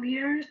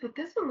chandeliers, but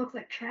this one looks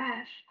like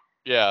trash.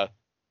 yeah.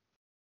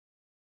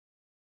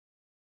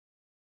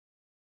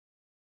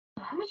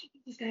 How much do you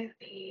think this guy got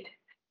paid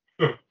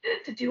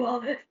to do all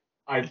this?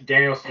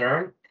 Daniel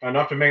Stern,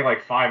 enough to make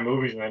like 5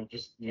 movies and then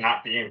just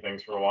not be in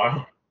things for a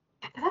while.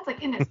 That's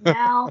like in his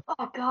mouth.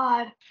 Oh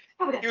God,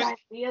 probably got He was-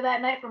 diarrhea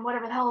that night from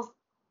whatever the hell's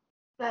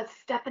that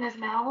stuff in his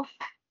mouth.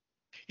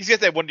 He's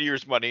got that Wonder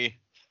Years money.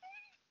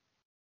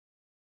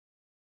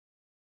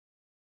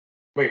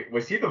 Wait,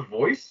 was he the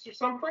voice or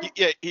something?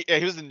 He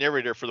was the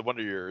narrator for the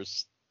Wonder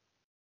Years.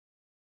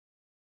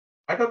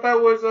 I thought that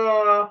was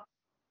oh,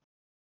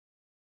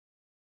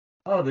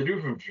 the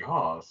dude from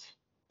Jaws.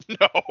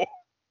 No,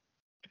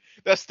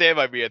 that's Stand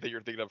By Me. I think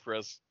you're thinking of,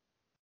 Chris.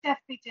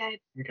 Definitely dead.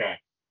 Okay.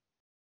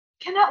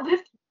 Cannot live.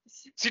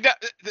 See now,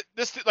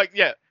 this like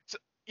yeah,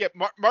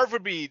 Marv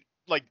would be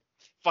like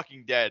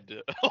fucking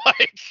dead.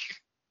 Like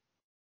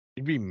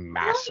He'd be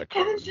massacred.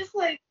 Kevin's just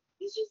like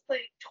he's just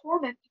like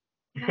tormented.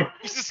 You know?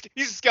 he's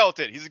a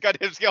skeleton. He's a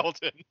goddamn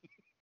skeleton.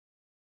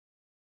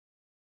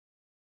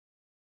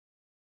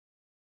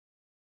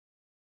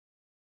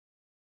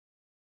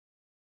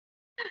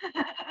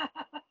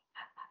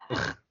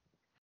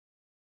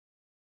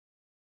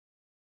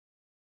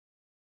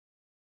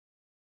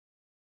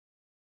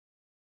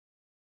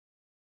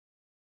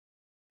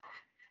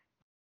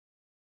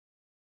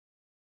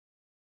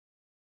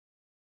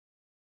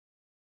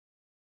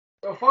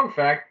 So, fun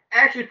fact: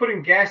 actually,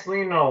 putting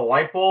gasoline in a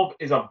light bulb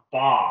is a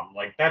bomb.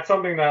 Like, that's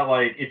something that,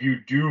 like, if you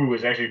do,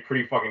 is actually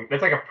pretty fucking.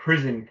 That's like a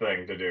prison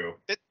thing to do.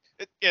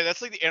 Yeah,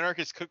 that's like the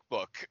anarchist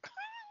cookbook.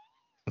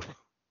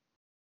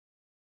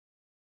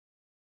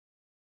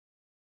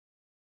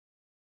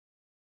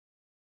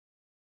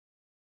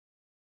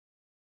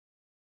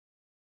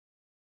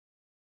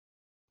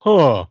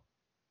 Huh.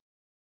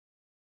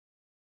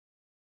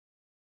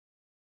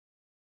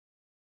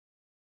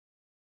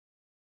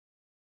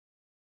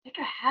 Take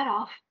your hat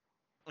off.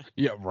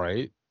 Yeah,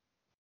 right.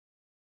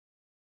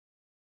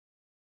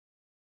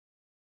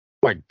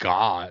 My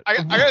God.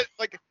 I got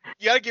like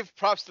you gotta give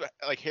props to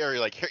like Harry.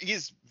 Like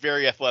he's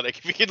very athletic.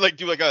 If he can like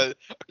do like a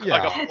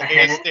Yeah. full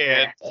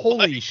handstand.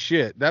 Holy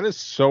shit, that is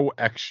so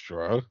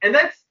extra. And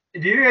that's. Do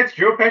you think that's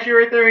Joe Pesci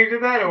right there when he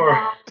did that, or?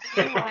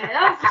 No,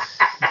 that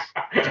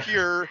was-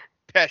 Pure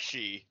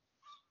Pesci.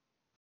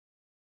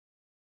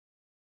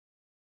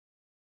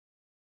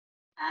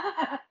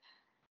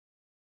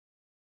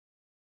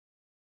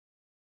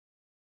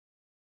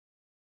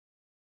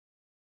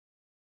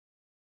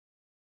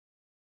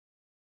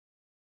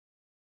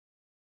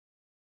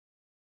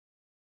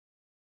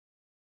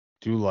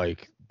 Do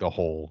like the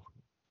whole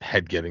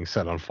head getting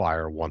set on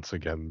fire once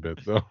again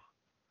bit though.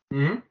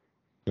 Hmm.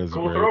 That's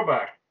Cool great.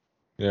 throwback.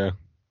 Yeah.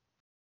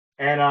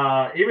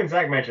 And even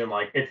Zach mentioned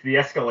like it's the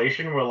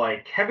escalation where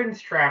like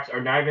Kevin's traps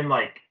are not even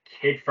like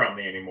kid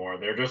friendly anymore.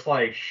 They're just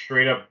like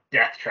straight up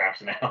death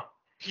traps now.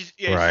 He's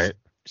Right.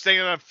 setting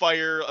it on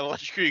fire,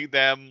 electrocuting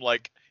them,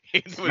 like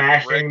hitting them with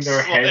Smashing bricks,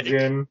 their heads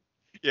like, in.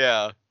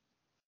 Yeah.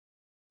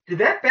 Did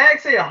that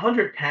bag say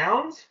 100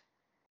 pounds?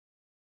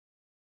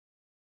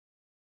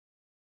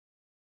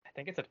 I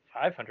think it's at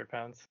 500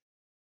 pounds.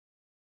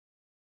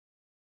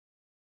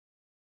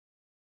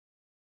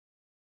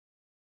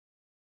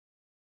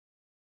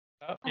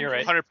 Oh, you're right.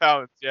 100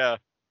 pounds. Yeah.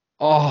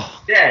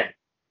 Oh, Dead.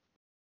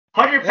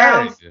 100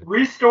 pounds, Dead.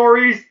 3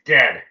 stories,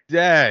 dead.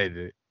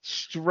 dead.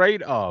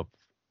 Straight up.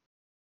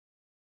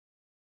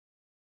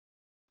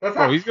 That's Oh,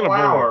 not he's gonna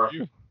flour. murder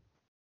you.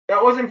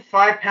 That wasn't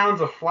 5 pounds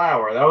of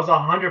flour. That was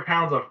 100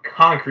 pounds of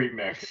concrete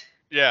mix.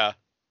 Yeah.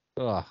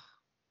 Ugh.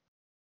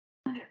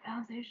 100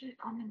 pounds. They usually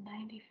come in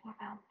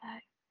 94-pound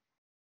bags.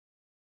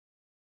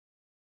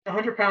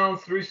 100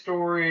 pounds, 3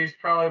 stories,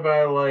 probably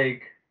by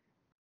like,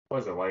 what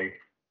is it like?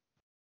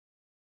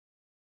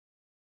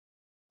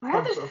 Where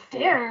are the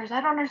stairs?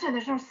 I don't understand.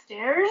 There's no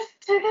stairs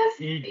to this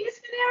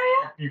basement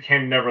area? You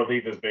can never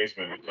leave this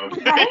basement. It's a,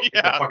 Right? it's a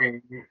Yeah.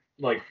 fucking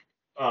like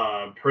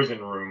prison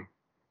room.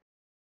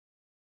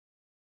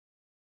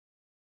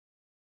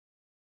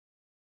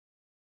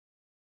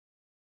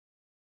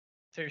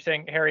 So you're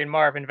saying Harry and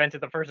Marv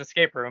invented the first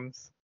escape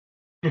rooms?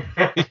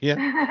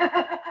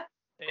 Yeah.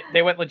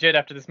 They went legit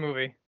after this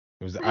movie.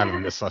 It was out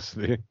of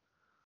necessity.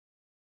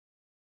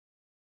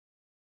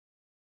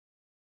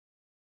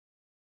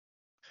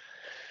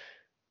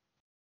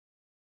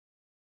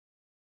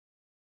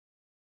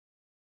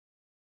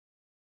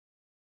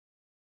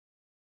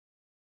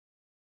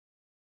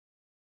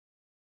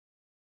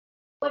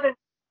 Living-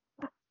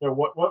 So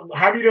what?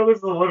 How do you know this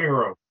is the living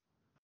room?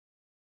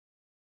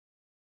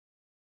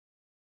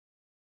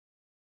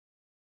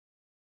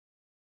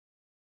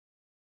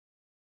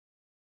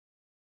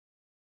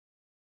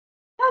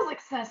 That was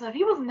excessive.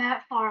 He wasn't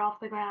that far off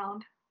the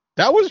ground.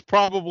 That was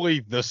probably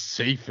the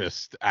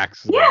safest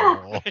accident. Yeah.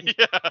 of all.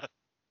 Yeah.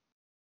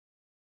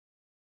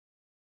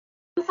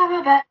 Let's talk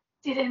about that.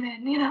 Did him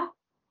in, you know?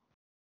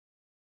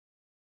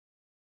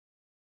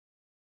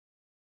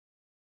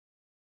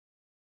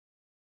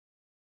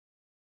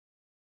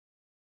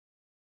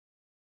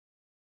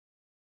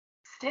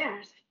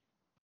 Stairs.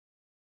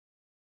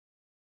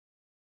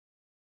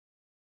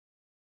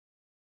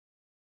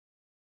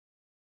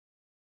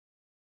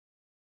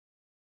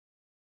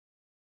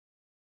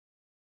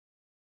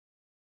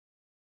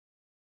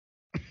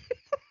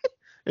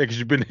 Yeah, because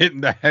you've been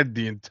hitting the head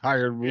the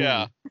entire movie.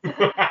 Yeah.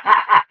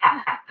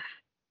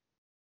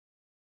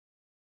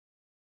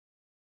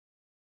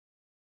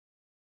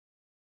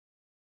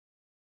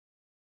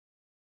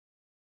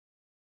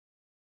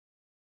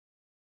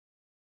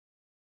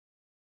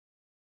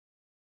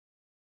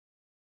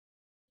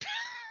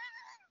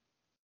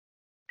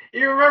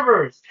 He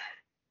remembers.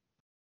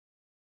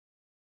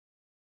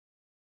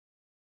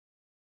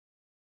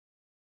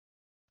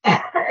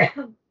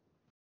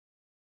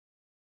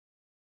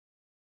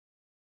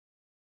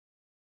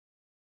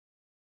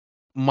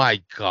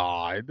 My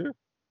God.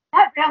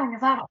 That railing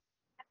is out.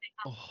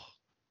 Oh.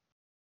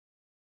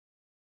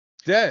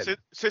 Dead.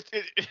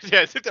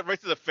 Yeah, it hit them right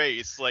to the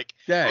face. Like,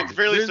 Dead. at the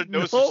very least, their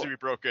There's nose is to be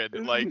broken.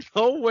 there's Like,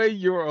 no way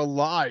you're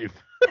alive.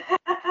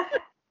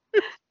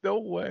 No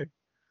way.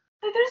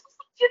 There's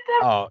shit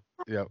that. Oh,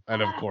 yeah,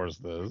 and of course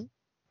this.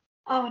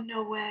 Oh,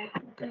 no way.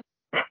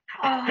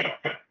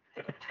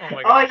 Oh my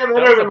I god. like that That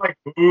they're was, been a, like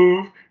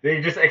move.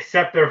 They just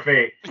accept their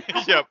fate.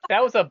 Yep.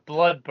 that was a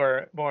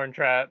blood-borne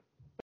trap.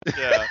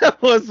 Yeah.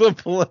 That was a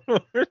blood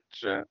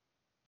trap.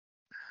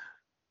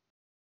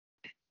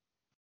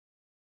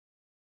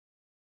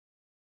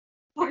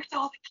 Worked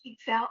all the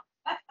kinks out.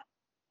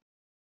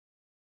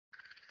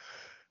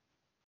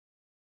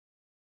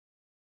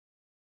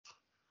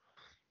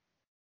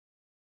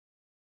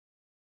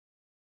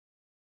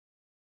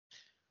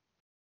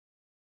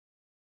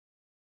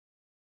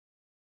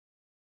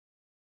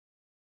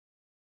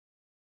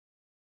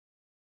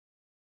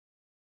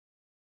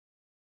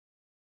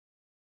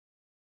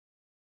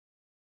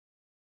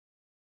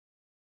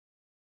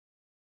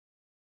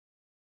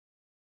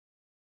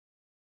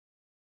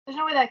 There's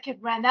no way that kid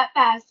ran that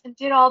fast and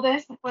did all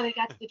this before they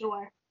got to the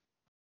door.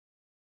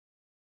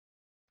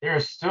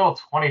 There's still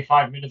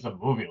 25 minutes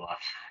of movie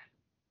left.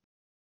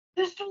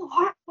 There's still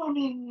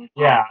heartwarming.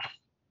 Yeah.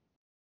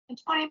 And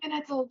 20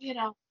 minutes of,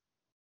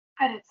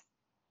 credits.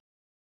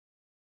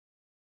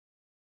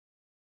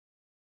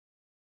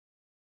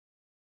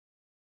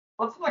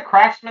 What's the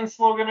Craftsman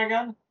slogan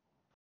again?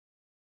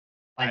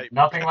 Like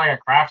nothing like a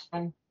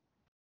craftsman.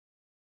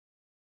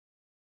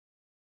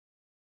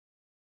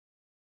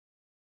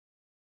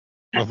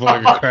 Nothing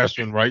like a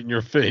craftsman right in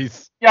your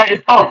face. Yeah,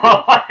 you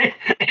know, like,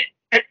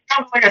 it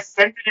becomes like a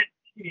sentient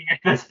being at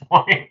this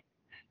point.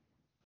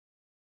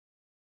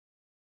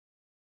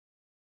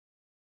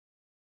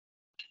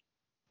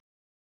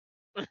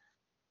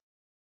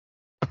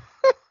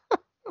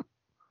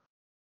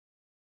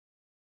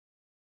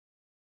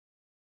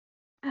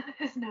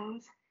 His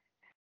nose.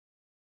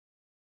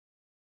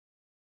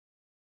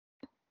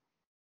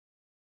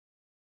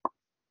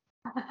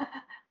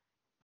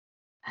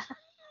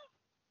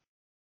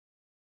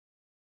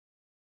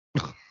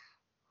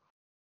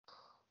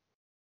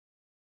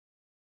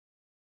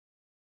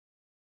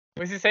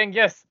 Was he saying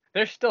yes?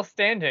 They're still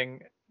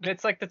standing.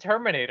 It's like the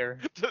Terminator.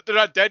 They're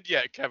not dead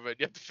yet, Kevin.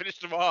 You have to finish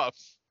them off.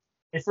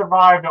 They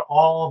survived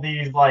all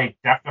these like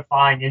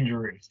death-defying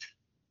injuries.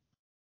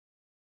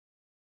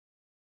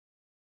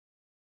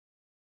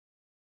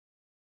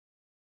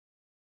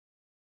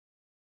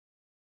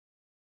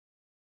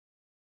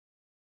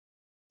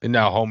 And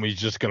now homie's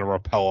just gonna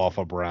rappel off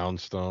a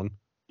brownstone.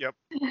 He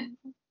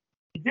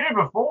did it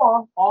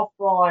before, off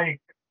the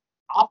like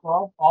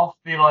opera, off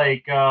the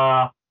like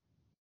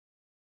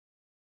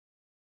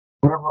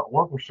whatever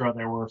orchestra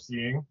they were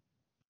seeing.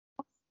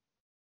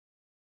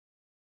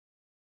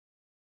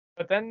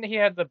 But then he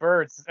had the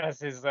birds as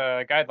his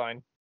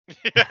guideline.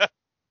 Yeah.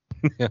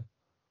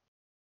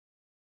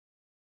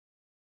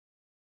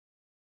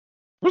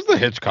 Where's the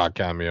Hitchcock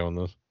cameo in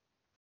this?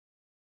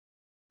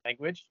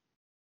 Language.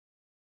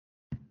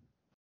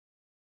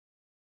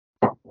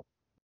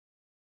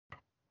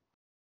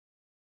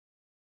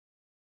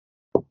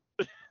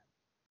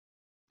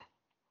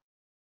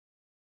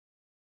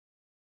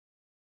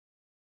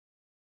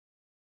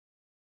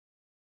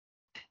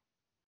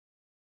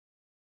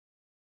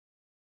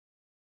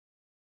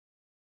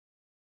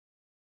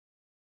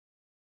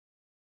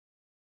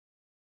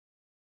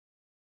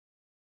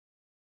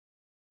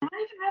 They're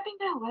not even wrapping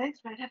their legs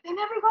right. Have they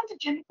never gone to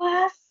gym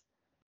class?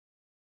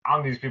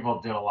 These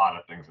people did a lot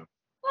of things. Look,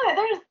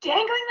 they're just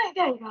dangling like,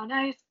 there you go.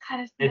 Now you just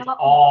kind of. It's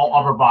all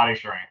upper body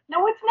strength.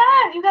 No, it's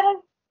not. You gotta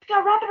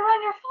wrap it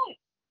around your foot.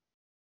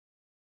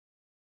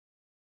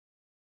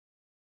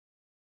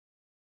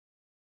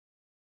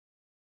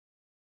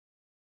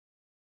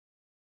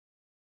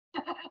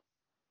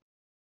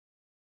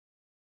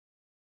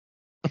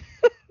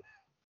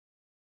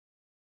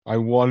 I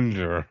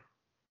wonder.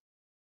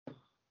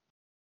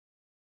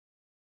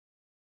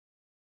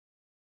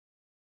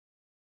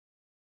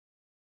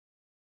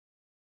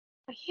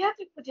 But he had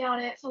to put down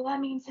it, so that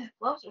means his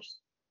gloves are.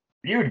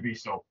 You'd be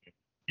so good.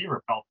 He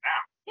repelled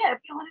down. Yeah,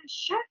 it'd be on his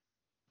shirt.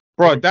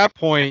 Bro, at that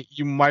point,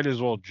 you might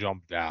as well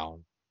jump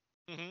down.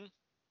 Mm-hmm.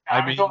 I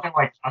mean- mean, only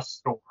like a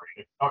story,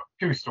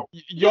 two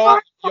stories.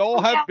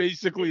 Y'all have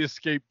basically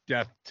escaped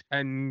death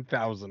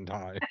 10,000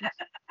 times.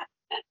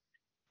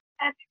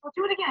 And we'll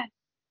do it again.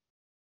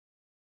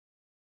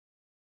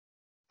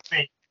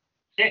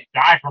 Can't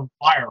die from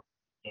fire.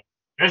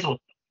 This will.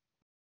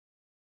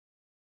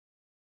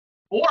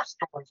 4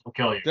 stories will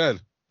kill you.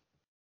 Dead.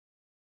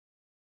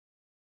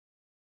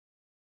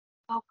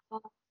 Oh,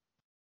 cool.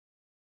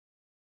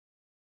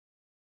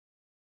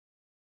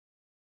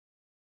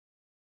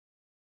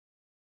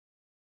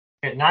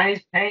 Get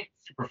 90s paint,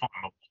 super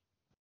flammable.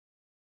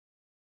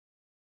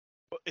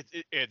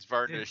 It's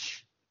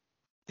varnish.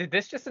 Did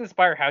this just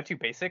inspire How to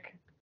Basic?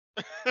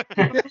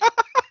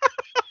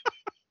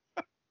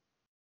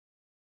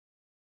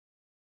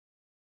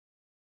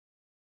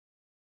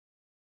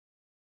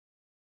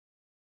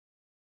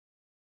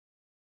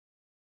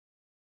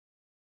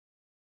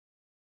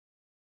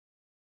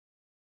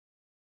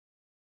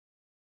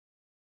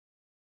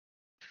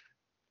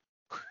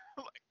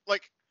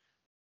 Like,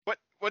 what?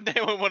 One day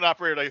when one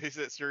operator like takes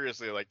it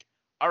seriously, like,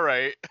 all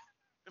right,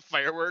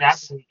 fireworks.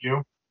 Absolutely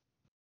you.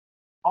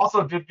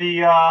 Also, did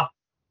the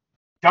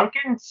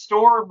Dunkin'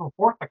 store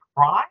report the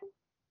crime?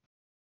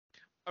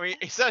 I mean,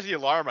 he set the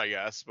alarm, I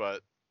guess,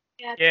 but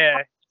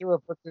Yeah, he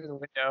would put through the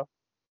window.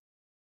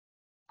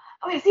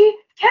 Okay, see,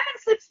 Kevin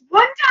sleeps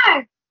one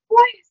time.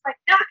 Boy is like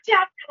knocked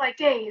out for like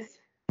days.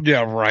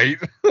 Yeah, right.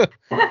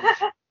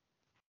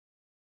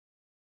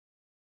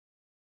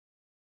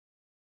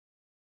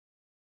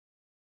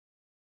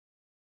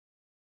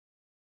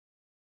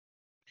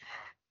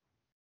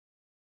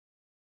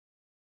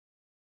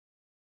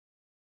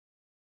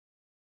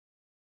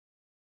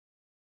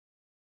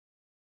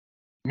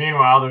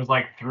 Meanwhile, there's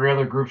like 3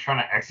 other groups trying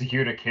to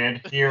execute a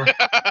kid here.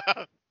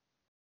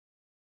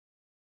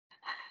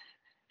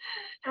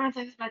 Everyone's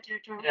like, it's my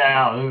territory.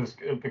 Yeah, no, this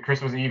is the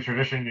Christmas Eve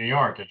tradition in New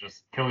York to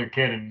just kill your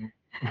kid in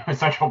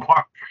Central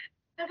Park.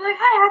 They're like,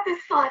 I had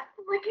this thought.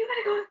 I'm like, you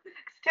gotta go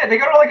next. Yeah, they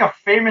go to like a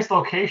famous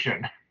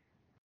location.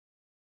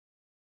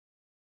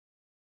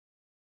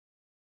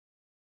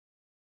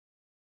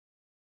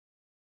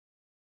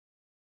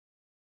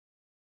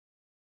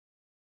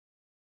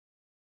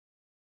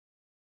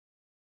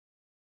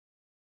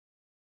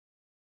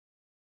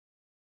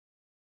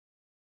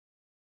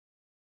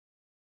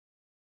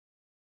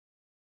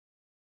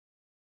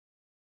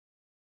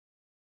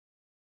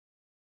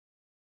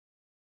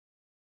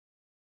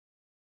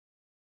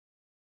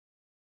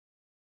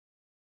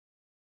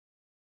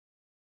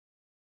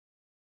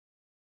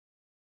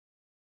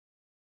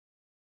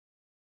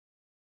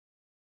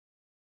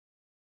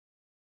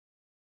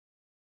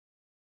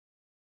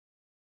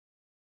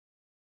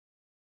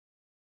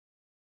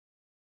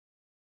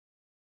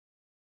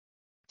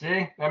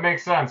 See, that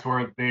makes sense.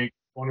 Where they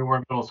only were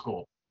in middle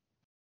school.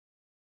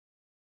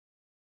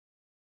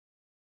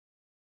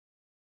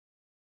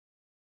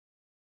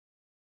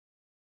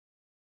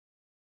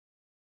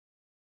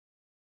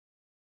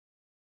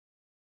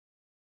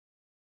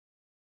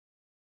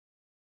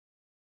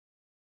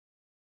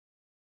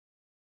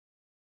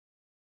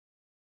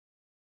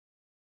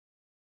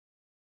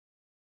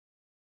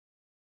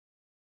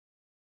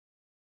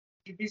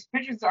 These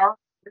pigeons are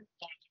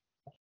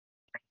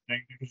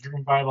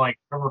driven by like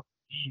Trevor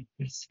P.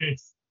 This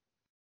is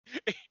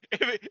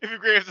if you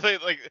agree, it's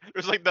like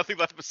there's like nothing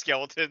left but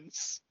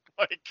skeletons.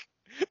 Like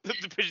the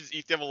pigeons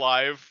eat them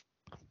alive.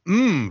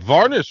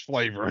 Varnish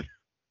flavored.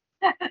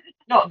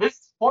 no, this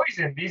is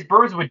poison. These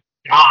birds would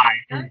die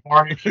from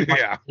varnish.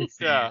 Yeah.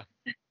 Yeah.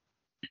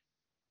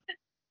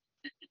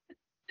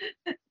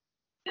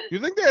 You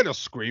think they had a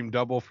scream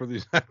double for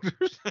these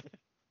actors?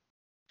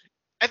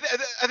 I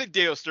think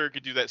Dale Stern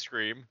could do that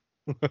scream.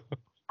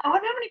 I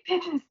wonder how many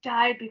pigeons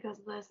died because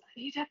of this.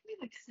 He definitely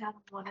like sat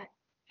on one. If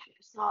you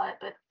saw it,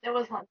 but there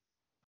was one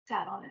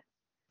sat on it.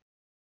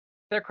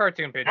 They're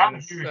cartoon John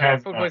pigeons. Hughes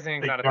has, Food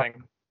poisoning is not a dark-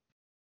 thing.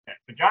 Yeah,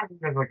 but John Hughes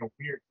has like a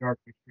weird dark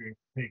experience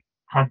with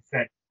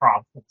on-set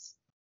problems.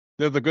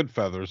 They're the good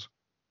feathers.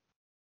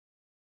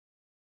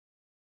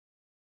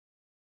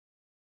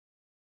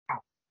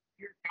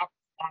 Here comes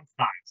response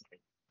times, like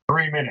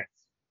 3 minutes.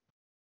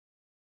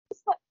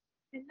 It's like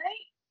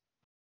midnight.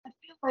 I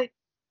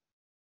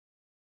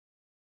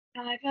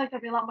feel like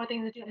there'll be a lot more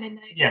things to do at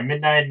midnight. Yeah,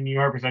 midnight in New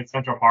York besides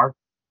Central Park.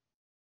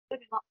 There'll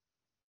be a lot.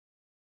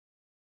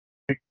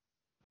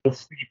 The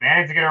Steve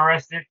Bannon get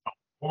arrested.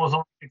 Almost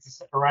only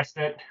gets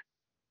arrested.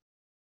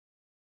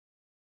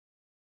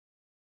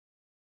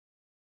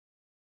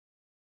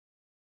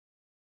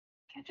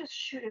 Can't just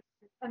shoot it.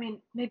 I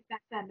mean, maybe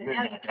back then, but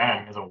now you And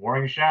can't. as a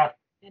warning shot.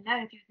 And now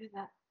you can't do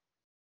that.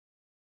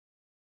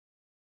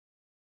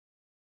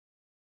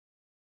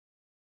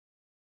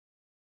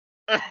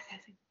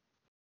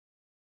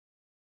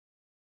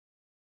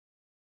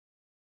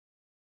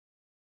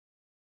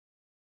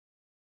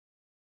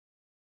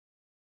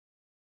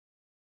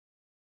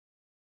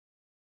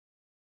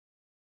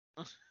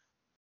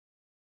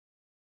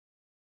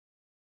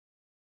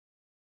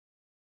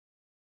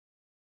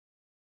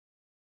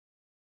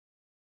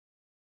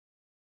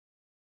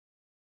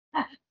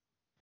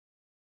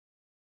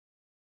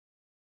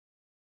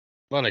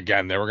 Then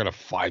again, they were gonna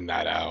find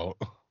that out.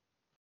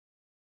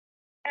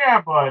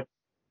 Yeah, but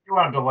you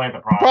want to delay the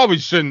process. Probably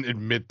shouldn't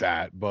admit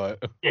that,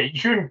 but Yeah, you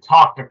shouldn't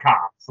talk to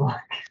cops.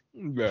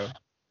 yeah.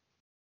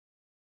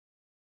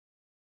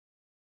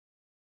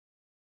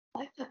 I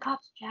like the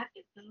cop's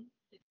jacket though.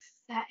 Like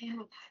satin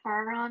with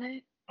fur on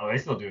it. Oh, they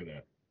still do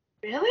that.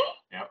 Really?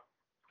 Yep.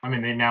 I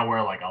mean, they now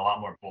wear like a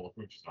lot more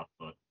bulletproof stuff,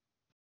 but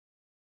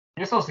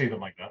you still see them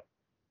like that.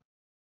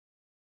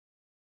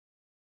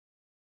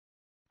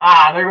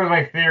 Ah, there goes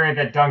my theory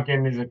that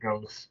Duncan is a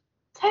ghost.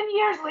 10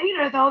 years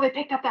later, though, they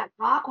picked up that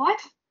rock. What?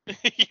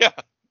 Yeah.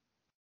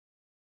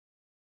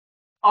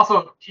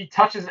 Also, he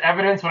touches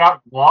evidence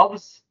without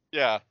gloves.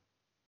 Yeah.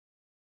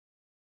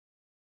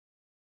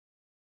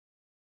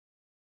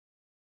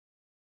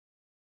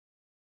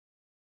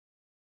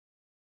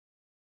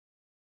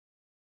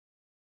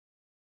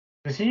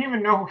 Does he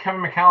even know who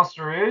Kevin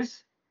McAllister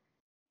is?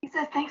 He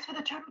says thanks for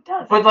the turtle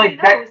doves. But like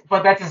that,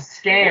 but that's a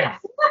scam.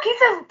 Look, he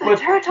says the But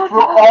turtle for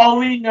doves. all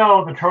we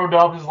know, the turtle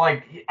dove is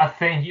like a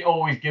thing he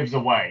always gives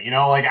away. You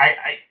know, like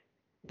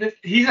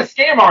he's a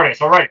scam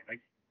artist already. Like,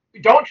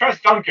 don't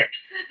trust Duncan.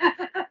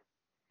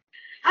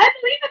 I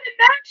believe in the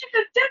magic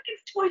of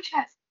Duncan's toy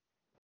chest.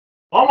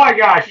 Oh my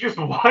gosh, you just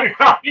wandered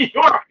around New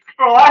York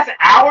for the last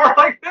hour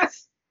like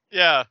this?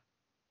 Yeah.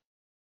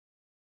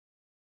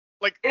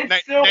 Like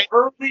It's still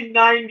early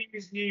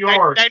 90s New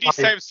York. 90s Like,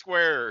 Times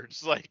Square.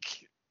 Just like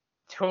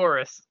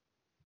Tourists.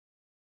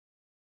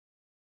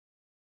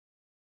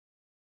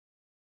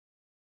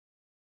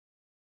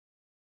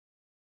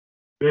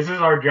 this is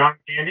our John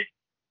Candy.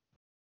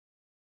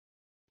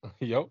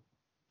 Yep.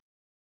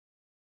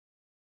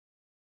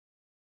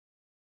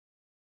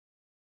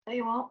 No,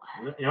 you won't.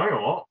 You know you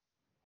won't.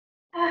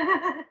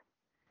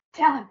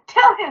 Tell him.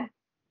 Tell him.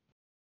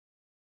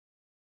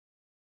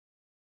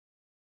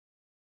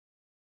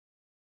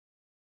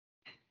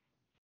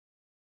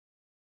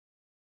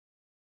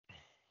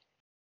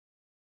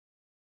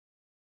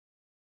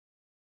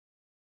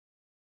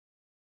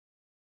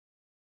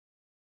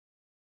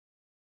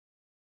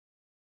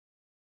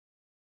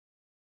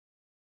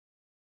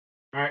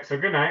 All right, so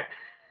good night.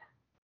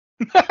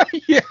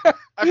 Yeah.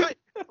 I feel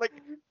like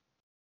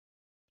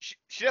she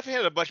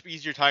definitely had a much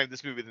easier time in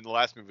this movie than the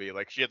last movie.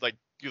 Like she had like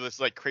do this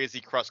like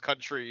crazy cross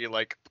country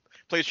like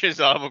play chase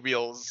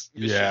automobiles.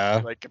 mission Yeah.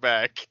 in, like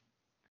Quebec.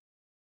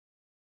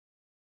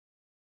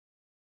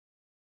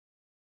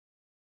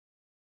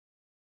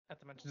 Not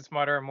to mention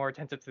smarter and more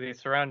attentive to the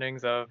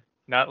surroundings of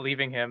not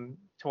leaving him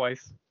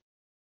twice.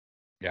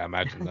 Yeah,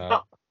 imagine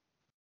that.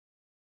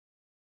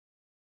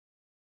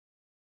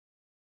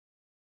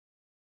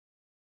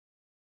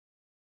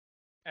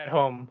 At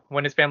home,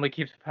 when his family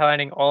keeps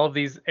planning all of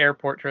these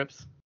airport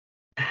trips.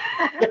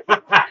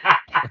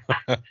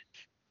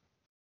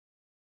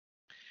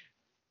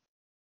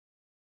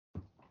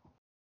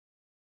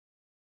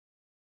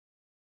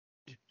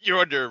 You're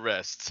under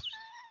arrest.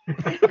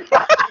 That'd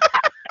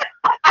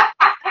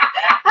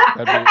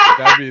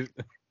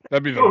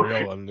be the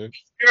real one, dude.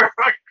 You're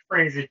a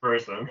crazy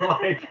person.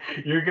 Like,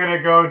 you're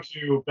gonna go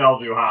to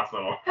Bellevue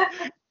Hospital.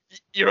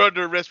 You're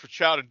under arrest for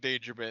child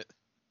endangerment.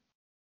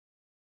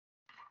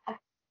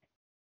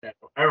 Yeah,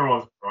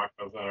 everyone's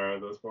Rockefeller Center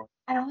at this point.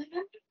 I don't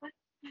remember. What?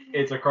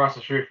 It's across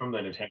the street from the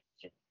detention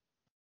center.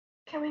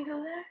 Can we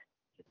go there?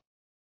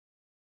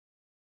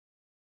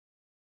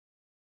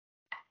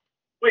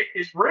 Wait,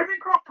 is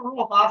Ravencroft a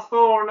real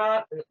hospital or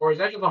not? Or is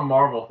that just a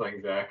Marvel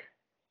thing, Zach?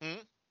 Hmm?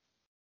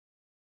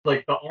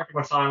 Like the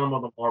Arkham Asylum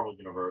of the Marvel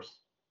universe.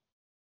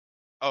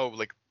 Oh,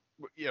 like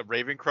yeah,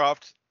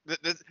 Ravencroft. Is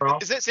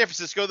that San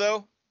Francisco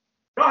though?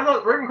 No, I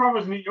thought Ravencroft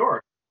was New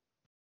York.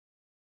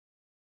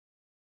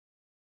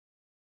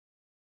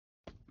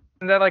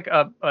 Isn't that like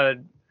a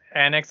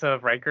annex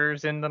of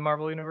Rikers in the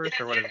Marvel universe,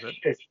 or what is it?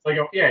 It's like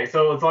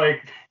so it's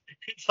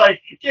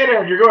like get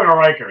in, you're going to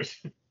Rikers.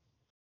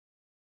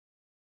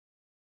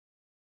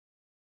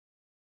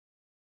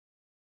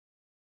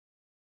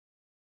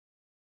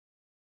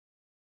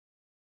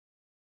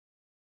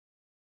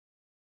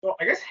 So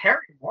I guess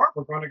Harry and Mark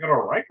are going to go to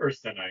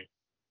Rikers tonight.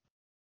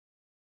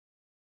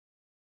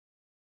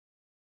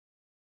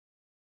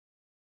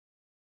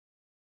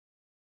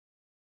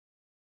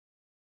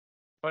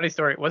 Funny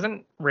story.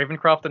 Wasn't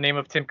Ravencroft the name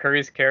of Tim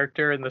Curry's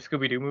character in the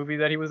Scooby-Doo movie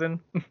that he was in?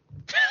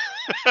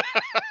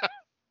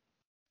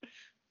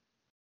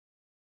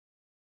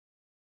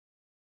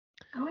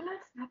 Oh, no,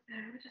 it's not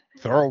there. We're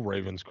just Thurl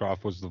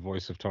Ravenscroft was the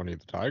voice of Tony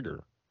the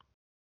Tiger.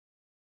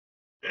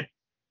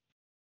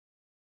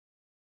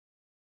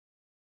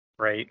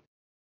 Right.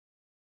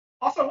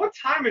 Also, what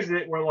time is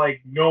it where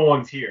like no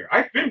one's here?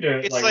 I've been to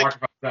It's like like-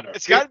 Rockefeller Center.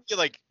 It's got to be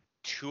like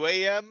 2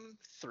 a.m.,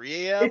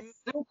 3 a.m. It's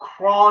still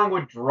crawling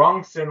with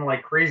drunks and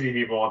like crazy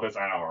people at this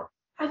hour.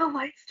 Are the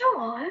lights still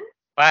on?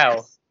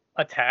 Wow.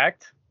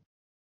 Attacked?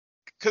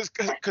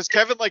 Because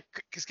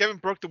Kevin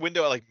broke the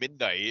window at like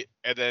midnight,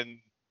 and then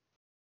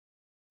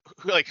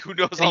like who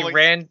knows And how he long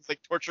ran- he's, like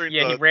torturing.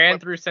 Yeah, the, he ran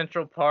through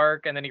Central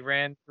Park, and then he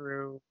ran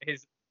through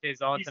his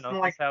aunt's and He's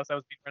uncle's like- house that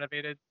was being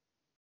renovated.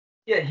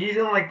 Yeah, he's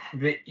in like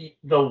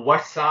the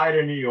west side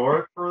of New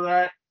York for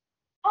that.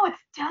 Oh, it's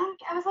Dunk.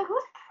 I was like,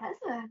 who's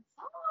presents?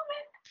 Oh,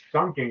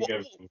 Duncan Well,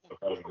 gives him the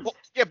presents. Well,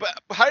 yeah, but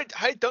how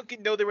did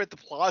Duncan know they were at the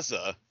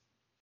plaza?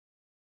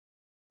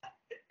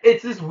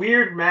 It's this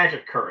weird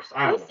magic curse.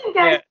 I man. don't know. Listen,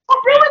 guys, Yeah.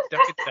 don't ruin the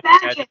Duncan's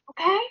Christmas definitely magic,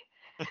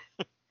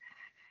 okay?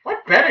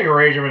 What betting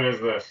arrangement is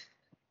this?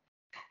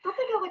 Don't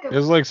think of like a. It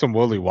was like some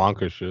Willy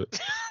Wonka shit.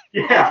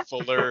 Yeah.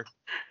 Fuller.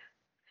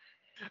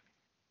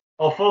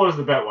 Oh, Fuller's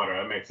the bet winner.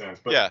 That makes sense.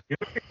 But Yeah. he's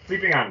like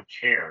sleeping on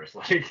chairs.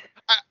 Like,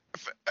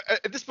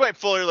 At this point,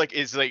 Fuller like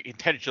is like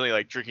intentionally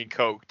like drinking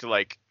coke to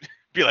like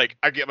be like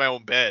I get my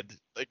own bed.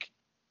 Like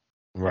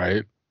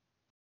Right.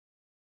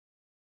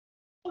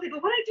 Okay,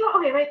 but what I do?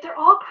 Okay, right? They're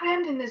all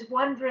crammed in this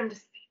one room to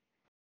sleep,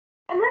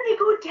 and then they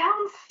go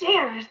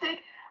downstairs. They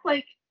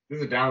like this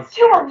is to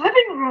downstairs. a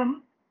living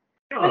room.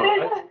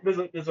 No,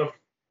 there's a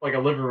like a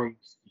living room.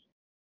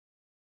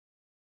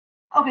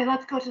 Okay,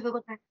 let's go to the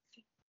living room.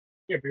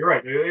 Yeah, but you're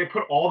right. They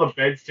put all the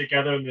beds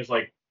together and there's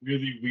like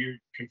really weird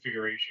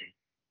configuration.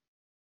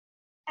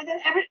 And then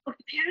the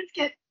parents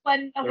get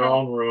one. Their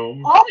own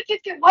room. All the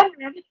kids get one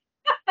room.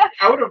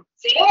 I would have.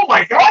 See? Oh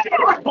my god!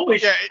 Holy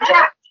yeah,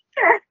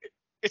 shit!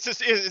 it's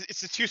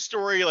a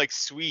 2-story like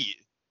suite.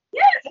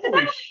 Yes,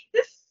 Holy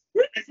this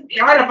room is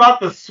forgot about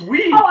the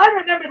suite. Oh, I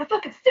remember the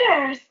fucking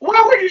stairs.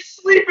 Why would you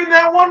sleep in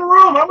that one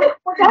room? I would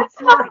fucking That's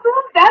another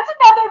room. That's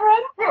another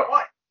room.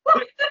 What?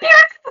 Look, the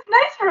parents'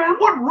 nice room.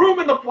 What room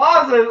in the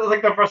plaza is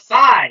like the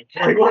Versailles?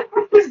 Like what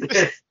is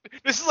this?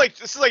 This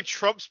is like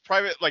Trump's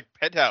private like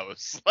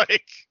penthouse.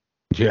 Like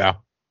Yeah.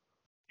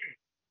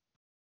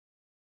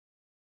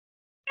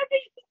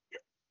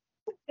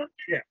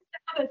 Yeah.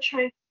 Another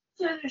tray.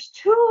 So there's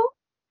two,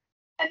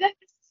 and then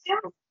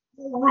there's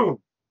Room.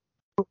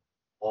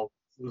 Oh,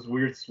 this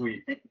weird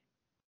suite.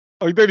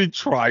 Like that he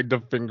tried to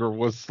finger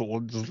whistle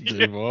and just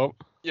gave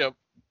up. yep,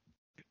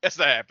 that's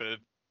not happening.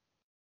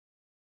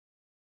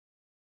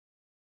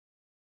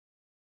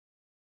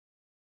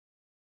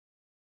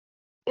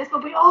 Yes,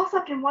 but we all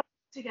slept in one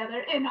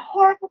together in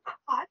horrible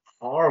cots.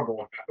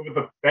 Horrible. With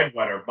the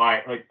bedwetter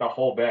by like the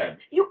whole bed.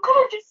 You could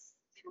have just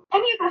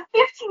any of the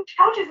 15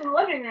 couches in the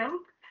living room.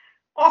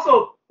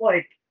 Also,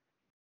 like,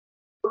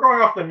 we're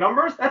going off the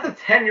numbers. That's a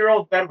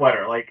 10-year-old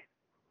bedwetter. Like,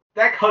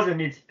 that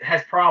cousin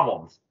has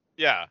problems.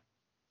 Yeah,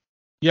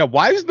 Yeah,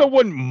 why is no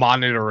one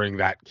monitoring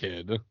that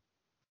kid?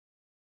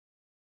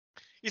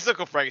 he's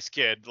Uncle Frank's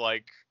kid.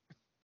 Like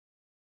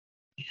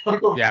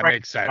Uncle Yeah, Frank-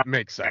 makes sense.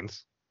 Makes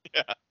sense.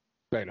 Yeah.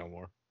 Say no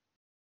more.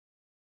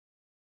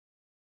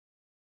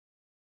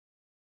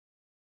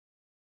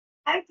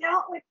 I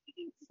doubt like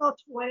thinking about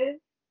toys.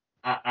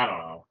 I don't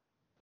know.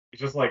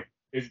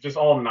 It's just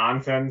all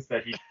nonsense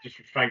that he's just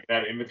trying to get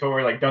that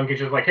inventory. Like Duncan's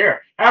just like,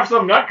 here, have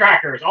some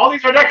nutcrackers. All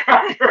these are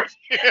nutcrackers.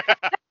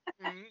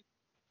 Mhm.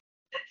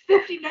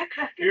 50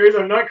 nutcrackers. Here's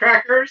a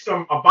nutcracker,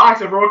 a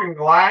box of broken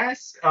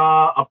glass,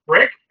 a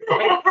brick,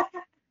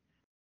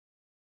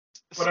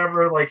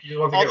 whatever. Like he just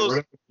wants to All get those-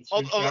 rid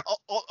of it.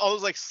 all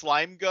those like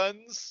slime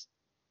guns.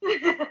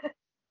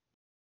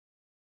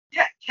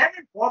 Yeah,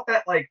 Kevin bought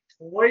that like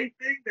toy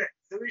thing, that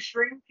silly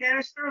string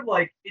canister.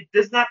 Like it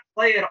does not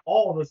play at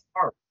all in this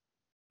part.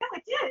 No,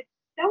 it did.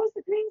 That was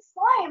the green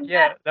slime.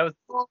 Yeah, that was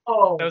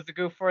Oh, the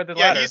goof for the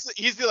Yeah, ladder.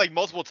 he's did like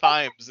multiple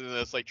times in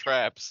this like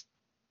traps.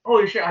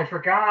 holy shit! I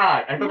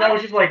forgot. I thought that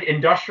was just like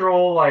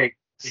industrial, like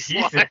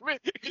adhesive. Slime.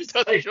 He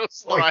does Like- show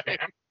slime.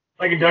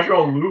 like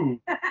industrial lube.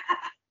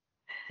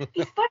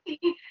 He's funny.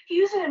 He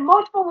used it in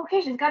multiple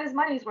locations. Got his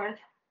money's worth.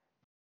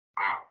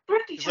 Wow.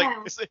 Thrifty It's like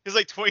child. it's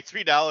like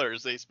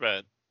 $23 they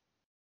spent.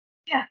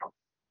 Yeah.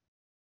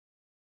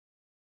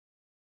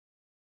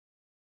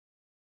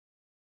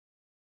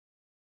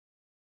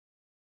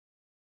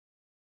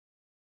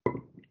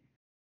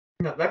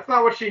 No, that's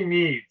not what she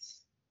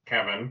needs,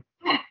 Kevin.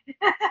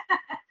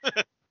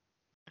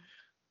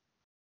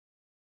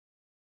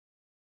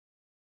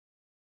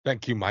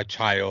 Thank you, my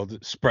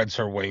child. Spreads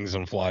her wings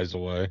and flies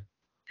away.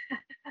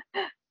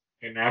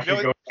 And now she You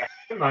know goes back.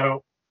 I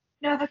don't.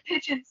 No, the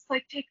pigeons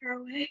like take her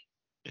away.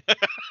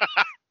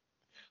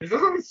 This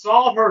doesn't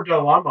solve her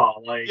dilemma.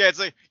 Like, Yeah, it's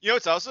like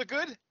it's also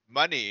good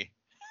money.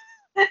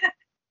 her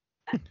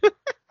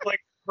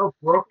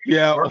broken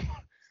Yeah. heart is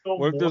still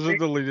What if there's a mourning.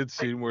 deleted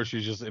scene where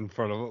she's just in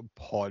front of a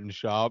pawn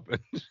shop and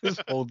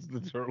just holds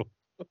the turtle?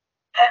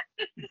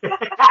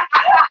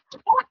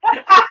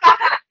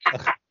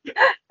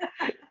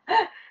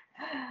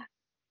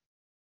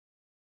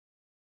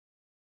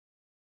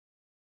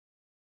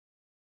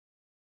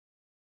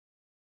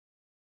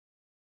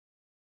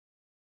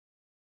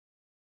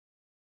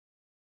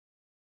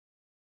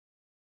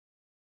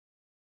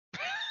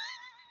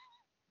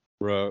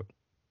 Bro.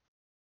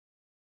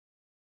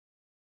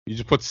 You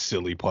just put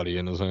silly putty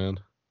in his hand.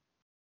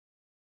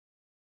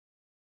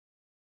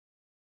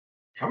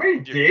 How many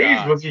Dear days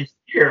God. was he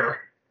here?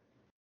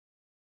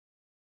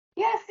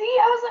 Yeah, see,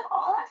 I was like,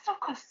 oh, that stuff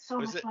costs so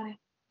Was much it money.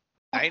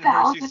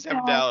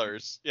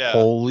 $967. Yeah.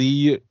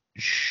 Holy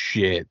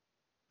shit.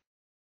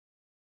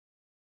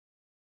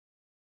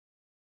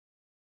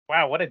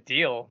 Wow, what a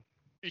deal.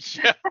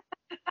 Yeah.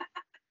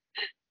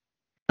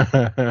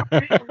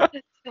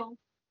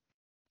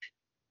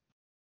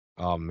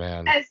 Oh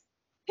man. As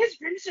his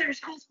room service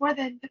costs more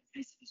than the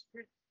price of his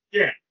room.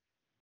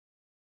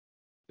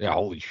 Yeah,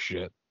 holy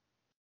shit.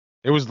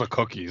 It was the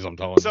cookies, I'm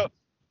telling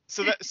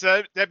So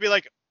that'd be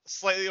like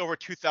slightly over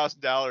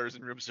 $2,000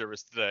 in room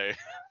service today.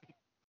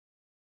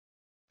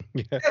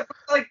 you. Yeah. Yeah, but,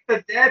 like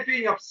the dad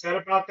being upset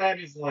about that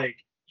is like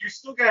you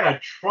still got a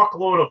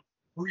truckload of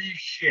free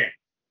shit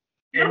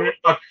and then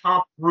a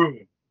comp room.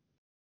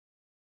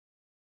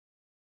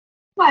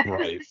 What? Because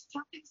Right. this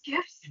Duncan's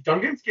gifts?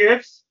 Duncan's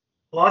gifts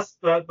plus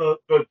the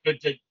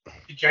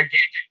gigantic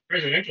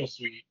presidential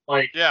suite,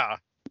 like Yeah.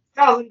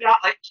 $1,000,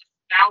 like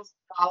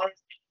 $1,000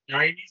 in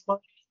 '90s money.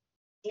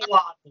 A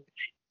lot.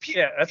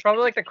 Yeah, that's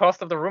probably like the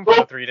cost of the room for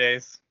the 3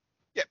 days.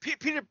 Yeah,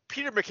 Peter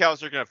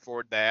McAllister can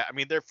afford that. I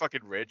mean, they're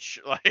fucking rich.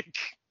 Like,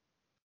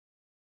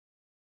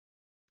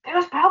 It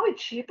was probably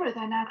cheaper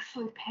than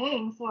actually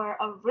paying for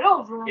a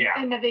real room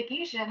Yeah. in a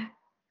vacation.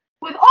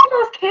 With all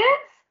those kids?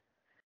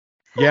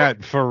 Yeah,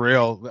 for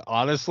real.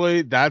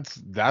 Honestly, that's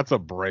a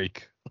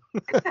break.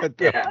 At that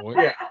Yeah, point.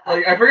 yeah.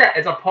 Like I forgot,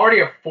 it's a party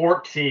of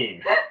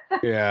 14.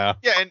 Yeah.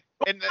 yeah,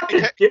 and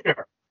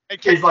Dinner.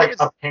 And is like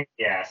Kevin's, a pain in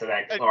the ass of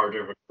that and-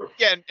 larger of a group.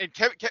 yeah, and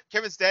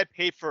Kevin's dad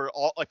paid for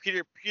all, like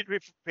Peter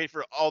paid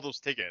for all those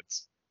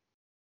tickets.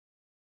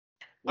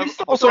 We I'm-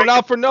 still- I'm Also, sorry,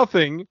 not for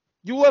nothing,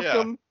 you left Yeah.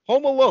 them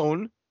home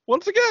alone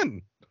once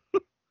again.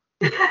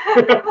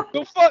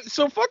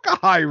 So fuck a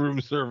high room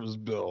service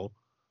bill.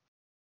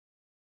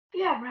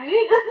 Yeah,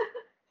 right?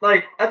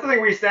 Like, that's the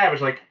thing we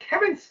established. Like,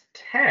 Kevin's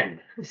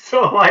 10.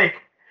 So, like,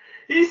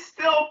 he's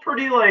still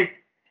pretty, like,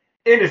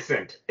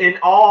 innocent in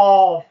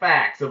all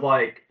facts of,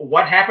 like,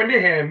 what happened to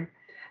him,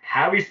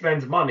 how he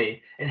spends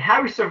money, and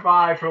how he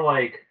survived for,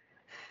 like,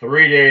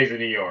 3 days in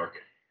New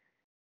York.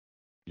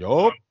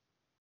 Yup.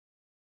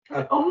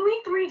 Only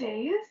 3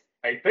 days?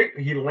 I think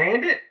he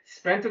landed,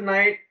 spent a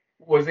night,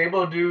 was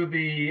able to do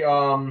the,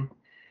 And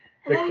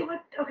then he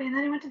went. Okay, and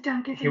then he went to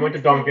Dunkin's. he the went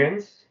to next day.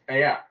 Dunkin's.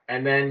 Yeah,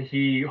 and then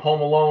he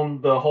home alone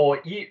the whole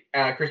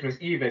Christmas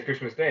Eve and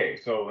Christmas Day.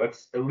 So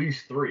that's at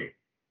least 3.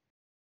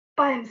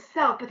 By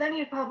himself, but then he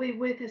was probably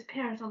with his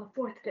parents on the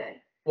 4th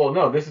day. Well,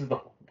 no, this is the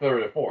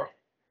 3rd or 4th. I think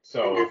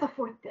So that's the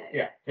 4th day.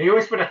 yeah, and he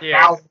only spent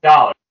Yeah.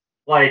 $1,000.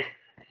 Like,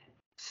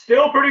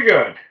 still pretty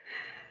good.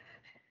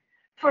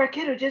 For a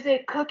kid who just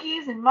ate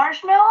cookies and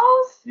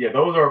marshmallows? Yeah,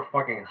 those are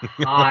fucking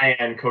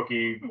high-end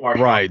cookie marshmallows.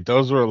 Right.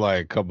 Those were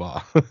like, come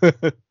on.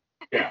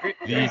 Yeah. The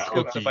Yeah.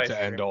 cookie Ice to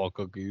cream. end all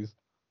cookies.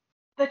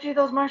 Bet you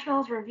those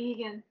marshmallows were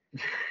vegan.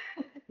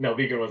 No,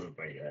 vegan wasn't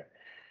a thing yet.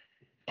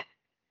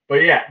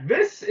 But yeah,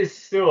 this is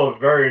still a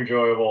very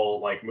enjoyable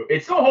like movie.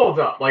 It still holds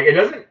up. Like, it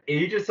doesn't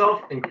age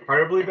itself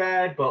incredibly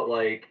bad, but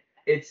like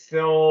it's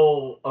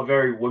still a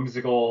very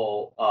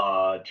whimsical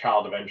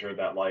child adventure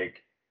that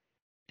like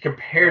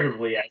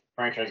comparatively as the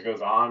franchise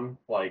goes on,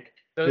 like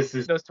Those this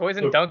is those toys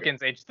so and good.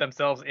 Dunkins aged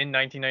themselves in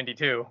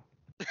 1992.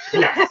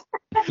 yes.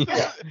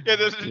 yeah,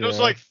 there's Yeah.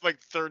 like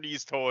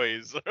 30s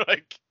toys.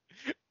 Like,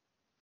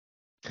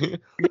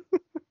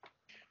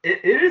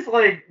 It is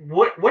like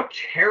what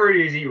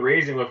charity is he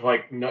raising with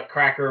like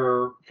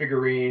Nutcracker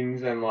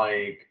figurines and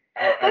like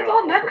I That's don't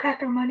all know.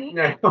 Nutcracker money.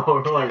 No,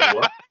 like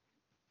what?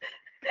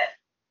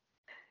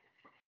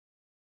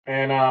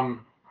 And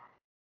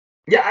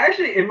yeah,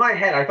 actually in my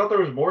head I thought there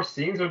was more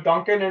scenes with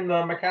Duncan and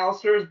the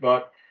McAllisters,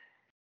 but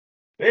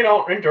they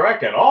don't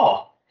interact at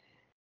all.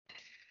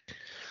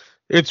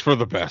 It's for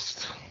the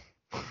best.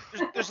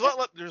 there's a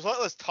lot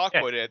less talk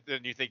about it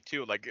than you think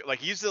too. Like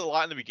he uses it a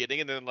lot in the beginning,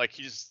 and then like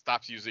he just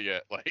stops using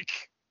it. Like,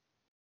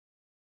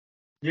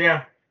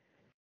 Yeah.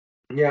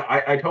 Yeah,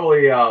 I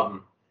totally I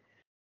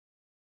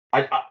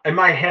in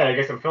my head I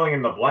guess I'm filling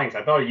in the blanks.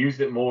 I thought he used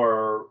it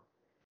more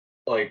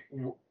like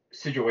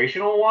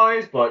situational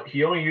wise, but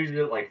he only used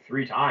it like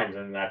 3 times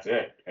and that's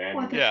it. And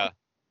What the- yeah,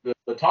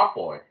 the Talk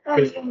Boy. Oh,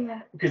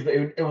 yeah. Because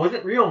it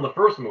wasn't real in the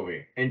first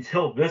movie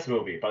until this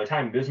movie. By the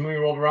time this movie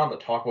rolled around, the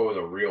Talk Boy was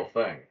a real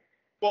thing.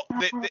 well,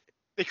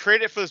 they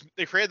created it for this.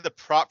 They created the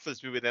prop for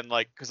this movie. Then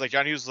like, because like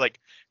John Hughes was like,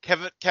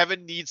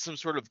 Kevin needs some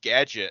sort of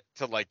gadget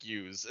to like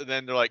use, and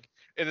then they're like,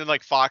 and then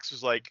like Fox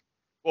was like,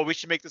 well, we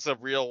should make this a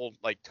real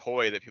like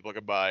toy that people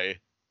can buy.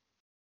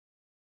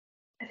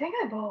 I think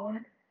I bought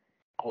one.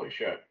 Holy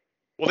shit.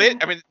 Well,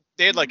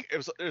 they had like it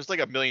was like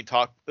a million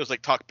talk. There was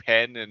like Talk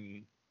Pen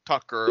and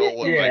Talk Girl. Yeah,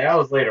 and, Yeah, like, that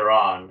was later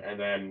on, and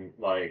then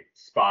like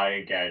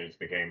spy gadgets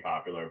became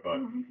popular. But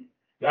Mhm.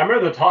 I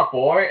remember the Talk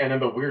Boy and then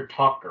the weird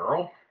Talk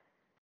Girl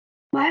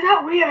Why is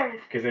that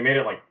weird? because they made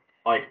it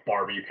like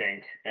Barbie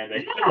pink, and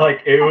they Yeah,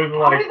 like it was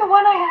Probably like the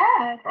one I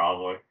had.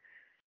 probably.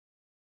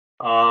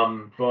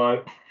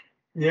 But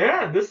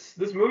yeah, this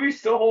movie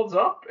still holds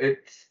up.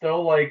 It's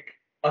still like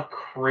a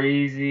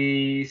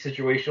crazy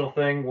situational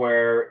thing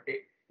where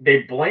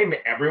they blame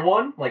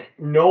everyone. Like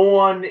no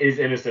one is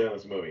innocent in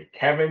this movie.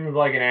 Kevin's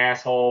like an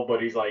asshole,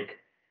 but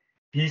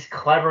he's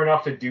clever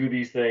enough to do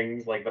these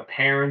things. Like the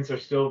parents are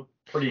still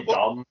pretty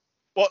dumb.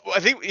 Well, I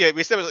think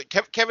we said it was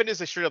like Kevin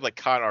is a straight up like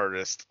con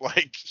artist.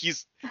 Like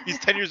he's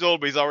 10 years old,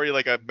 but he's already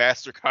like a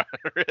master con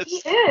He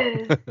artist.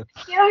 is.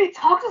 He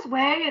talks his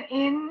way and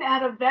in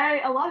out of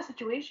a lot of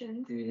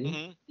situations.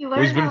 Mhm. He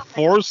learns He's been how,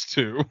 forced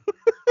to.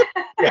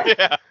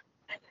 Yeah.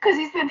 because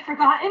he's been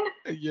forgotten.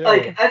 Yeah.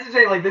 Like that's the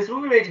thing. Like this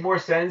movie makes more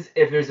sense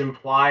if there's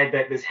implied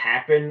that this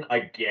happened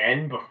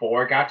again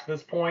before it got to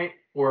this point,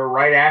 where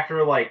right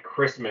after like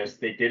Christmas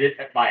they did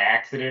it by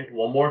accident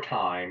one more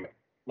time,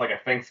 like a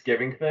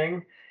Thanksgiving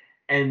thing,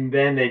 and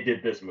then they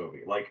did this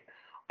movie. Like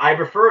I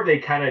prefer if they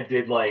kind of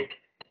did like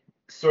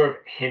sort of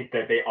hint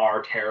that they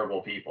are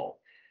terrible people.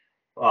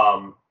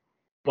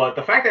 But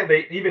the fact that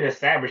they even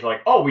established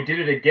like, oh, we did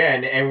it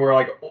again, and we're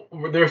like,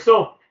 they're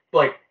so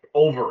like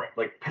over it,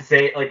 like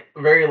say, like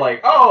very like,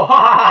 oh, ha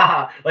ha ha,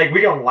 ha. Like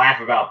we don't laugh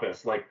about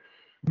this. Like,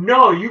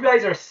 no, you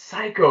guys are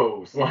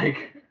psychos.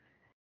 Like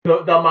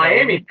the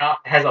Miami cop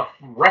has a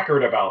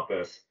record about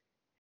this.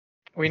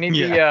 We need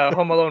Yeah. the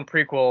Home Alone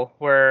prequel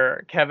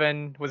where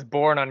Kevin was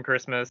born on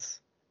Christmas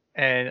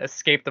and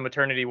escaped the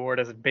maternity ward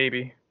as a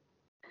baby.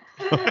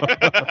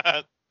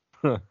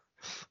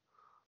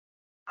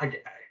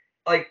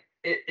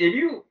 If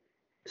you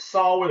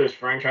saw where this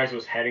franchise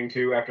was heading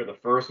to after the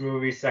first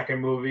movie, second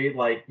movie,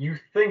 like you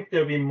think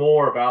there'd be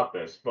more about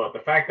this, but the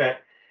fact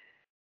that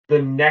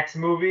the next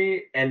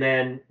movie, and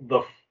then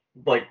the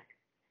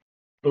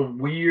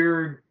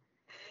weird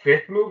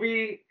fifth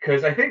movie,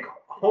 because I think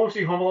Home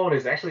Sweet Home Alone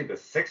is actually the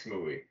sixth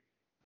movie.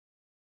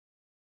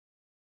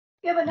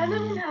 Yeah, but none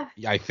of them have.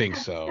 I think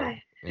so.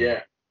 Right.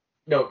 Yeah.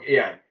 No,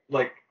 yeah.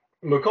 Like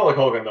Macaulay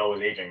Culkin though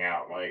is aging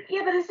out. Like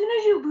Yeah, but as soon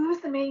as you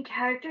lose the main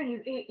character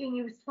and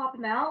you swap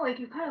him out, like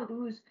you kind of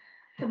lose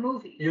the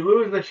movie. you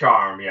lose the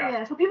charm. Yeah.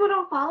 Yeah, so people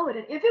don't follow it.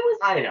 And if it was,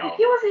 I know. if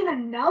he was in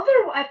another,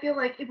 I feel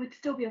like it would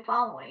still be a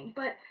following.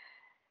 But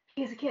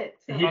he's a kid.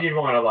 So. He didn't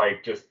want to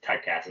like just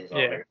typecast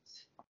himself. Yeah. I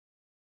guess.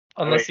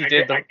 Unless I he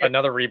did get-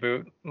 another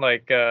reboot,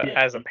 like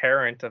as a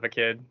parent of a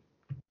kid.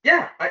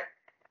 Yeah.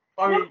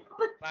 I mean,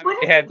 But when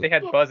They is-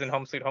 had Buzz in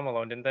Home Sweet Home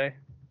Alone, didn't they?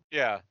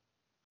 Yeah.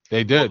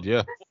 They did,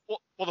 yeah.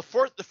 Well,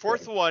 the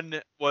fourth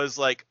one was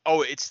like,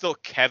 oh, it's still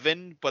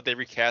Kevin, but they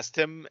recast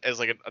him as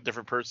like a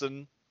different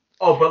person.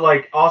 oh, but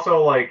like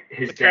also like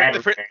his dad.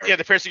 was married.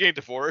 The parents are getting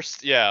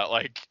divorced. Yeah,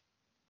 like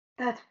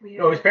That's weird.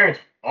 No, his parents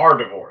are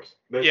divorced.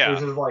 This Yeah.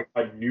 is like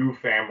a new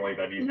family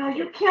that he's. No,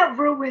 you can't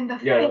ruin the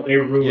Yeah, film. they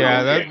ruined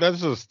Yeah, it.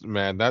 that's just,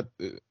 man, that.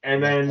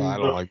 And then I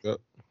the don't like that.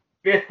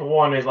 fifth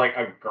one is like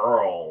a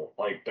girl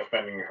like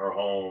defending her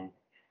home,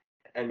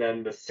 and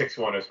then the sixth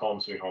one is Home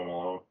Sweet Home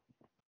Alone.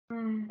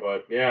 Mm.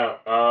 But yeah,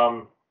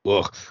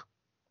 Look.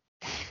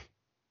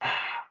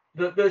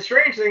 the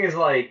strange thing is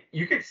like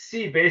you could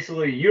see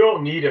basically you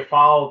don't need to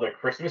follow the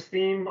Christmas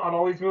theme on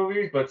all these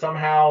movies, but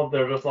somehow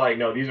they're just like,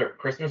 no, these are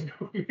Christmas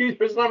movies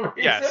for some reason.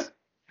 yes,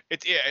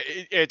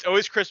 it's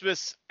always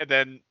Christmas, and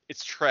then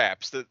it's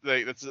traps.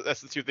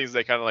 That's the two things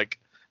they kind of like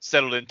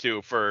settled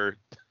into for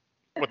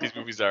what these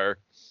movies are.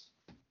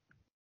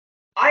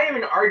 I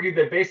even argued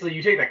that basically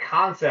you take the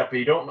concept, but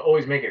you don't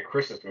always make it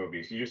Christmas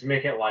movies. You just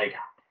make it like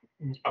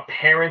a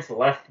parents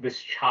left this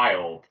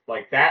child.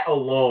 Like that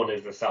alone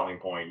is the selling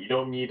point. You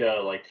don't need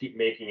to like keep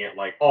making it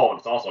like, oh,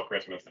 it's also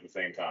Christmas at the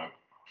same time.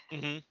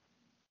 Mm-hmm.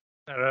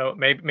 I don't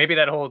know. Maybe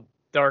that whole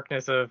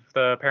darkness of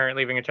the parent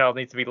leaving a child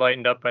needs to be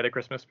lightened up by the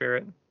Christmas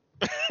spirit.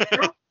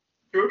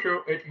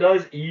 True. It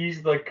does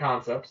ease the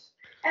concepts.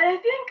 And I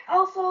think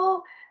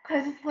also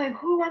because it's like,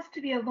 who wants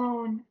to be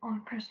alone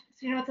on Christmas?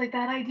 You know, it's like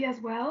that idea as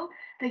well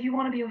that you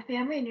want to be with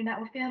family and you're not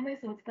with family,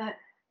 so it's that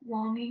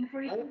longing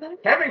for each other.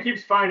 Kevin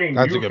keeps finding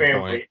That's a new good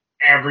family point.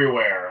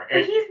 everywhere. But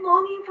And he's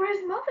longing for his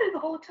mother the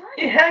whole time.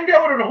 he hanged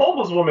out with a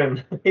homeless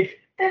woman. Like,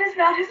 That is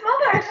not his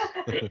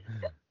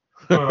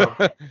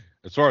mother.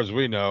 As far as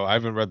we know, I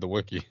haven't read the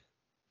wiki.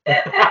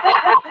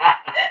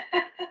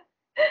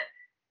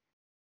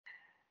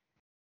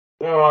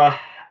 So,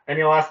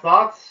 any last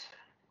thoughts?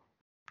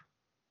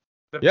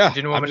 The Yeah,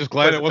 Pigeon I'm Woman just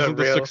glad it was wasn't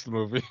the real- sixth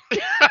movie.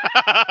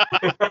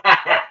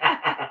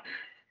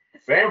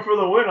 Sam for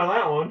the win on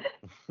that one.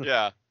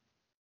 Yeah.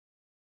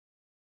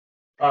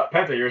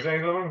 Penta, you were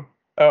saying something?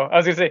 Oh, I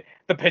was gonna say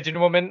the Pigeon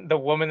Woman,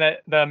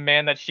 the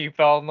man that she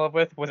fell in love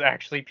with was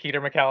actually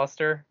Peter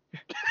McAllister.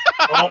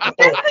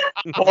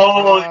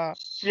 Oh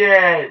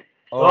shit!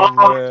 Oh,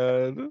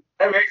 man.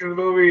 That makes this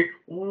movie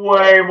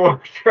way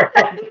more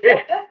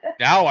tragic.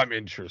 Now I'm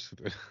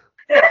interested.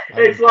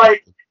 It's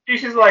like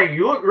she's just like,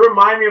 you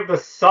remind me of the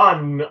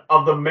son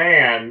of the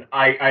man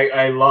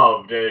I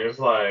loved, and it's just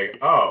like,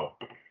 oh,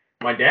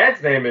 my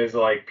dad's name is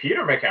like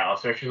Peter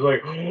McAllister. She's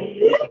like,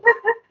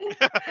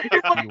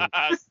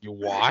 You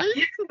what?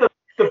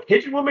 the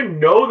Pigeon Woman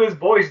know this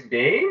boy's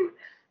name?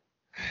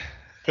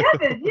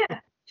 Kevin, yeah.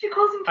 She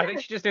calls him I Kevin.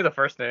 think she just knew the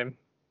first name.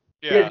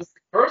 Yeah. Just the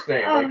first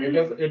name. Like,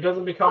 it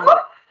doesn't become.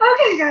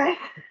 Okay, guys.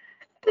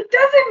 It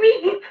doesn't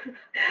mean.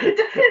 It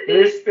doesn't mean.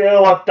 There's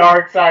still a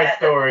dark side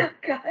story. Oh,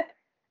 God.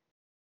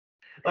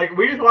 Like,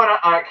 we just want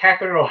a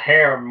Catherine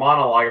O'Hare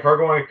monologue of her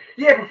going,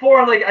 yeah,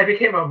 before like I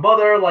became a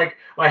mother, like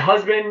my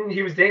husband,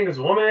 he was dating this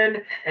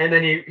woman, and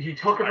then he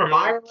took her from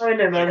Ireland,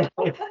 and then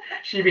like,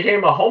 she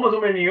became a homeless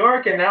woman in New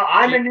York, and now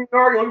I'm in New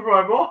York looking for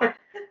my boy.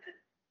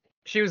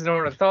 She was an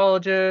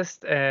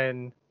ornithologist,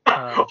 and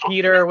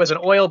Peter was an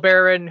oil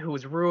baron who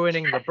was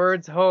ruining the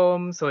birds'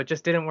 home, so it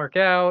just didn't work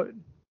out.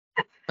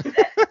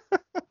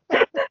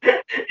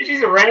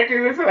 She's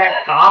ranting this to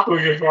that cop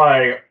who's just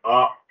like,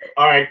 all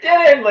right,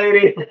 get in,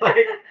 lady.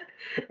 Like,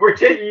 we're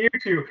taking you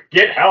to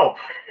get help.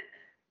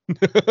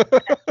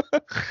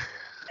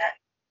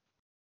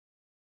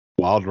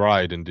 Wild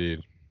ride,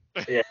 indeed.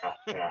 Yeah.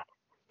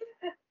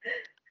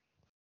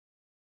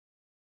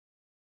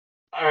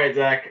 All right,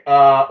 Zach.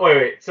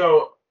 Wait.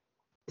 So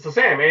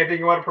Sam, anything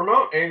you want to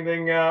promote?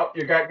 Anything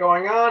you got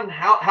going on?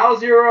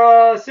 How's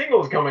your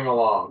singles coming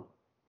along?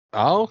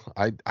 Oh,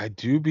 I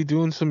do be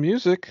doing some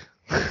music.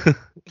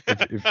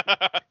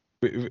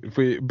 if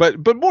we,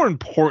 but more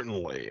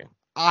importantly,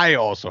 I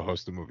also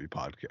host a movie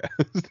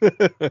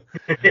podcast.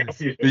 Yes,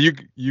 you do.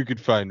 You could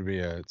find me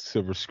at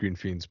Silver Screen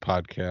Fiends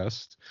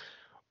Podcast.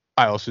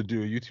 I also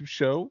do a YouTube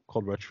show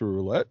called Retro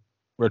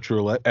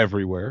Roulette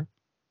everywhere.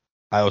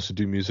 I also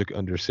do music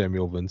under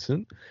Samuel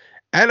Vincent,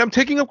 and I'm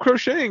taking up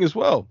crocheting as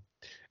well.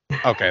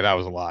 Okay, that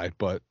was a lie,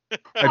 but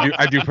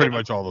I do pretty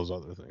much all those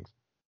other things.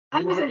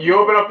 You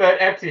open up that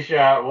Etsy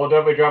shop, we'll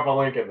definitely drop a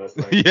link in this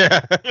thing.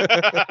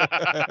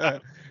 Yeah.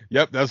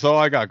 Yep, that's all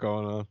I got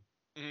going on.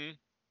 Mhm.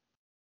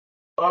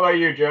 What about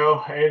you,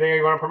 Joe? Anything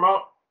you want to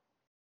promote?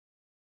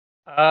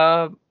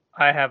 I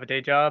have a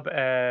day job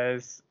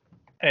as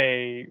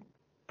a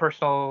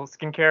personal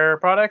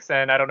skincare products,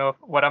 and I don't know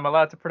what I'm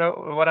allowed to promote,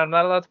 what I'm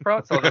not allowed to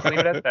promote, so I'll just leave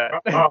it at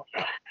that. Oh,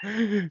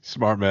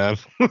 Smart man.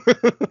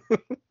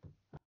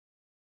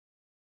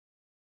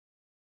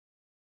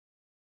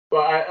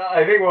 well,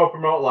 I think we'll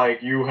promote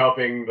like you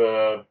helping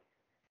the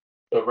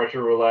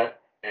retro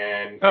roulette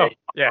and Oh, Eddie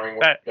yeah, offering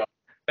what you've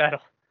done.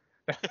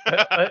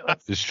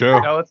 let's It's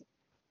true. no,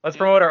 let's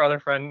promote our other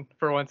friend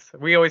for once.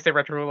 We always say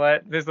retro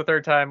roulette. This is the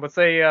third time. Let's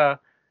say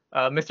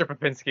Mr.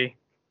 Popinski.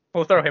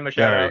 We'll throw him a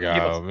shout There out.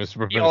 you go.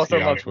 Mr. He also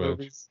Popinski on loves Twitch.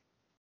 movies.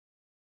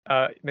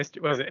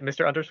 Was it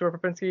Mr. Underscore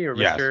Popinski or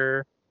Yes.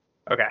 Mr.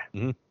 Okay.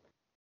 Mhm.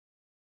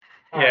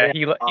 Yeah,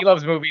 he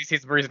loves movies.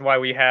 He's the reason why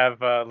we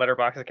have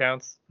letterbox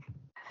accounts.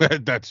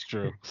 That's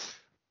true.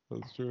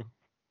 That's true.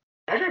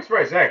 Actually, I'm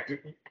surprised, Zach. Do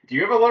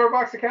you have a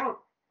Letterboxd account?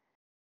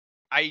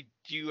 I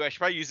do. I should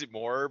probably use it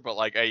more, but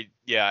like I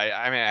mean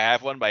I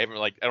have one, but I haven't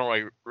I don't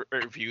like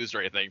reviews or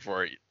anything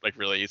for it, like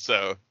really.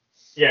 So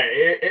Yeah,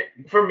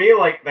 for me,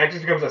 like that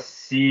just becomes a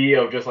sea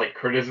of just like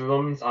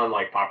criticisms on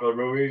like popular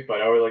movies.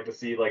 But I always like to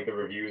see like the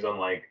reviews on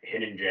like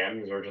hidden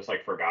gems or just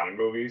like forgotten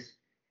movies.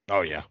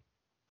 Oh yeah.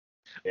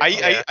 Yeah.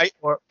 I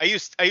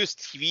use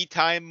TV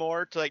Time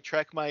more to like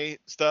track my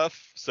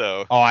stuff.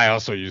 So Oh, I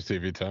also use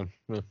TV Time.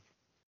 Yeah.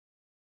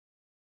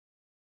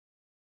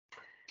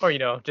 Or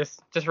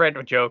just write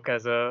a joke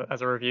as a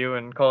review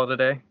and call it a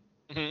day.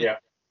 Yeah.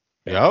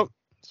 Yep.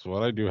 That's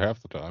what I do half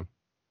the time.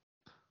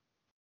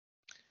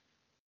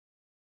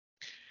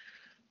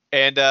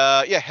 and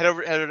head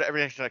over to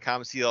everything.com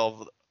and see all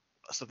of the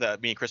stuff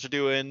that me and Chris are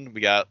doing. We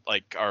got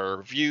like our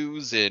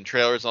reviews and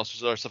trailers and all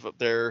sorts of other stuff up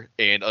there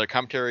and other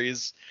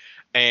commentaries.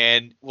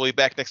 And we'll be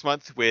back next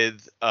month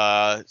with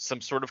some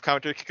sort of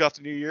commentary to kick off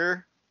the new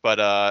year.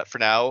 But for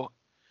now,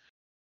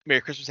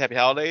 Merry Christmas, Happy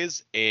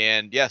Holidays.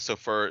 And yeah, so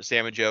for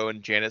Sam and Joe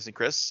and Janice and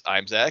Chris,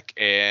 I'm Zach,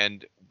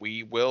 and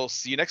we will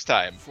see you next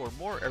time. For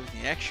more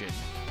Everything Action,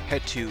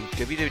 head to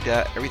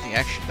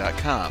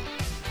www.everythingaction.com.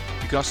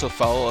 You can also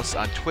follow us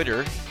on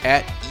Twitter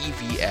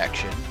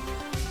 @EVAction,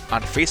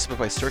 on Facebook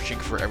by searching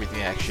for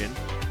Everything Action,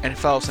 and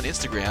follow us on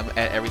Instagram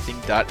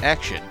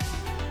 @everything.action.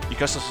 You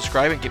can also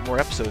subscribe and get more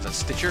episodes on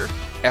Stitcher,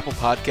 Apple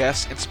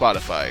Podcasts, and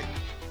Spotify.